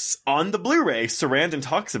 Yes. On the Blu-ray, Sarandon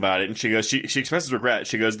talks about it, and she goes, she expresses regret.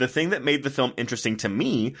 She goes, the thing that made the film interesting to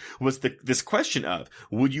me was this question of,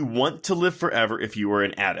 would you want to live forever if you were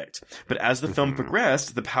an addict? But as the film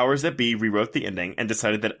progressed, the powers that be rewrote the ending and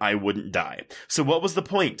decided that I wouldn't die. So what was the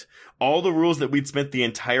point? All the rules that we'd spent the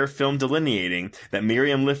entire film delineating, that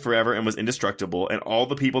Miriam lived forever and was indestructible, and all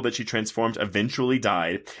the people that she transformed eventually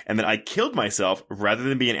died, and that I killed myself rather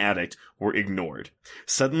than be an addict, were ignored.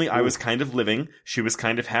 Suddenly I was kind of living, she was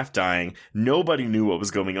kind of half dying, nobody knew what was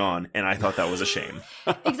going on, and I thought that was a shame.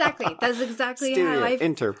 Exactly. That's exactly Studio how I...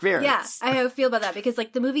 interference. Yeah, I feel about that, because,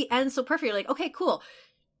 like, the movie ends so perfect. You're like, okay, cool.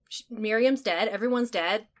 Miriam's dead, everyone's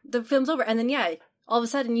dead, the film's over, and then, all of a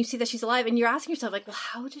sudden you see that she's alive, and you're asking yourself, like, well,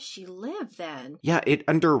 how does she live then? Yeah, it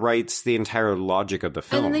underwrites the entire logic of the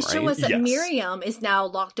film, and then they show us that Yes. Miriam is now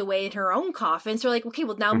locked away in her own coffin. So we're like, okay,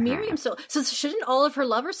 well, now Miriam so shouldn't all of her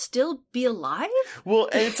lovers still be alive? Well,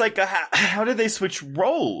 and it's like, how did they switch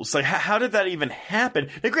roles? Like, how did that even happen?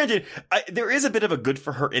 Now, granted, there is a bit of a good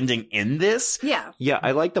for her ending in this. Yeah. Yeah,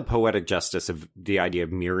 I like the poetic justice of the idea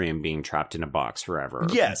of Miriam being trapped in a box forever.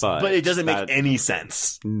 Yes, but it doesn't make any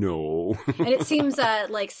sense. No. And it seems seems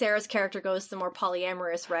that like Sarah's character goes the more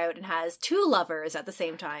polyamorous route and has 2 lovers at the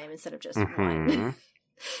same time instead of just one.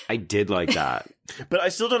 I did like that. But I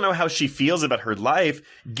still don't know how she feels about her life,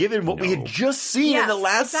 given what we had just seen in the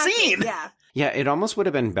last scene. Yeah, it almost would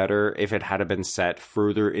have been better if it had been set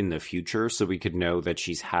further in the future so we could know that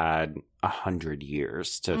she's had 100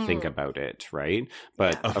 years to think about it, right?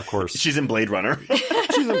 But of course... She's in Blade Runner.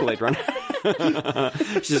 She's in Blade Runner.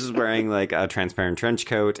 She's wearing like a transparent trench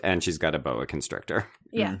coat and she's got a boa constrictor.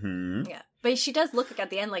 Yeah. Yeah. But she does look like at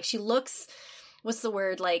the end, like she looks... What's the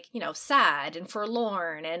word, like, you know, sad and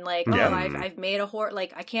forlorn and like, I've made a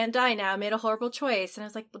like, I can't die now, I made a horrible choice. And I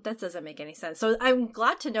was like, but that doesn't make any sense. So I'm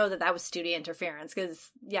glad to know that that was studio interference because,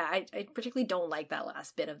 yeah, I particularly don't like that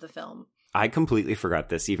last bit of the film. I completely forgot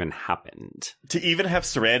this even happened. To even have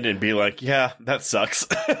Sarandon be like, yeah, that sucks.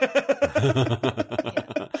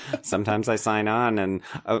 Sometimes I sign on and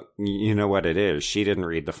you know what it is. She didn't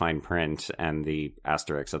read the fine print and the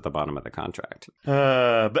asterisk at the bottom of the contract.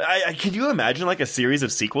 But can you imagine like a series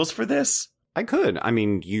of sequels for this? I could. I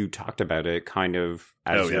mean, you talked about it kind of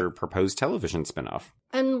as your proposed television spinoff.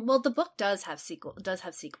 And well, the book does have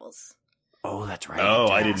sequels. Oh, that's right. Oh,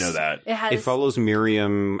 I didn't know that. It follows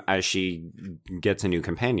Miriam as she gets a new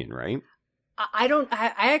companion, right? I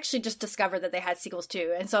actually just discovered that they had sequels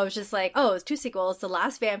too. And so I was just like, oh, it's 2 sequels. The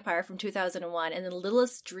Last Vampire from 2001 and then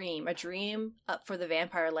Littlest Dream, A Dream Up for the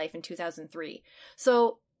Vampire Life in 2003.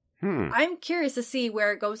 So I'm curious to see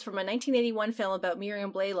where it goes from a 1981 film about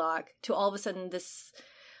Miriam Blaylock to all of a sudden this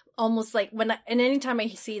almost like and anytime I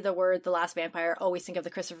see the word The Last Vampire, I always think of the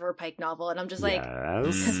Christopher Pike novel. And I'm just like,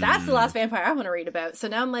 because that's the last vampire I want to read about. So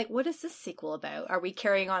now I'm like, what is this sequel about? Are we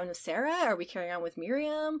carrying on with Sarah? Are we carrying on with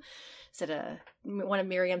Miriam? Is it one of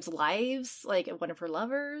Miriam's lives? Like one of her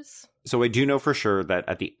lovers? So I do know for sure that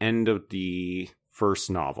at the end of the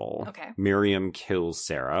first novel, Miriam kills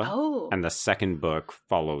Sarah. Oh. And the second book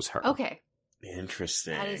follows her. Okay.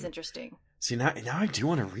 Interesting. That is interesting. See, now I do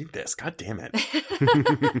want to read this. God damn it.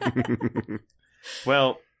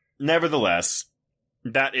 Well, nevertheless,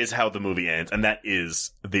 that is how the movie ends, and that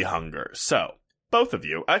is The Hunger. So, both of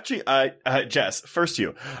you, actually, Jess, first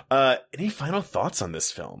you, any final thoughts on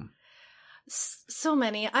this film? So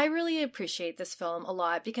many. I really appreciate this film a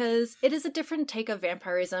lot because it is a different take of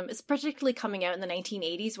vampirism. It's particularly coming out in the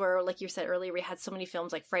 1980s where, like you said earlier, we had so many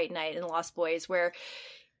films like Fright Night and Lost Boys where,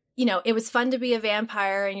 you know, it was fun to be a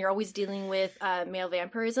vampire and you're always dealing with male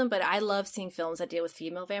vampirism, but I love seeing films that deal with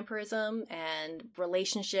female vampirism and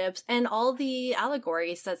relationships and all the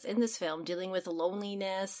allegories that's in this film, dealing with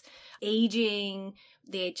loneliness, aging,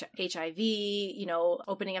 the HIV, you know,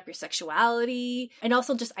 opening up your sexuality, and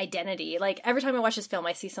also just identity. Like every time I watch this film,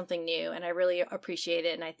 I see something new and I really appreciate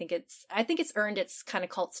it. And I think it's earned its kind of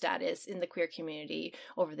cult status in the queer community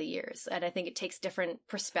over the years. And I think it takes different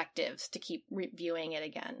perspectives to keep reviewing it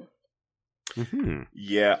again. Mm-hmm.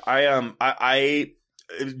 Yeah, I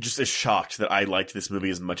just as shocked that I liked this movie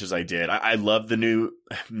as much as I did. I love the new,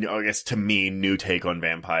 I guess to me, new take on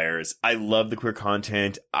vampires. I love the queer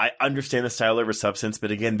content. I understand the style over substance,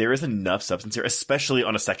 but again, there is enough substance here, especially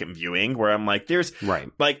on a second viewing where I'm like,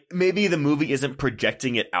 like maybe the movie isn't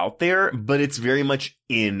projecting it out there, but it's very much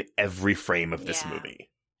in every frame of this movie.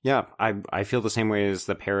 Yeah, I feel the same way as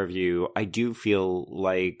the pair of you. I do feel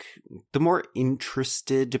like the more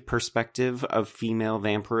interested perspective of female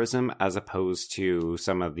vampirism as opposed to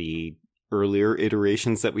some of the earlier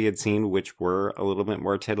iterations that we had seen, which were a little bit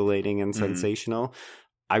more titillating and sensational.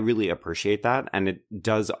 I really appreciate that. And it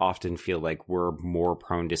does often feel like we're more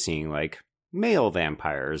prone to seeing like male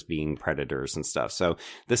vampires being predators and stuff. So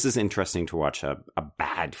this is interesting to watch a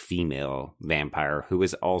bad female vampire who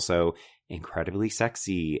is also incredibly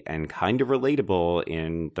sexy and kind of relatable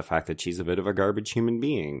in the fact that she's a bit of a garbage human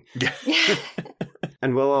being.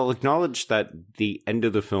 And while I'll acknowledge that the end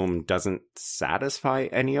of the film doesn't satisfy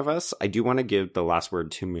any of us, I do want to give the last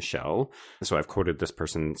word to Michelle. So I've quoted this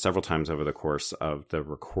person several times over the course of the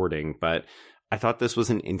recording, but I thought this was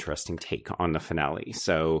an interesting take on the finale.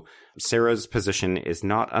 So Sarah's position is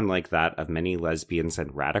not unlike that of many lesbians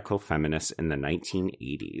and radical feminists in the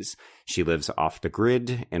 1980s. She lives off the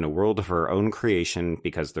grid in a world of her own creation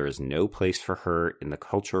because there is no place for her in the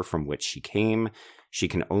culture from which she came. She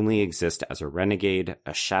can only exist as a renegade,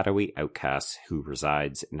 a shadowy outcast who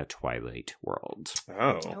resides in a twilight world.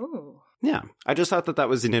 Oh. Yeah, I just thought that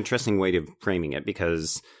was an interesting way of framing it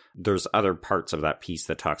because there's other parts of that piece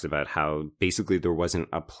that talks about how basically there wasn't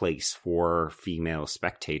a place for female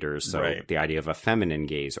spectators. So the idea of a feminine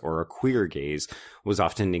gaze or a queer gaze was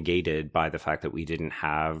often negated by the fact that we didn't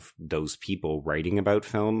have those people writing about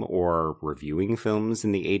film or reviewing films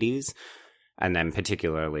in the 80s. And then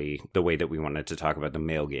particularly the way that we wanted to talk about the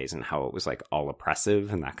male gaze and how it was like all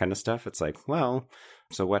oppressive and that kind of stuff. It's like, well,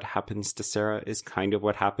 so what happens to Sarah is kind of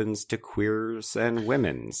what happens to queers and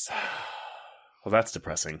women's. Well, that's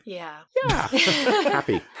depressing. Yeah. Yeah.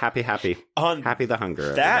 happy. On happy the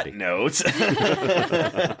hunger. That everybody. note.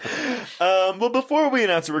 Well, before we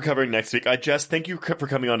announce what we're covering next week, Jess, thank you for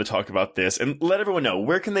coming on to talk about this. And let everyone know,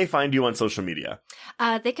 where can they find you on social media?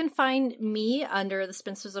 They can find me under the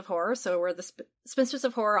Spinsters of Horror. So we're the Spinsters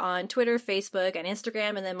of Horror on Twitter, Facebook, and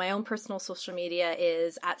Instagram. And then my own personal social media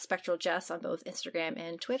is at Spectral Jess on both Instagram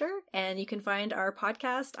and Twitter. And you can find our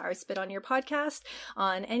podcast, our Spit on Your podcast,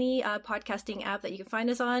 on any podcasting app that you can find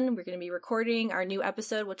us on. We're going to be recording our new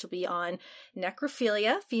episode, which will be on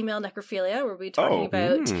necrophilia, female necrophilia, where we'll be talking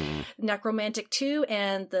about Necromantic 2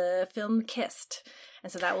 and the film Kissed.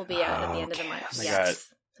 And so that will be out at the end of the month. Oh yes.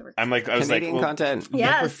 So I was Canadian like, content.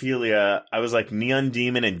 Yes. Necrophilia. I was like, Neon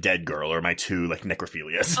Demon and Dead Girl are my two like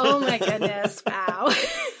necrophilias. Oh my goodness. Wow.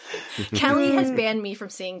 Kelly has banned me from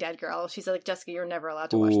seeing Dead Girl. She's like, Jessica, you're never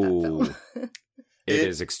allowed to watch that film. It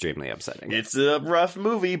is extremely upsetting. It's a rough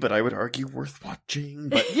movie, but I would argue worth watching.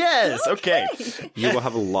 But yes, okay. You will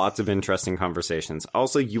have lots of interesting conversations.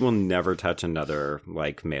 Also, you will never touch another,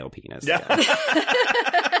 like, male penis again.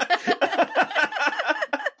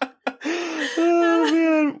 Oh,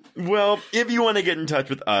 man. Well, if you want to get in touch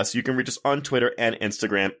with us, you can reach us on Twitter and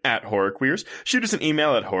Instagram at HorrorQueers. Shoot us an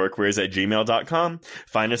email at horrorqueers@gmail.com.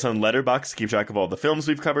 Find us on Letterboxd to keep track of all the films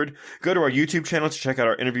we've covered. Go to our YouTube channel to check out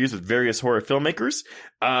our interviews with various horror filmmakers.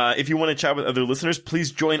 If you want to chat with other listeners,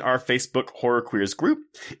 please join our Facebook Horror Queers group.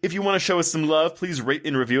 If you want to show us some love, please rate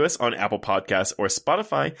and review us on Apple Podcasts or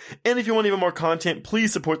Spotify. And if you want even more content,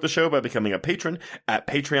 please support the show by becoming a patron at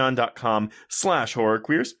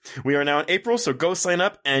patreon.com/horrorqueers. We are now in April, so go sign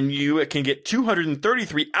up and you can get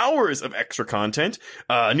 233 hours of extra content.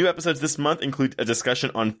 New episodes this month include a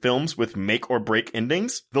discussion on films with make or break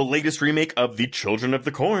endings, the latest remake of The Children of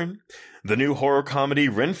the Corn, the new horror comedy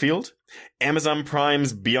Renfield, Amazon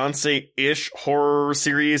Prime's Beyonce-ish horror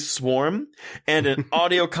series Swarm, and an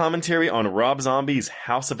audio commentary on Rob Zombie's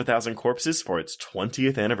House of a Thousand Corpses for its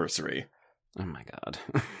 20th anniversary. Oh my god.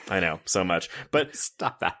 I know, so much. But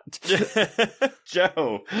stop that.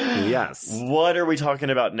 Joe. Yes. What are we talking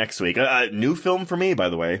about next week? A new film for me, by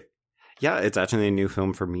the way. Yeah, it's actually a new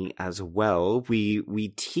film for me as well.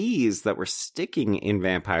 We teased that we're sticking in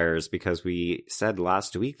vampires because we said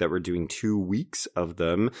last week that we're doing 2 weeks of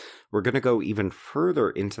them. We're going to go even further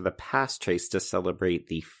into the past chase to celebrate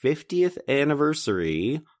the 50th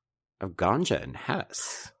anniversary of Ganja and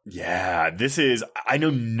Hess. Yeah, I know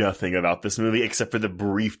nothing about this movie except for the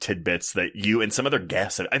brief tidbits that you and some other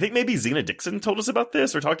guests, I think maybe Zena Dixon told us about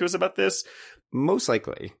this or talked to us about this. Most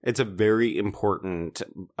likely. It's a very important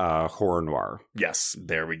horror noir. Yes,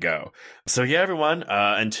 there we go. So yeah, everyone,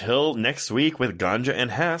 until next week with Ganja and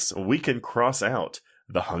Hess, we can cross out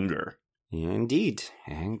the hunger. Indeed,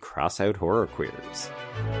 and cross out horror queers.